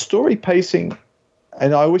story pacing,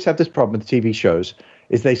 and I always have this problem with TV shows,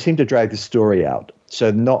 is they seem to drag the story out.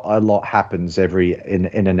 So not a lot happens in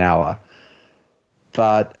an hour.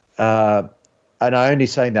 But and I'm only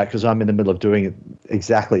saying that because I'm in the middle of doing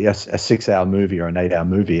exactly a 6-hour movie or an 8-hour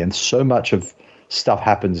movie, and so much of stuff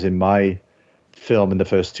happens in my film in the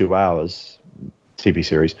first 2 hours. TV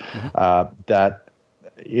series, that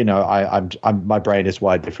I'm my brain is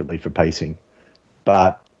wired differently for pacing,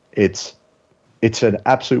 but it's an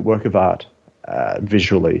absolute work of art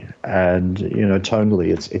visually and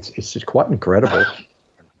tonally. It's just quite incredible.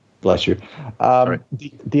 Bless you.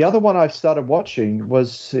 The other one I started watching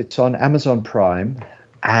it's on Amazon Prime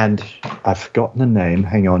and I've forgotten the name.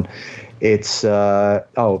 Hang on. It's,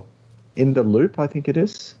 In the Loop, I think it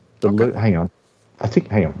is. Loop. Hang on.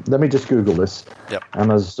 Let me just Google this. Yep.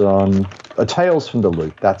 Amazon. Tales from the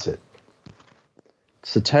Loop. That's it.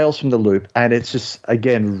 It's the Tales from the Loop. And it's just,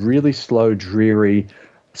 again, really slow, dreary,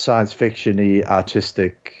 science fiction-y,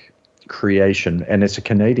 artistic creation. And it's a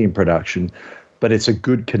Canadian production, but it's a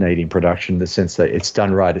good Canadian production in the sense that it's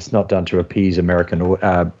done right. It's not done to appease American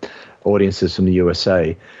audiences from the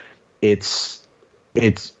USA. It's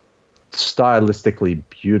stylistically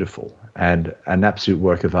beautiful and an absolute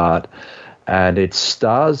work of art. And it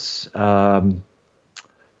stars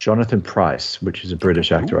Jonathan Pryce, which is a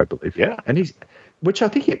British actor, I believe. Yeah, and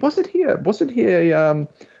wasn't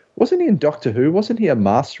he in Doctor Who? Wasn't he a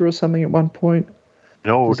master or something at one point?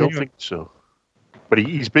 No, I don't think so. But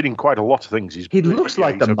he's been in quite a lot of things. He looks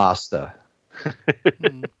like the master.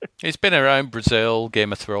 He's been around Brazil,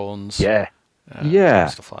 Game of Thrones. Yeah.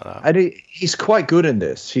 Stuff like that. And he's quite good in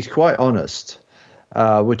this. He's quite honest.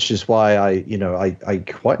 Which is why I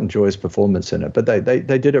quite enjoy his performance in it. But they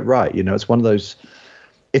did it right. It's one of those.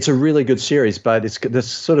 It's a really good series, but it's the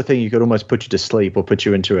sort of thing you could almost put you to sleep or put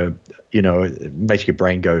you into make your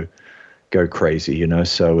brain go crazy.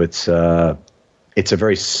 So it's a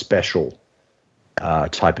very special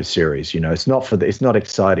type of series. It's not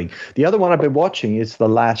exciting. The other one I've been watching is The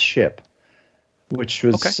Last Ship, which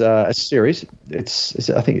was a series. It's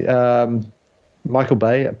I think Michael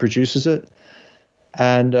Bay produces it.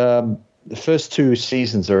 And the first 2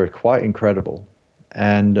 seasons are quite incredible.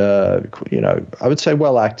 And, I would say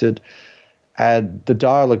well acted. And the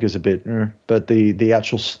dialogue is a bit, but the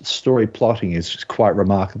actual story plotting is quite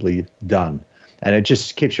remarkably done. And it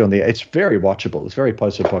just keeps you on it's very watchable. It's very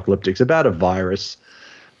post-apocalyptic. It's about a virus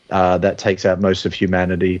that takes out most of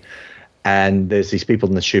humanity. And there's these people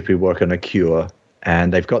in the ship who work on a cure.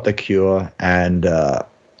 And they've got the cure, and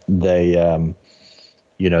they're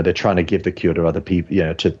trying to give the cure to other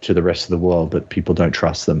people, to the rest of the world, but people don't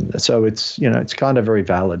trust them. So it's, it's kind of very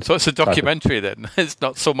valid. So it's a documentary then. It's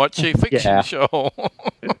not so much a fiction show.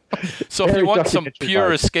 So if you want some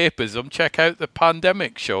pure escapism, check out the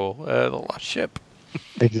Pandemic show, The Last Ship.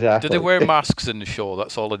 Exactly. Do they wear masks in the show?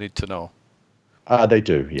 That's all I need to know. They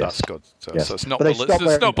do, yes. That's good. So it's not,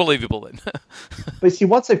 not believable then. But see,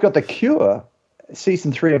 once they've got the cure,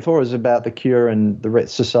 season 3 and 4 is about the cure and the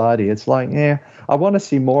society. It's like, I want to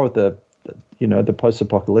see more of the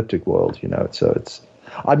post-apocalyptic world. So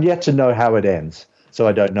I'm yet to know how it ends, so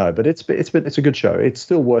I don't know. But it's a good show. It's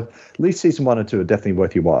still worth, at least season 1 and 2 are definitely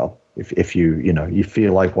worth your while if you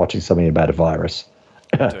feel like watching something about a virus.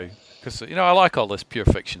 I do, because I like all this pure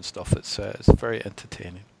fiction stuff. It's very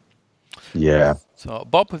entertaining. Yeah. So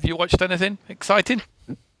Bob, have you watched anything exciting?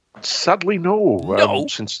 Sadly, no.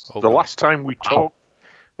 Since the last time we talked,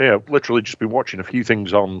 literally just been watching a few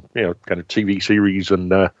things on, kind of TV series and,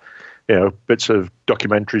 bits of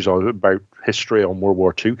documentaries about history on World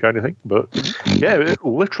War II kind of thing. But,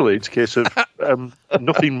 literally, it's a case of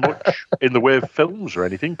nothing much in the way of films or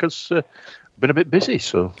anything because I've been a bit busy,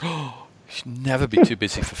 so. You should never be too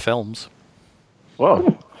busy for films.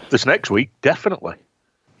 Well, this next week, definitely.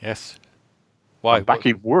 Yes. Why? I'm back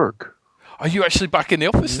in work. Are you actually back in the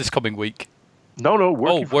office this coming week? No,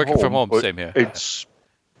 working from home. Same here. It's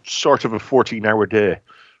sort of a 14-hour day.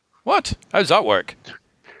 What? How does that work?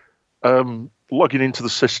 Logging into the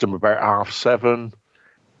system about 7:30,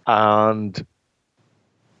 and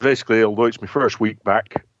basically, although it's my first week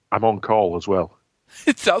back, I'm on call as well.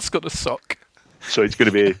 That's going to suck. So it's going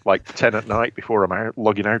to be like 10 at night before I'm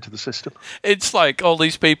logging out of the system. It's like all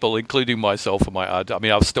these people, including myself, I might add. I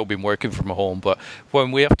mean, I've still been working from home, but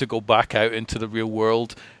when we have to go back out into the real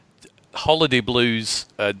world, holiday blues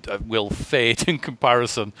will fade in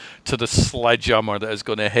comparison to the sledgehammer that is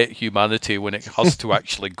going to hit humanity when it has to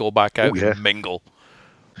actually go back out and mingle.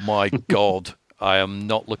 My God, I am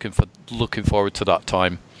not looking forward to that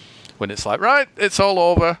time. When it's like, right, it's all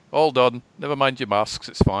over, all done. Never mind your masks,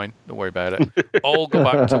 it's fine. Don't worry about it. All go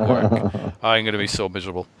back to work. I'm going to be so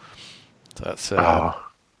miserable. That's,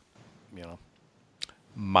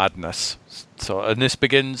 madness. So, and this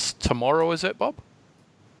begins tomorrow, is it, Bob?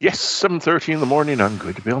 Yes, 7:30 in the morning. I'm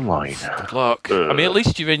going to be online. Good luck. I mean, at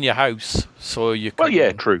least you're in your house, so you can. Well,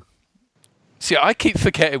 yeah, true. See, I keep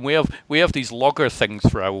forgetting we have these logger things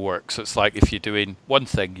for our work. So it's like if you're doing one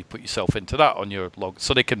thing, you put yourself into that on your log,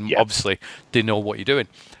 so they can obviously they know what you're doing.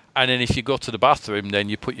 And then if you go to the bathroom, then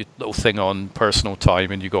you put your little thing on personal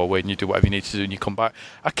time and you go away and you do whatever you need to do and you come back.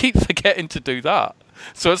 I keep forgetting to do that.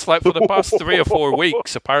 So it's like for the past 3 or 4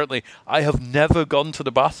 weeks, apparently, I have never gone to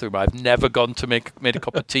the bathroom. I've never gone to made a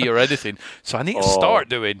cup of tea or anything. So I need to start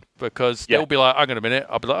doing, because they'll be like, hang on a minute.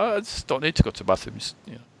 I'll be like, I just don't need to go to the bathroom. Just,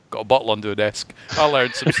 got a bottle under the desk. I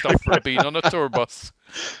learned some stuff from being on a tour bus.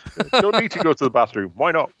 Don't need to go to the bathroom.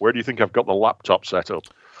 Why not? Where do you think I've got the laptop set up?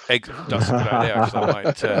 That's a good idea,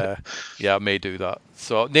 actually. I may do that.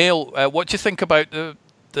 So, Neil, what do you think about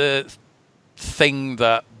the thing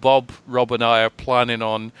that Bob, Rob and I are planning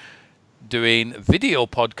on doing video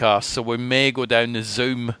podcasts? So we may go down the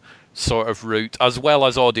Zoom sort of route, as well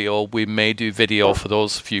as audio. We may do video for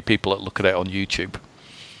those few people that look at it on YouTube.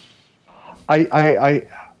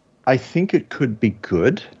 I think it could be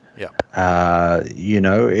good. Yeah.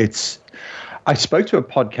 I spoke to a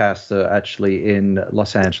podcaster actually in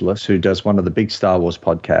Los Angeles who does one of the big Star Wars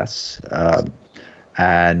podcasts,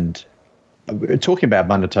 and we're talking about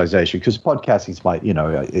monetization, because podcasting is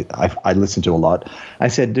I listen to a lot. I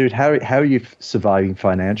said, dude, how are you surviving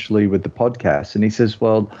financially with the podcast? And he says,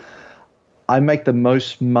 well, I make the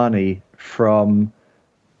most money from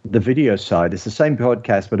the video side. It's the same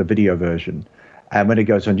podcast, but a video version. And when it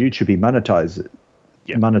goes on YouTube, he monetizes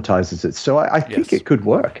it. So I think it could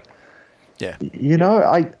work. Yeah.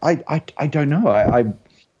 I don't know.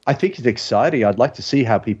 I think it's exciting. I'd like to see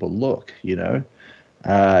how people look,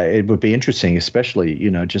 It would be interesting, especially,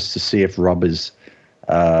 just to see if Rob is,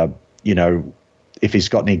 if he's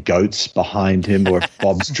got any goats behind him, or if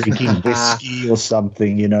Bob's drinking whiskey or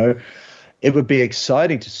something, It would be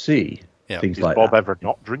exciting to see. Things is like Bob that. ever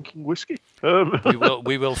not drinking whiskey?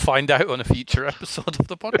 We will find out on a future episode of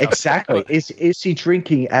the podcast. Exactly. Is he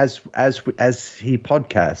drinking as he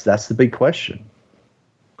podcasts? That's the big question.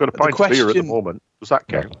 Got a pint of beer at the moment. Does that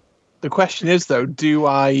count? The question is, though, do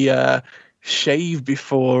I shave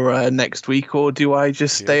before next week, or do I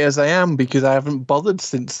just stay as I am, because I haven't bothered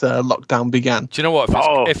since lockdown began? Do you know what?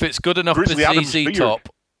 If it's good enough for ZZ Top,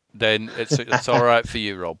 then it's all right for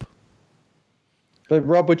you, Rob. But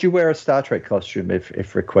Rob, would you wear a Star Trek costume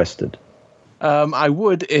if requested? I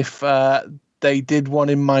would, if they did one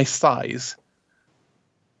in my size.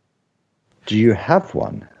 Do you have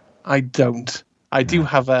one? I don't. I do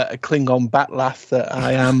have a Klingon bat'lath that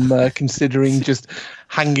I am considering just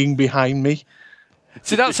hanging behind me.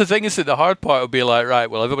 See, that's the thing, isn't it? The hard part would be like, right,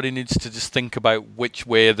 well, everybody needs to just think about which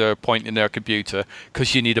way they're pointing their computer,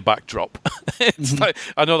 because you need a backdrop. Like,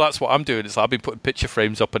 I know that's what I'm doing. I've been putting picture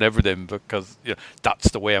frames up and everything, because that's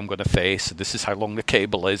the way I'm going to face, and this is how long the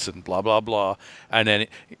cable is, and blah, blah, blah. And then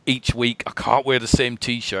each week, I can't wear the same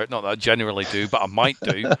T-shirt. Not that I generally do, but I might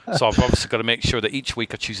do. So I've obviously got to make sure that each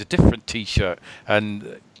week I choose a different T-shirt.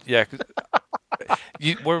 And,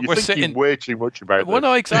 we're sitting way too much about this. Well,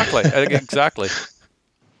 no, exactly.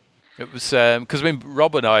 It was because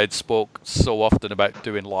Rob and I had spoke so often about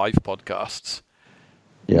doing live podcasts.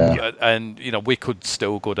 Yeah. And, we could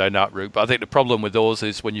still go down that route. But I think the problem with those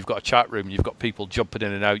is when you've got a chat room, you've got people jumping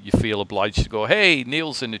in and out, you feel obliged to go, hey,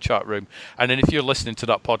 Neil's in the chat room. And then if you're listening to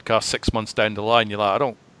that podcast 6 months down the line, you're like,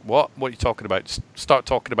 what are you talking about? Just start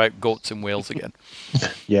talking about goats and whales again.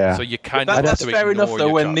 Yeah. So you kind of That's fair enough, though,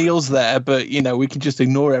 when Neil's there, but, we can just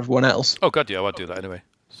ignore everyone else. Oh, God, yeah, I'd do that anyway.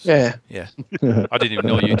 Yeah. I didn't even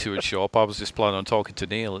know you two would show up. I was just planning on talking to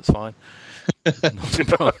Neil. It's fine.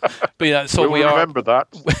 But so we remember that.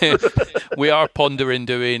 We are pondering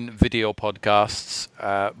doing video podcasts.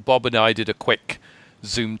 Bob and I did a quick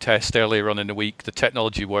Zoom test earlier on in the week. The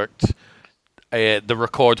technology worked. The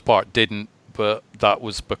record part didn't, but that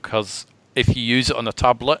was because if you use it on a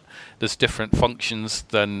tablet, there's different functions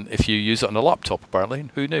than if you use it on a laptop, apparently.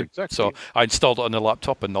 Who knew? Exactly. So I installed it on a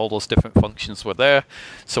laptop and all those different functions were there.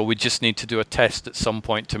 So we just need to do a test at some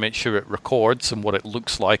point to make sure it records and what it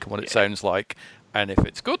looks like and what it sounds like. And if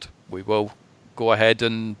it's good, we will go ahead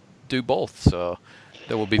and do both. So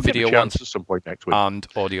there will be video ones at some point next week and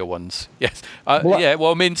audio ones. Yes.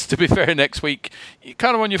 Well, it means, to be fair, next week, you're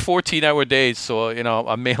kind of on your 14-hour days. So,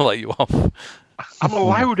 I may let you off. I'm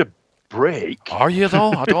allowed a break. Are you,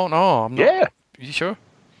 though? I don't know. I'm not. Yeah. Are you sure?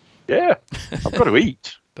 Yeah. I've got to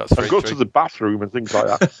eat. That's I've got to the bathroom and things like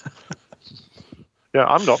that. Yeah,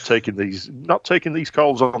 I'm not taking these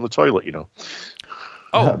calls on the toilet,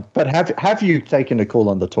 Oh, but have you taken a call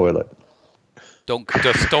on the toilet?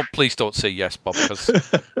 Please don't say yes, Bob,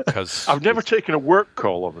 because I've never taken a work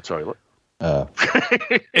call on the toilet.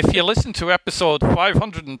 If you listen to episode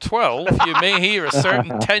 512, you may hear a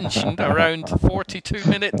certain tension around 42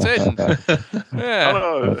 minutes in.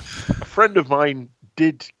 Yeah. A friend of mine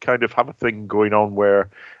did kind of have a thing going on where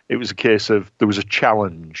it was a case of there was a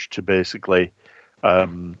challenge to basically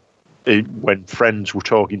when friends were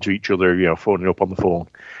talking to each other, phoning up on the phone,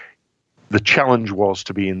 the challenge was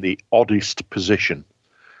to be in the oddest position.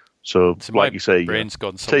 So like you say,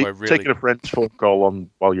 taking a friend's phone call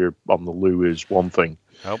while you're on the loo is one thing.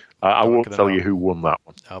 Nope, I won't tell you who won that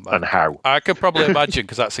one and how. I could probably imagine,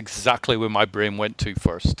 because that's exactly where my brain went to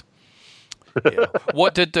first. Yeah.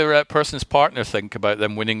 What did the person's partner think about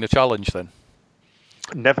them winning the challenge then?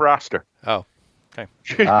 Never asked her. Oh, okay.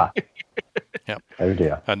 Yeah. Oh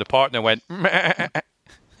dear. And the partner went.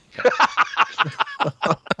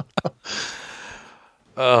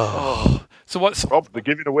 Oh. So what's Rob? They're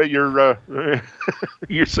giving away your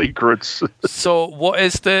your secrets. So what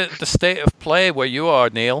is the state of play where you are,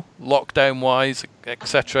 Neil? Lockdown wise,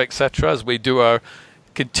 etc., as we do our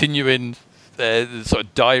continuing sort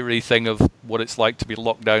of diary thing of what it's like to be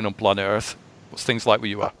locked down on planet Earth. What's things like where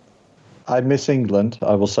you are? I miss England.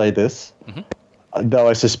 I will say this, though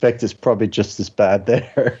I suspect it's probably just as bad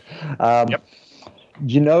there. Yep.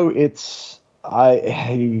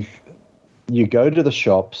 You go to the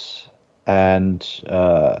shops. And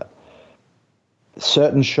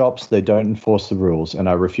certain shops, they don't enforce the rules, and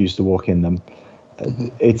I refuse to walk in them.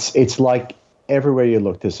 It's like everywhere you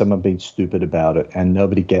look, there's someone being stupid about it, and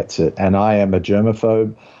nobody gets it. And I am a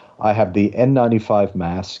germaphobe. I have the N95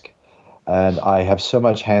 mask, and I have so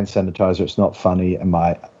much hand sanitizer, it's not funny. And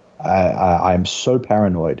I am so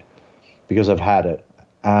paranoid because I've had it.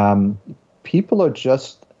 People are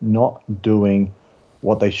just not doing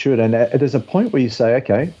what they should. And there's a point where you say,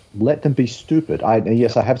 okay, let them be stupid. I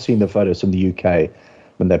have seen the photos from the UK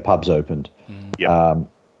when their pubs opened.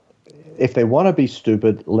 If they want to be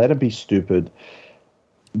stupid, let them be stupid.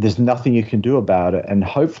 There's nothing you can do about it. And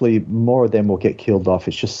hopefully more of them will get killed off.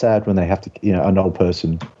 It's just sad when they have to, an old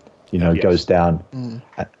person, goes down.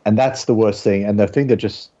 And that's the worst thing. And the thing that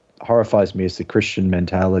just horrifies me is the Christian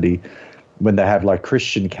mentality. When they have like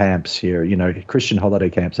Christian camps here, Christian holiday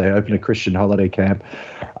camps, they open a Christian holiday camp.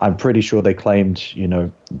 I'm pretty sure they claimed,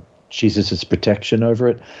 Jesus' protection over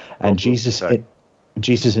it. And Jesus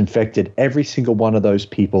infected every single one of those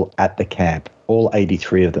people at the camp, all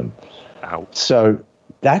 83 of them. Ow. So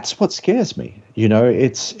that's what scares me.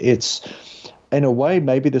 It's in a way,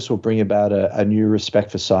 maybe this will bring about a new respect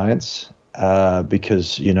for science.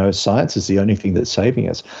 Because, science is the only thing that's saving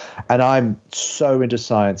us. And I'm so into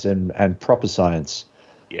science and proper science.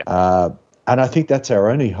 Yeah. And I think that's our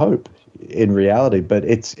only hope in reality. But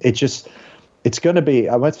it's going to be,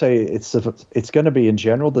 I won't say it's going to be in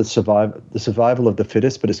general the survival of the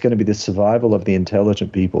fittest, but it's going to be the survival of the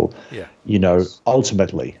intelligent people,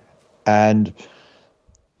 ultimately. And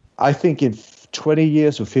I think in 20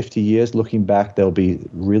 years or 50 years, looking back, there'll be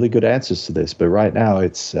really good answers to this. But right now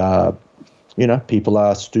it's... people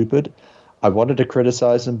are stupid. I wanted to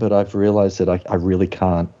criticize them, but I've realized that I really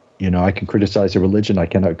can't. I can criticize a religion. I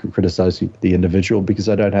cannot criticize the individual because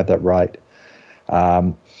I don't have that right.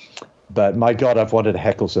 But my God, I've wanted to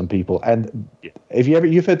heckle some people. And have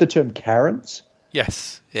you've heard the term Karens?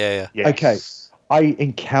 Yes. Yeah. Yes. Okay. I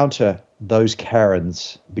encounter those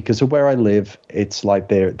Karens because of where I live. It's like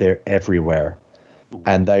they're everywhere.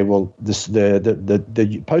 And they will.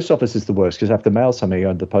 The post office is the worst because I have to mail something. I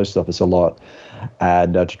go to the post office a lot,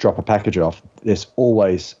 and to drop a package off, there's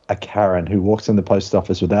always a Karen who walks in the post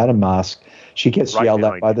office without a mask. She gets yelled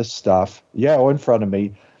at by the staff. Yeah, or in front of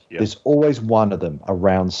me. Yep. There's always one of them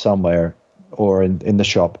around somewhere, or in the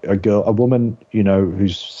shop. A woman, who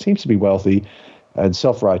seems to be wealthy and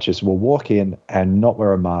self-righteous, will walk in and not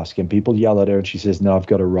wear a mask, and people yell at her, and she says, "No, I've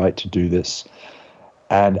got a right to do this."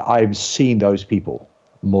 And I've seen those people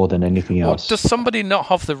more than anything else. Does somebody not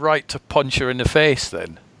have the right to punch her in the face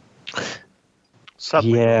then?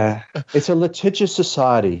 Sadly. Yeah. It's a litigious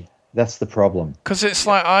society. That's the problem. Because it's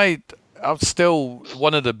like I'm still,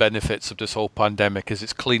 one of the benefits of this whole pandemic is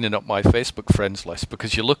it's cleaning up my Facebook friends list,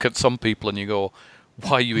 because you look at some people and you go,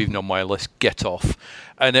 why are you even on my list? Get off.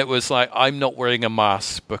 And it was like, I'm not wearing a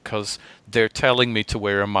mask because they're telling me to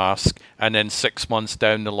wear a mask, and then 6 months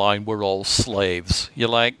down the line, we're all slaves. You're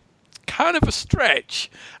like, kind of a stretch.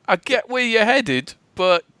 I get where you're headed,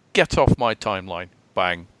 but get off my timeline.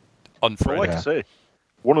 Bang. Unfriend. Well, like I say,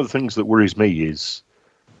 one of the things that worries me is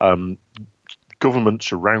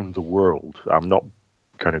governments around the world. I'm not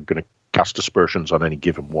kind of going to cast aspersions on any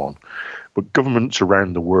given one, but governments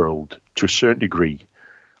around the world, to a certain degree,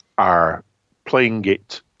 are playing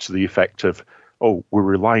it to the effect of, we're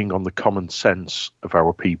relying on the common sense of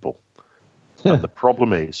our people. And the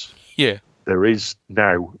problem is, there is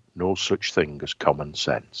now no such thing as common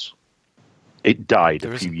sense. It died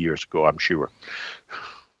a few years ago, I'm sure.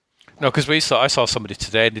 No, because I saw somebody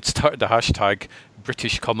today, and it started the hashtag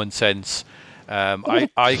British Common Sense.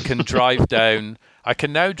 I can drive down I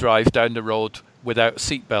can now drive down the road without a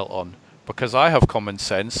seatbelt on because I have common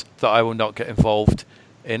sense that I will not get involved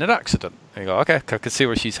in an accident. And you go, okay, I can see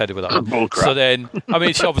where she's headed with that. So then, I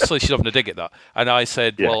mean, she's having a dig at that. And I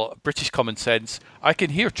said, well, British common sense, I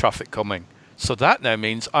can hear traffic coming. So that now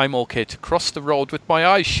means I'm okay to cross the road with my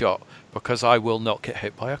eyes shut because I will not get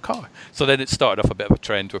hit by a car. So then it started off a bit of a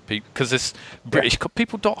trend where people, because this British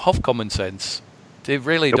people don't have common sense. They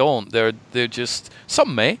really don't. They're just,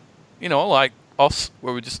 some may, like us,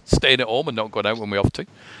 where we're just staying at home and not going out when we have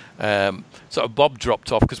to. So Bob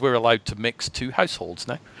dropped off because we're allowed to mix 2 households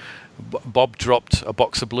now. Bob dropped a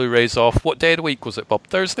box of Blu-rays off. What day of the week was it, Bob?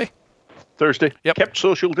 Thursday? Thursday. Yep. Kept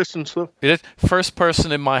social distance, though. He did. First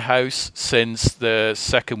person in my house since the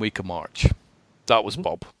second week of March. That was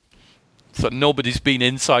Bob. So nobody's been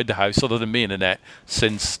inside the house other than me and Annette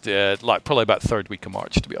since probably about third week of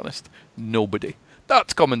March, to be honest. Nobody.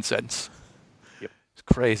 That's common sense. Yep. It's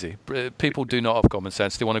crazy. People do not have common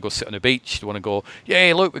sense. They want to go sit on a beach. They want to go,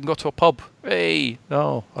 yay, look, we can go to a pub. Hey,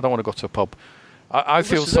 no, I don't want to go to a pub. I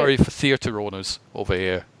feel sorry for theatre owners over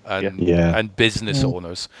here and business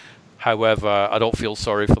owners. However, I don't feel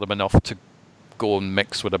sorry for them enough to go and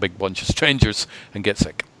mix with a big bunch of strangers and get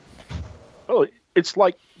sick. Well, it's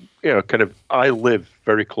like, I live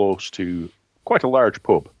very close to quite a large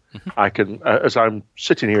pub. I can, as I'm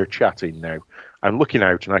sitting here chatting now, I'm looking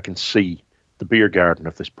out and I can see the beer garden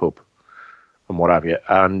of this pub and what have you.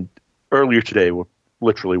 And earlier today,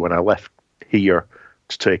 literally when I left here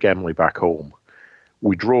to take Emily back home,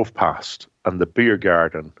 we drove past and the beer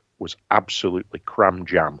garden was absolutely cram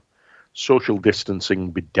jam. Social distancing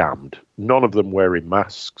be damned. None of them wearing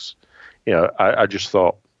masks. I just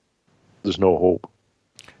thought there's no hope.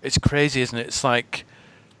 It's crazy, isn't it? It's like,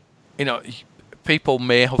 people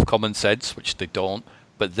may have common sense, which they don't,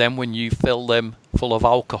 but then when you fill them full of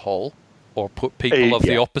alcohol or put people of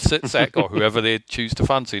the opposite sex or whoever they choose to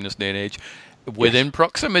fancy in this day and age within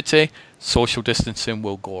proximity, social distancing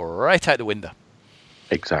will go right out the window.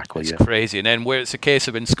 Exactly. It's crazy. And then where it's a case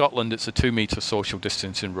of in Scotland, it's a 2-meter social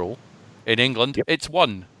distancing rule. In England, it's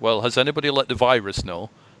 1. Well, has anybody let the virus know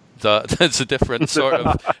that there's a different sort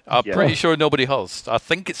of... I'm pretty sure nobody has. I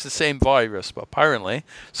think it's the same virus, but apparently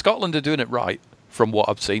Scotland are doing it right, from what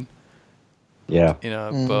I've seen. Yeah.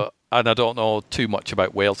 But and I don't know too much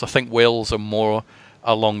about Wales. I think Wales are more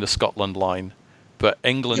along the Scotland line, but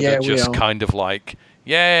England are just kind of like,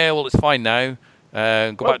 well, it's fine now.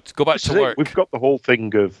 Go back to work. We've got the whole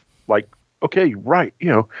thing of like, okay, right,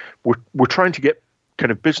 we're trying to get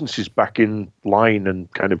kind of businesses back in line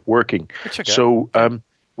and kind of working. So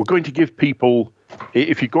we're going to give people,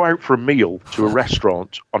 if you go out for a meal to a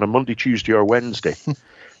restaurant on a Monday, Tuesday or Wednesday,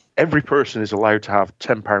 every person is allowed to have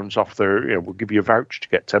 £10 off their, we'll give you a voucher to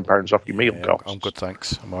get £10 off your meal costs. I'm good,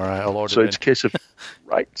 thanks. I'm all right. I'll order So it's a case of,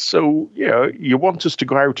 right, so, you want us to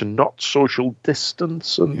go out and not social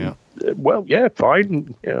distance and,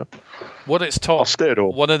 fine, What it's taught, I'll stay at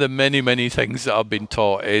home. One of the many, many things that I've been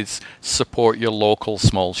taught is support your local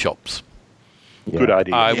small shops. Yeah. Good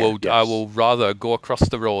idea. I will rather go across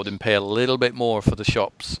the road and pay a little bit more for the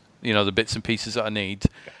shops, the bits and pieces that I need,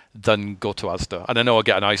 than go to Asda. And I know I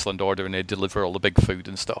get an Iceland order and they deliver all the big food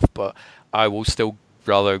and stuff, but I will still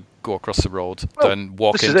rather go across the road than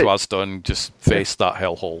walk into Asda and just face that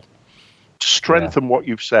hellhole. To strengthen what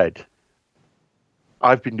you've said,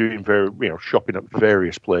 I've been doing shopping at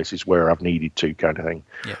various places where I've needed to, kind of thing.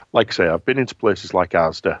 Yeah. Like I say, I've been into places like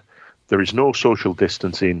Asda. There is no social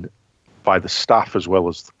distancing by the staff as well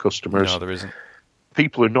as the customers. No, there isn't.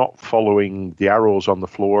 People are not following the arrows on the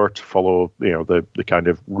floor to follow, the kind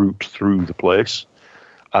of route through the place.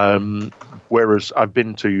 Whereas I've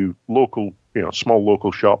been to local, small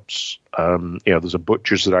local shops. There's a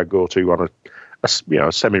butcher's that I go to on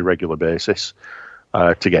a semi-regular basis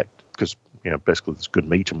to get, because basically there's good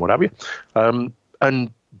meat and what have you.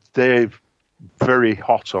 And they're very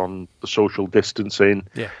hot on the social distancing.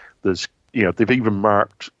 Yeah. There's, they've even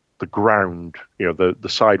marked the ground, the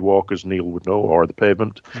sidewalk, as Neil would know, or the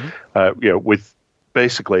pavement, with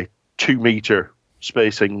basically 2-meter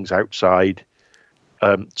spacings outside.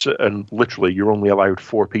 And literally you're only allowed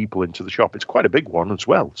 4 people into the shop. It's quite a big one as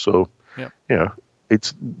well. So,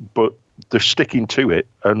 but they're sticking to it.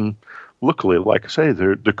 And luckily, like I say,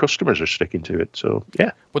 the customers are sticking to it. So,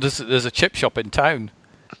 yeah. Well, there's a chip shop in town,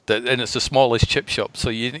 and it's the smallest chip shop.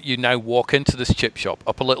 So you now walk into this chip shop,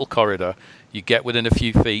 up a little corridor, You get within a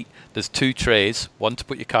few feet. There's 2 trays, one to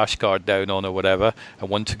put your cash card down on or whatever, and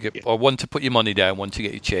one to put your money down, one to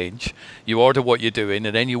get your change. You order what you're doing,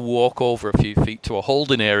 and then you walk over a few feet to a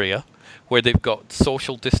holding area where they've got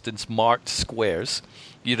social distance marked squares.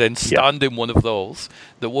 You then stand in one of those.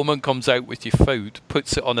 The woman comes out with your food,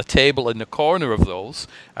 puts it on a table in the corner of those,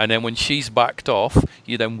 and then when she's backed off,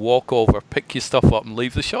 you then walk over, pick your stuff up, and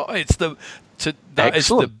leave the shop. That is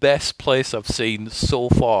the best place I've seen so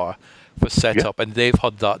far for setup, and they've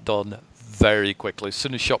had that done very quickly. As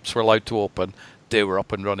soon as shops were allowed to open, they were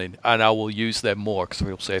up and running, and I will use them more because I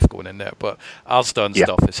feel safe going in there. But Asda and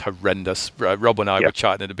stuff is horrendous. Rob and I were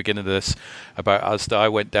chatting at the beginning of this about Asda. I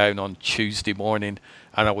went down on Tuesday morning,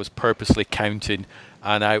 and I was purposely counting,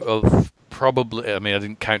 and out of probably, I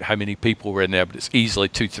didn't count how many people were in there, but it's easily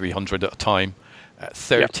 200-300 at a time.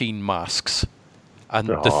 13 masks, and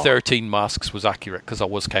the 13 masks was accurate because I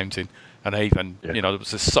was counting. And I even, there was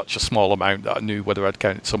such a small amount that I knew whether I'd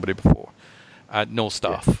counted somebody before. No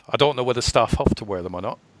staff. I don't know whether staff have to wear them or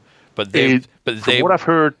not. But from what I've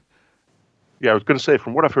heard, I was going to say,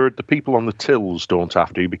 from what I've heard, the people on the tills don't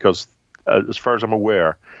have to because, as far as I'm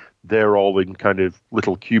aware, they're all in kind of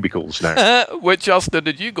little cubicles now. Which Asda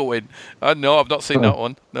did you go in? No, I've not seen that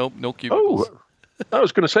one. No cubicles. Oh, I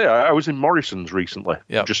was going to say, I was in Morrison's recently,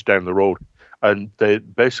 just down the road, and they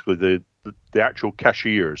basically the actual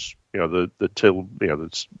cashiers, the till,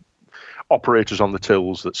 the operators on the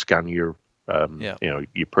tills that scan your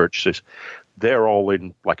your purchases, they're all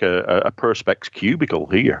in like a Perspex cubicle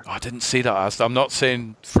here. I didn't see that, Asda. I'm not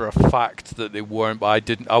saying for a fact that they weren't, but I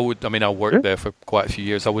didn't. I worked there for quite a few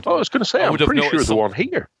years. I was going to say, I'm pretty sure the one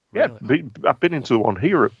here. Really? Yeah, I've been into the one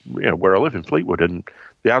here, where I live in Fleetwood, and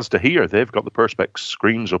the Asda here, they've got the Perspex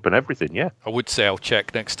screens up and everything. Yeah, I would say I'll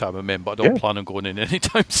check next time I'm in, but I don't plan on going in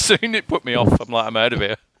anytime soon. It put me off. I'm out of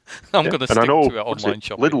here. I'm going to stick to it online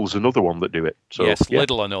shopping. Lidl's another one that do it. So, yes,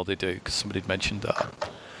 Lidl, I know they do because somebody mentioned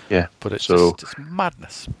that. Yeah, but it's just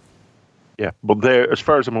madness. Yeah, but as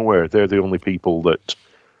far as I'm aware, they're the only people that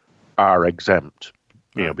are exempt.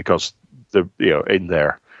 Because they're in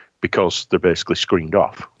there. Because they're basically screened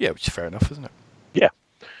off. Yeah, which is fair enough, isn't it? Yeah.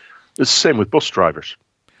 It's the same with bus drivers.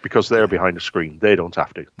 Because they're behind a screen. They don't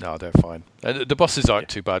have to. No, they're fine. The buses aren't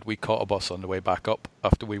too bad. We caught a bus on the way back up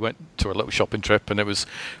after we went to a little shopping trip, and it was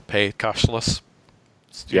paid cashless.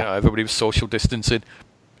 Everybody was social distancing.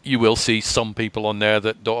 You will see some people on there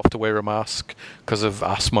that don't have to wear a mask because of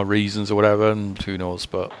asthma reasons or whatever, and who knows.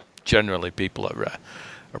 But generally, people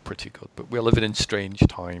are pretty good. But we're living in strange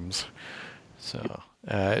times.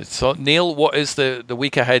 So Neil, what is the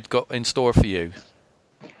week ahead got in store for you?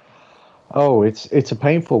 Oh, it's a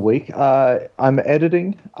painful week. I'm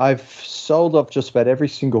editing. I've sold off just about every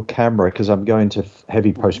single camera because I'm going to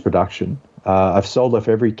heavy post-production. I've sold off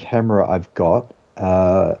every camera I've got,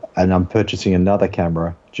 and I'm purchasing another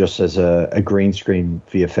camera just as a green screen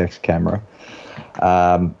VFX camera.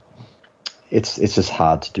 It's just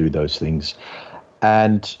hard to do those things.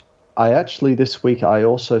 And I actually, this week, I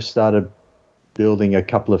also started building a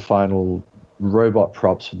couple of final robot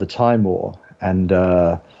props for the Time War and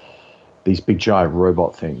these big giant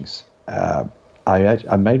robot things.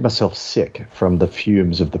 I made myself sick from the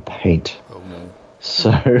fumes of the paint. Oh no!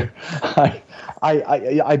 So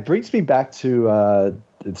it brings me back to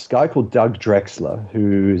this guy called Doug Drexler,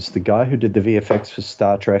 who's the guy who did the VFX for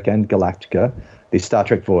Star Trek and Galactica, the Star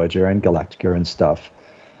Trek Voyager and Galactica and stuff.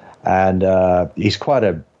 And he's quite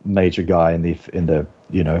a major guy in the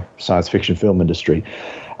science fiction film industry.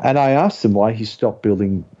 And I asked him why he stopped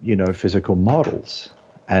building, physical models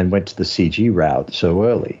and went to the CG route so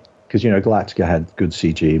early. Because, Galactica had good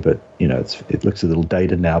CG, but, it looks a little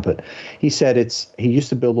dated now. But he said he used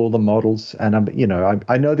to build all the models. And,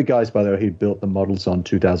 I know the guys, by the way, who built the models on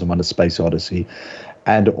 2001: A Space Odyssey.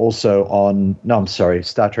 And also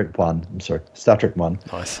Star Trek 1. Star Trek 1.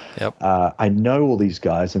 Nice, yep. I know all these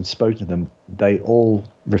guys and spoke to them. They all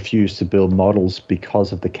refused to build models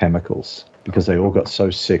because of the chemicals, because they all got so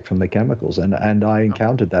sick from the chemicals. And I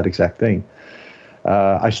encountered that exact thing.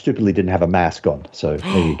 I stupidly didn't have a mask on, so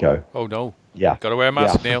there you go. Oh, no. Yeah. Got to wear a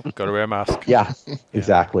mask, Neil. Got to wear a mask. Yeah,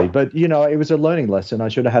 exactly. But, it was a learning lesson. I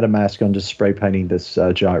should have had a mask on just spray painting this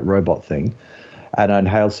giant robot thing. And I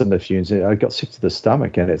inhaled some of the fumes. I got sick to the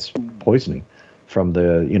stomach, and it's poisoning from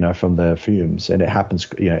the fumes. And it happens.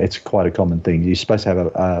 It's quite a common thing. You're supposed to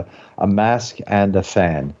have a mask and a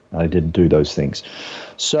fan. I didn't do those things,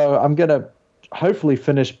 so I'm gonna hopefully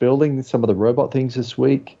finish building some of the robot things this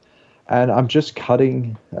week. And I'm just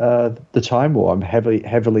cutting the Time War. I'm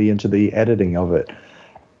heavily into the editing of it,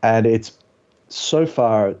 and it's so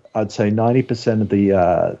far I'd say 90% of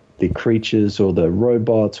the the creatures or the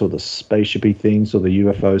robots or the spaceshipy things or the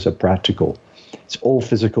UFOs are practical. It's all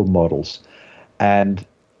physical models. And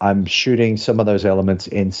I'm shooting some of those elements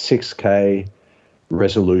in 6K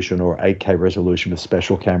resolution or 8K resolution with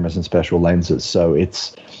special cameras and special lenses. So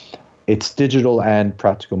it's digital and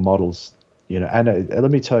practical models, and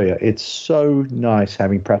let me tell you, it's so nice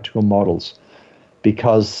having practical models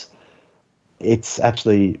because it's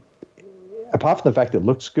actually, apart from the fact that it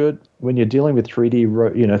looks good, when you're dealing with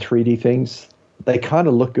 3D things, they kind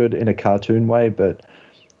of look good in a cartoon way, but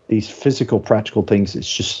these physical practical things,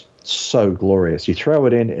 it's just so glorious. You throw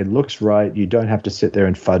it in, it looks right. You don't have to sit there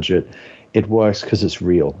and fudge it. It works because it's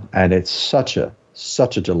real, and it's such a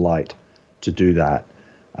delight to do that.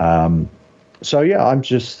 So yeah, I'm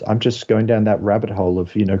just going down that rabbit hole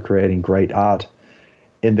of creating great art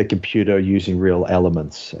in the computer using real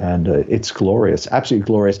elements, and it's glorious, absolutely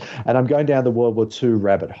glorious. And I'm going down the World War II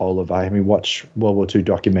rabbit hole of having watched World War II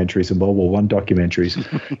documentaries and World War I documentaries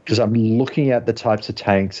because I'm looking at the types of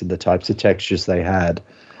tanks and the types of textures they had,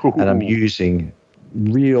 and I'm using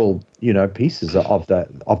real pieces of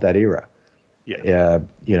that era. Yeah,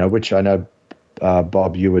 which I know,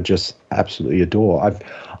 Bob, you would just absolutely adore.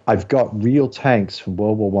 I've got real tanks from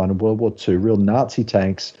World War I and World War II, real Nazi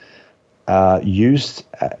tanks used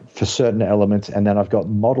for certain elements, and then I've got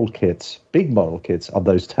model kits, big model kits of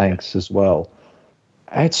those tanks as well.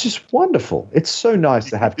 And it's just wonderful. It's so nice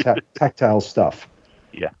to have tactile stuff.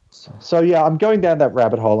 Yeah. So yeah, I'm going down that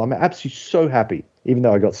rabbit hole. I'm absolutely so happy, even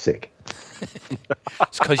though I got sick.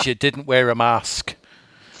 It's because you didn't wear a mask.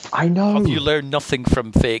 I know. Have you learned nothing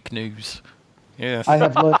from fake news? Yeah. I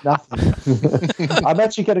have learned nothing. I'm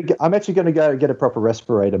actually going to go get a proper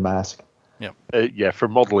respirator mask. Yeah. For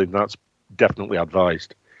modelling, that's definitely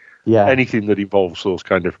advised. Yeah. Anything that involves those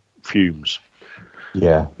kind of fumes.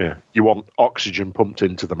 Yeah. Yeah. You want oxygen pumped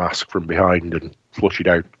into the mask from behind and flush it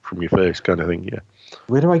out from your face, kind of thing. Yeah.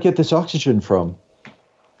 Where do I get this oxygen from?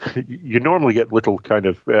 You normally get little kind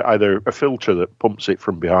of either a filter that pumps it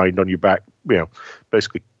from behind on your back,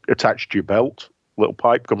 basically attached to your belt. Little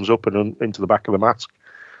pipe comes up and into the back of the mask,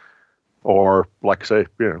 or like I say,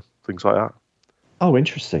 things like that. Oh,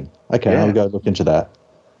 interesting. Okay, yeah. I'll go look into that.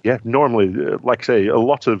 Yeah, normally, like I say, a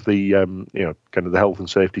lot of the kind of the health and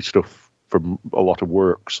safety stuff from a lot of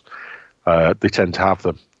works, they tend to have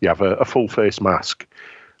them. You have a full face mask,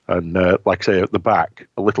 and like I say, at the back,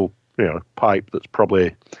 a little pipe that's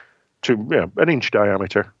probably an inch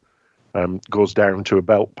diameter, goes down to a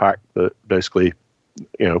belt pack that basically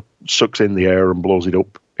sucks in the air and blows it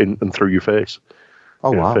up in and through your face.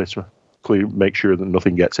 Oh, wow. Make sure that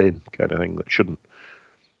nothing gets in, kind of thing, that shouldn't.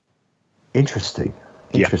 Interesting.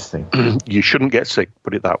 Yeah. You shouldn't get sick,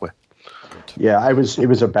 put it that way. Yeah, it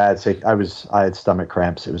was a bad sick. I had stomach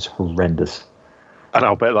cramps. It was horrendous. And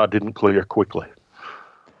I'll bet that didn't clear quickly.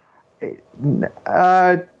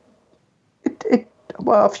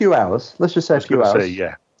 Well, a few hours. Let's just say a few hours.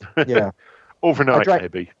 Yeah. Yeah. Overnight,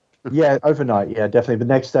 maybe. Yeah, overnight. Yeah, definitely. The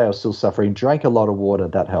next day I was still suffering. Drank a lot of water.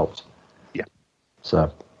 That helped. Yeah.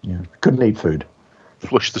 So, couldn't eat food.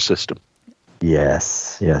 Flush the system.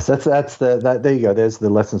 Yes. That's there you go. There's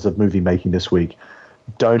the lessons of movie making this week.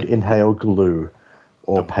 Don't inhale glue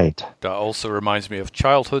or paint. That also reminds me of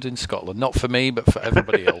childhood in Scotland. Not for me, but for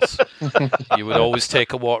everybody else. You would always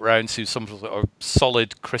take a walk round to some sort of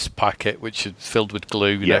solid, crisp packet which is filled with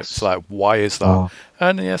glue. Yes. It's like, why is that? Oh.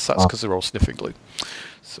 And yes, that's because they're all sniffing glue.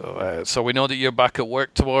 So we know that you're back at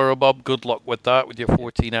work tomorrow, Bob. Good luck with that, with your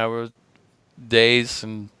 14-hour days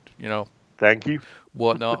and, Thank you.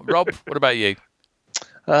 Whatnot. Rob, what about you?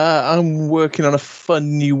 I'm working on a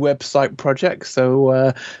fun new website project,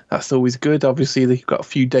 so that's always good. Obviously, you've got a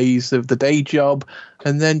few days of the day job,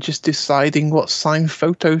 and then just deciding what signed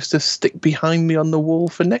photos to stick behind me on the wall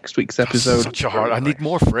for next week's episode. Such a hard. I need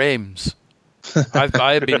more frames. I've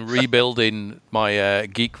been rebuilding my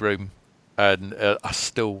geek room, and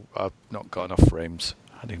I've not got enough frames.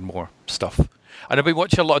 I need more stuff. And I've been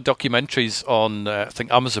watching a lot of documentaries on, I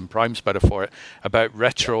think Amazon Prime's better for it, about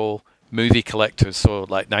retro movie collectors, so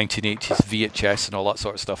like 1980s VHS and all that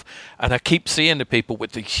sort of stuff. And I keep seeing the people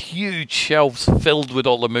with these huge shelves filled with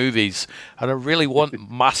all the movies, and I really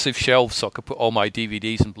want massive shelves so I could put all my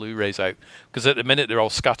DVDs and Blu-rays out, because at the minute they're all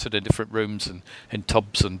scattered in different rooms and in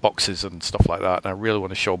tubs and boxes and stuff like that, and I really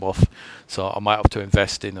want to show them off. So I might have to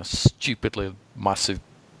invest in a stupidly massive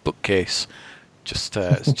bookcase just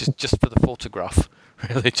for the photograph,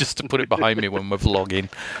 really, just to put it behind me when we're vlogging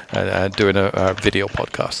and doing a video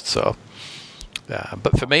podcast. So,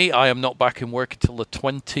 but for me, I am not back in work until the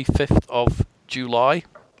 25th of July.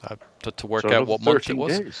 To work out what month it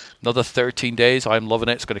was. Another 13 days. I'm loving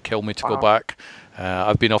it. It's going to kill me to go back.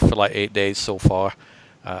 I've been off for like 8 days so far.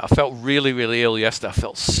 I felt really, really ill yesterday. I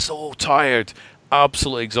felt so tired,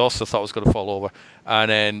 absolutely exhausted. I thought I was going to fall over.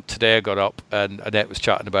 And then today I got up and Annette was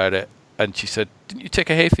chatting about it. And she said, "Didn't you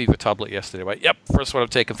take a hay fever tablet yesterday?" I went, "Yep, first one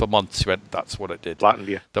I've taken for months." She went, "That's what it did." Flattened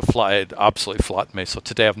you. It absolutely flattened me. So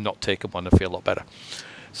today I've not taken one. I feel a lot better.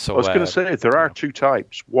 So I was going to say, there are two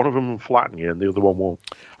types. One of them will flatten you and the other one won't.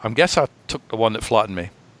 I guess I took the one that flattened me.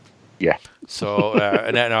 Yeah. So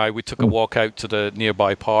Annette and we took a walk out to the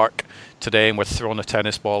nearby park today, and we're throwing a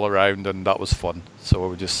tennis ball around, and that was fun. So we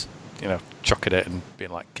were just, chucking it and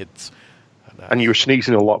being like kids. And you were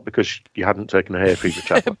sneezing a lot because you hadn't taken a hay fever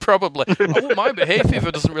tablet. Probably. I won't mind, but hay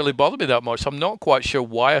fever doesn't really bother me that much. I'm not quite sure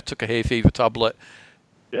why I took a hay fever tablet.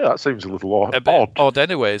 Yeah, that seems a little odd. Odd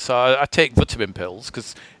anyway. So I take vitamin pills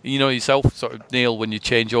because, yourself, sort of, Neil, when you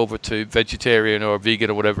change over to vegetarian or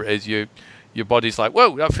vegan or whatever it is, your body's like,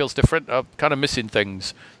 whoa, that feels different. I'm kind of missing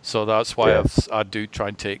things. So that's why I do try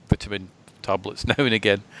and take vitamin tablets now and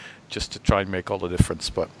again just to try and make all the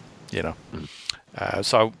difference. But,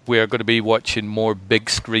 so we are going to be watching more big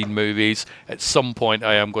screen movies. At some point,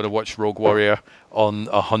 I am going to watch Rogue Warrior on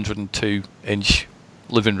a 102-inch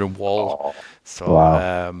living room wall. So,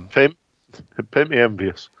 wow. Paint me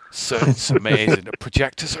envious. So it's amazing. The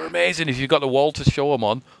projectors are amazing. If you've got the wall to show them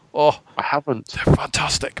on, I haven't. They're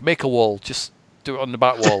fantastic. Make a wall. Just do it on the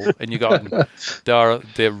back wall, and you got them.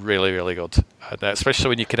 They're really, really good, and especially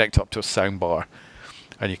when you connect up to a sound bar,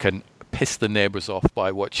 and you can piss the neighbours off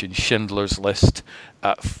by watching Schindler's List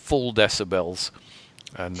at full decibels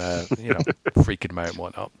and freaking them out and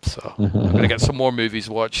whatnot. So I'm going to get some more movies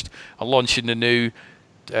watched. I'm launching the new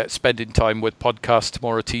Spending Time with podcast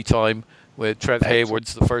tomorrow, Tea Time, with Trev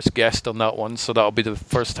Hayward's the first guest on that one. So that'll be the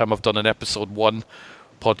first time I've done an episode 1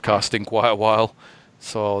 podcast in quite a while.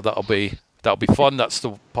 So that'll be fun. That's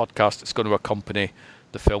the podcast that's going to accompany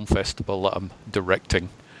the film festival that I'm directing.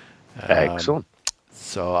 Excellent.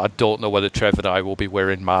 So I don't know whether Trev and I will be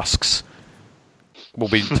wearing masks. We'll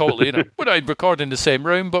be totally, we're not recording in the same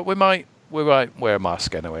room, but we might wear a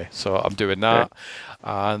mask anyway. So I'm doing that.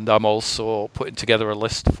 And I'm also putting together a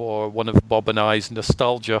list for one of Bob and I's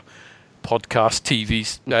nostalgia podcast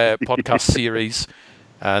podcast series.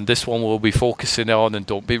 And this one will be focusing on, and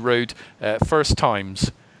don't be rude, first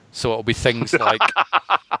times. So it'll be things like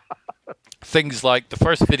the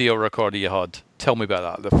first video recorder you had. Tell me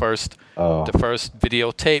about that. The first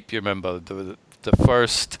videotape you remember. The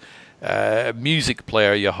first music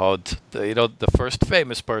player you had. The first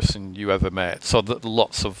famous person you ever met. So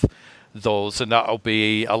lots of those, and that'll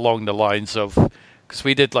be along the lines of, because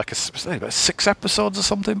we did like about 6 episodes or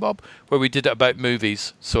something, Bob, where we did it about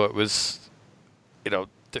movies. So it was,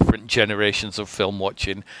 different generations of film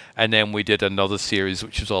watching, and then we did another series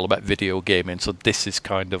which was all about video gaming. So this is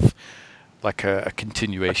kind of like a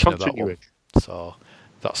continuation of that one. So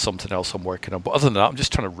that's something else I'm working on. But other than that, I'm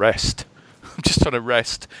just trying to rest. I'm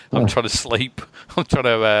trying to sleep. I'm trying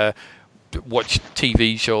to watch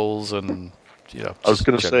TV shows and, I was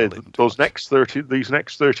going to say, these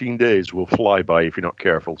next 13 days will fly by if you're not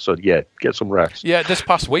careful. So, get some rest. Yeah, this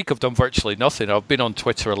past week I've done virtually nothing. I've been on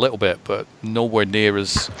Twitter a little bit, but nowhere near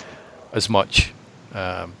as much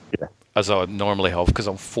as I normally have, because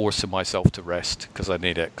I'm forcing myself to rest because I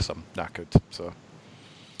need it, because I'm knackered. So,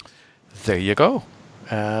 there you go.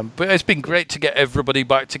 But it's been great to get everybody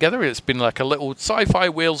back together. It's been like a little Sci-Fi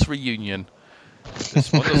Wales reunion.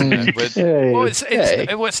 This one, isn't it?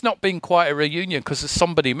 It's not been quite a reunion because there's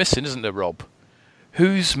somebody missing, isn't there, Rob?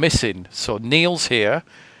 Who's missing? So Neil's here.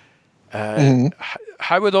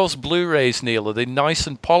 How are those Blu-rays, Neil? Are they nice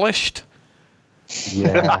and polished?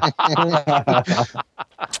 Yeah.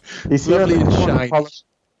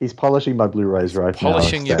 He's polishing my Blu-rays right now.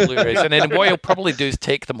 Polishing your Blu-rays. And then what he'll probably do is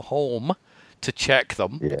take them home to check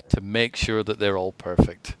them to make sure that they're all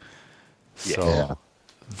perfect. So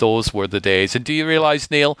those were the days. And do you realize,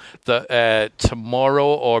 Neil, that tomorrow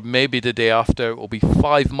or maybe the day after it will be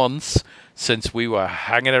 5 months since we were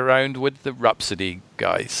hanging around with the Rhapsody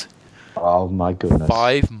guys? Oh my goodness.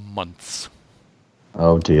 5 months.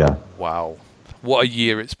 Oh dear. Wow. What a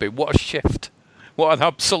year it's been. What a shift. What an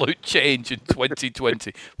absolute change in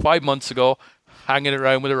 2020. 5 months ago, hanging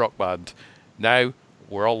around with a rock band. Now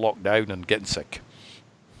we're all locked down and getting sick.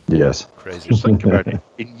 Yes. Crazy. Just think about it.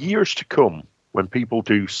 In years to come, when people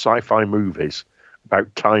do sci-fi movies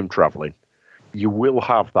about time traveling, you will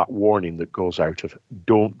have that warning that goes out of,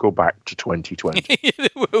 don't go back to 2020. There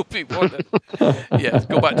will be one.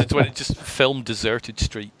 Go back to 20. Just film deserted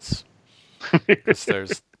streets. Because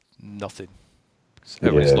there's nothing.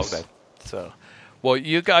 Everybody's locked down. So, well,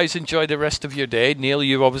 you guys enjoy the rest of your day. Neil,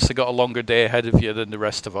 you've obviously got a longer day ahead of you than the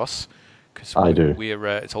rest of us. I do.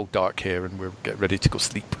 It's all dark here and we're getting ready to go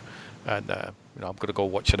sleep. And I'm going to go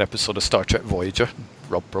watch an episode of Star Trek Voyager.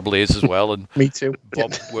 Rob probably is as well, and me too.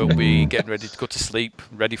 Bob will be getting ready to go to sleep,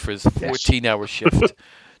 ready for his 14-hour shift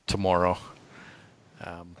tomorrow.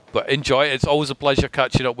 But enjoy it. It's always a pleasure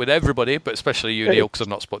catching up with everybody, but especially you, Neil, because I've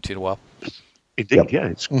not spoken to you in a while. Indeed, yeah,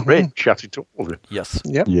 it's great chatting to all of you. Yes.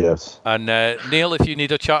 Yep. Yes. And Neil, if you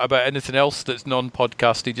need a chat about anything else that's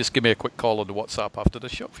non-podcasty, just give me a quick call on the WhatsApp after the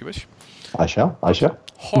show if you wish. I shall.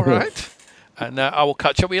 All right. And I will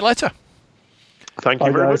catch up with you later. Thank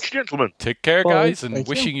you very much, gentlemen. Take care, guys, and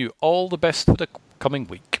wishing you all the best for the coming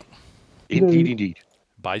week. Indeed.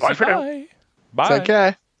 Bye for now. Bye. Take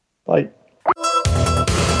care. Bye.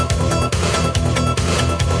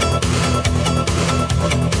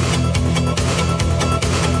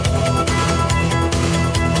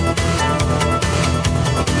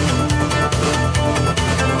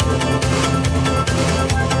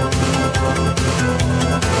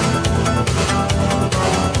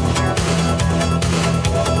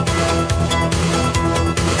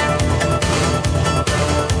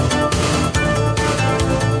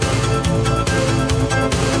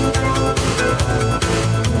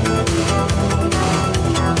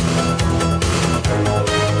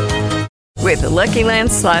 With the Lucky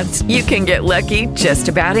Land Slots, you can get lucky just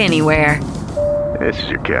about anywhere. This is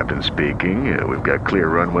your captain speaking. We've got clear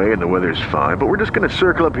runway and the weather's fine, but we're just going to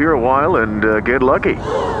circle up here a while and get lucky.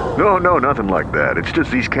 No, nothing like that. It's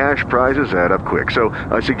just these cash prizes add up quick. So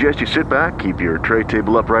I suggest you sit back, keep your tray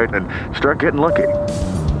table upright, and start getting lucky.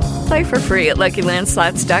 Play for free at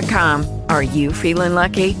LuckyLandSlots.com. Are you feeling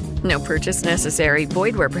lucky? No purchase necessary.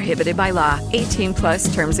 Void where prohibited by law.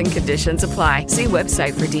 18+ terms and conditions apply. See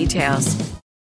website for details.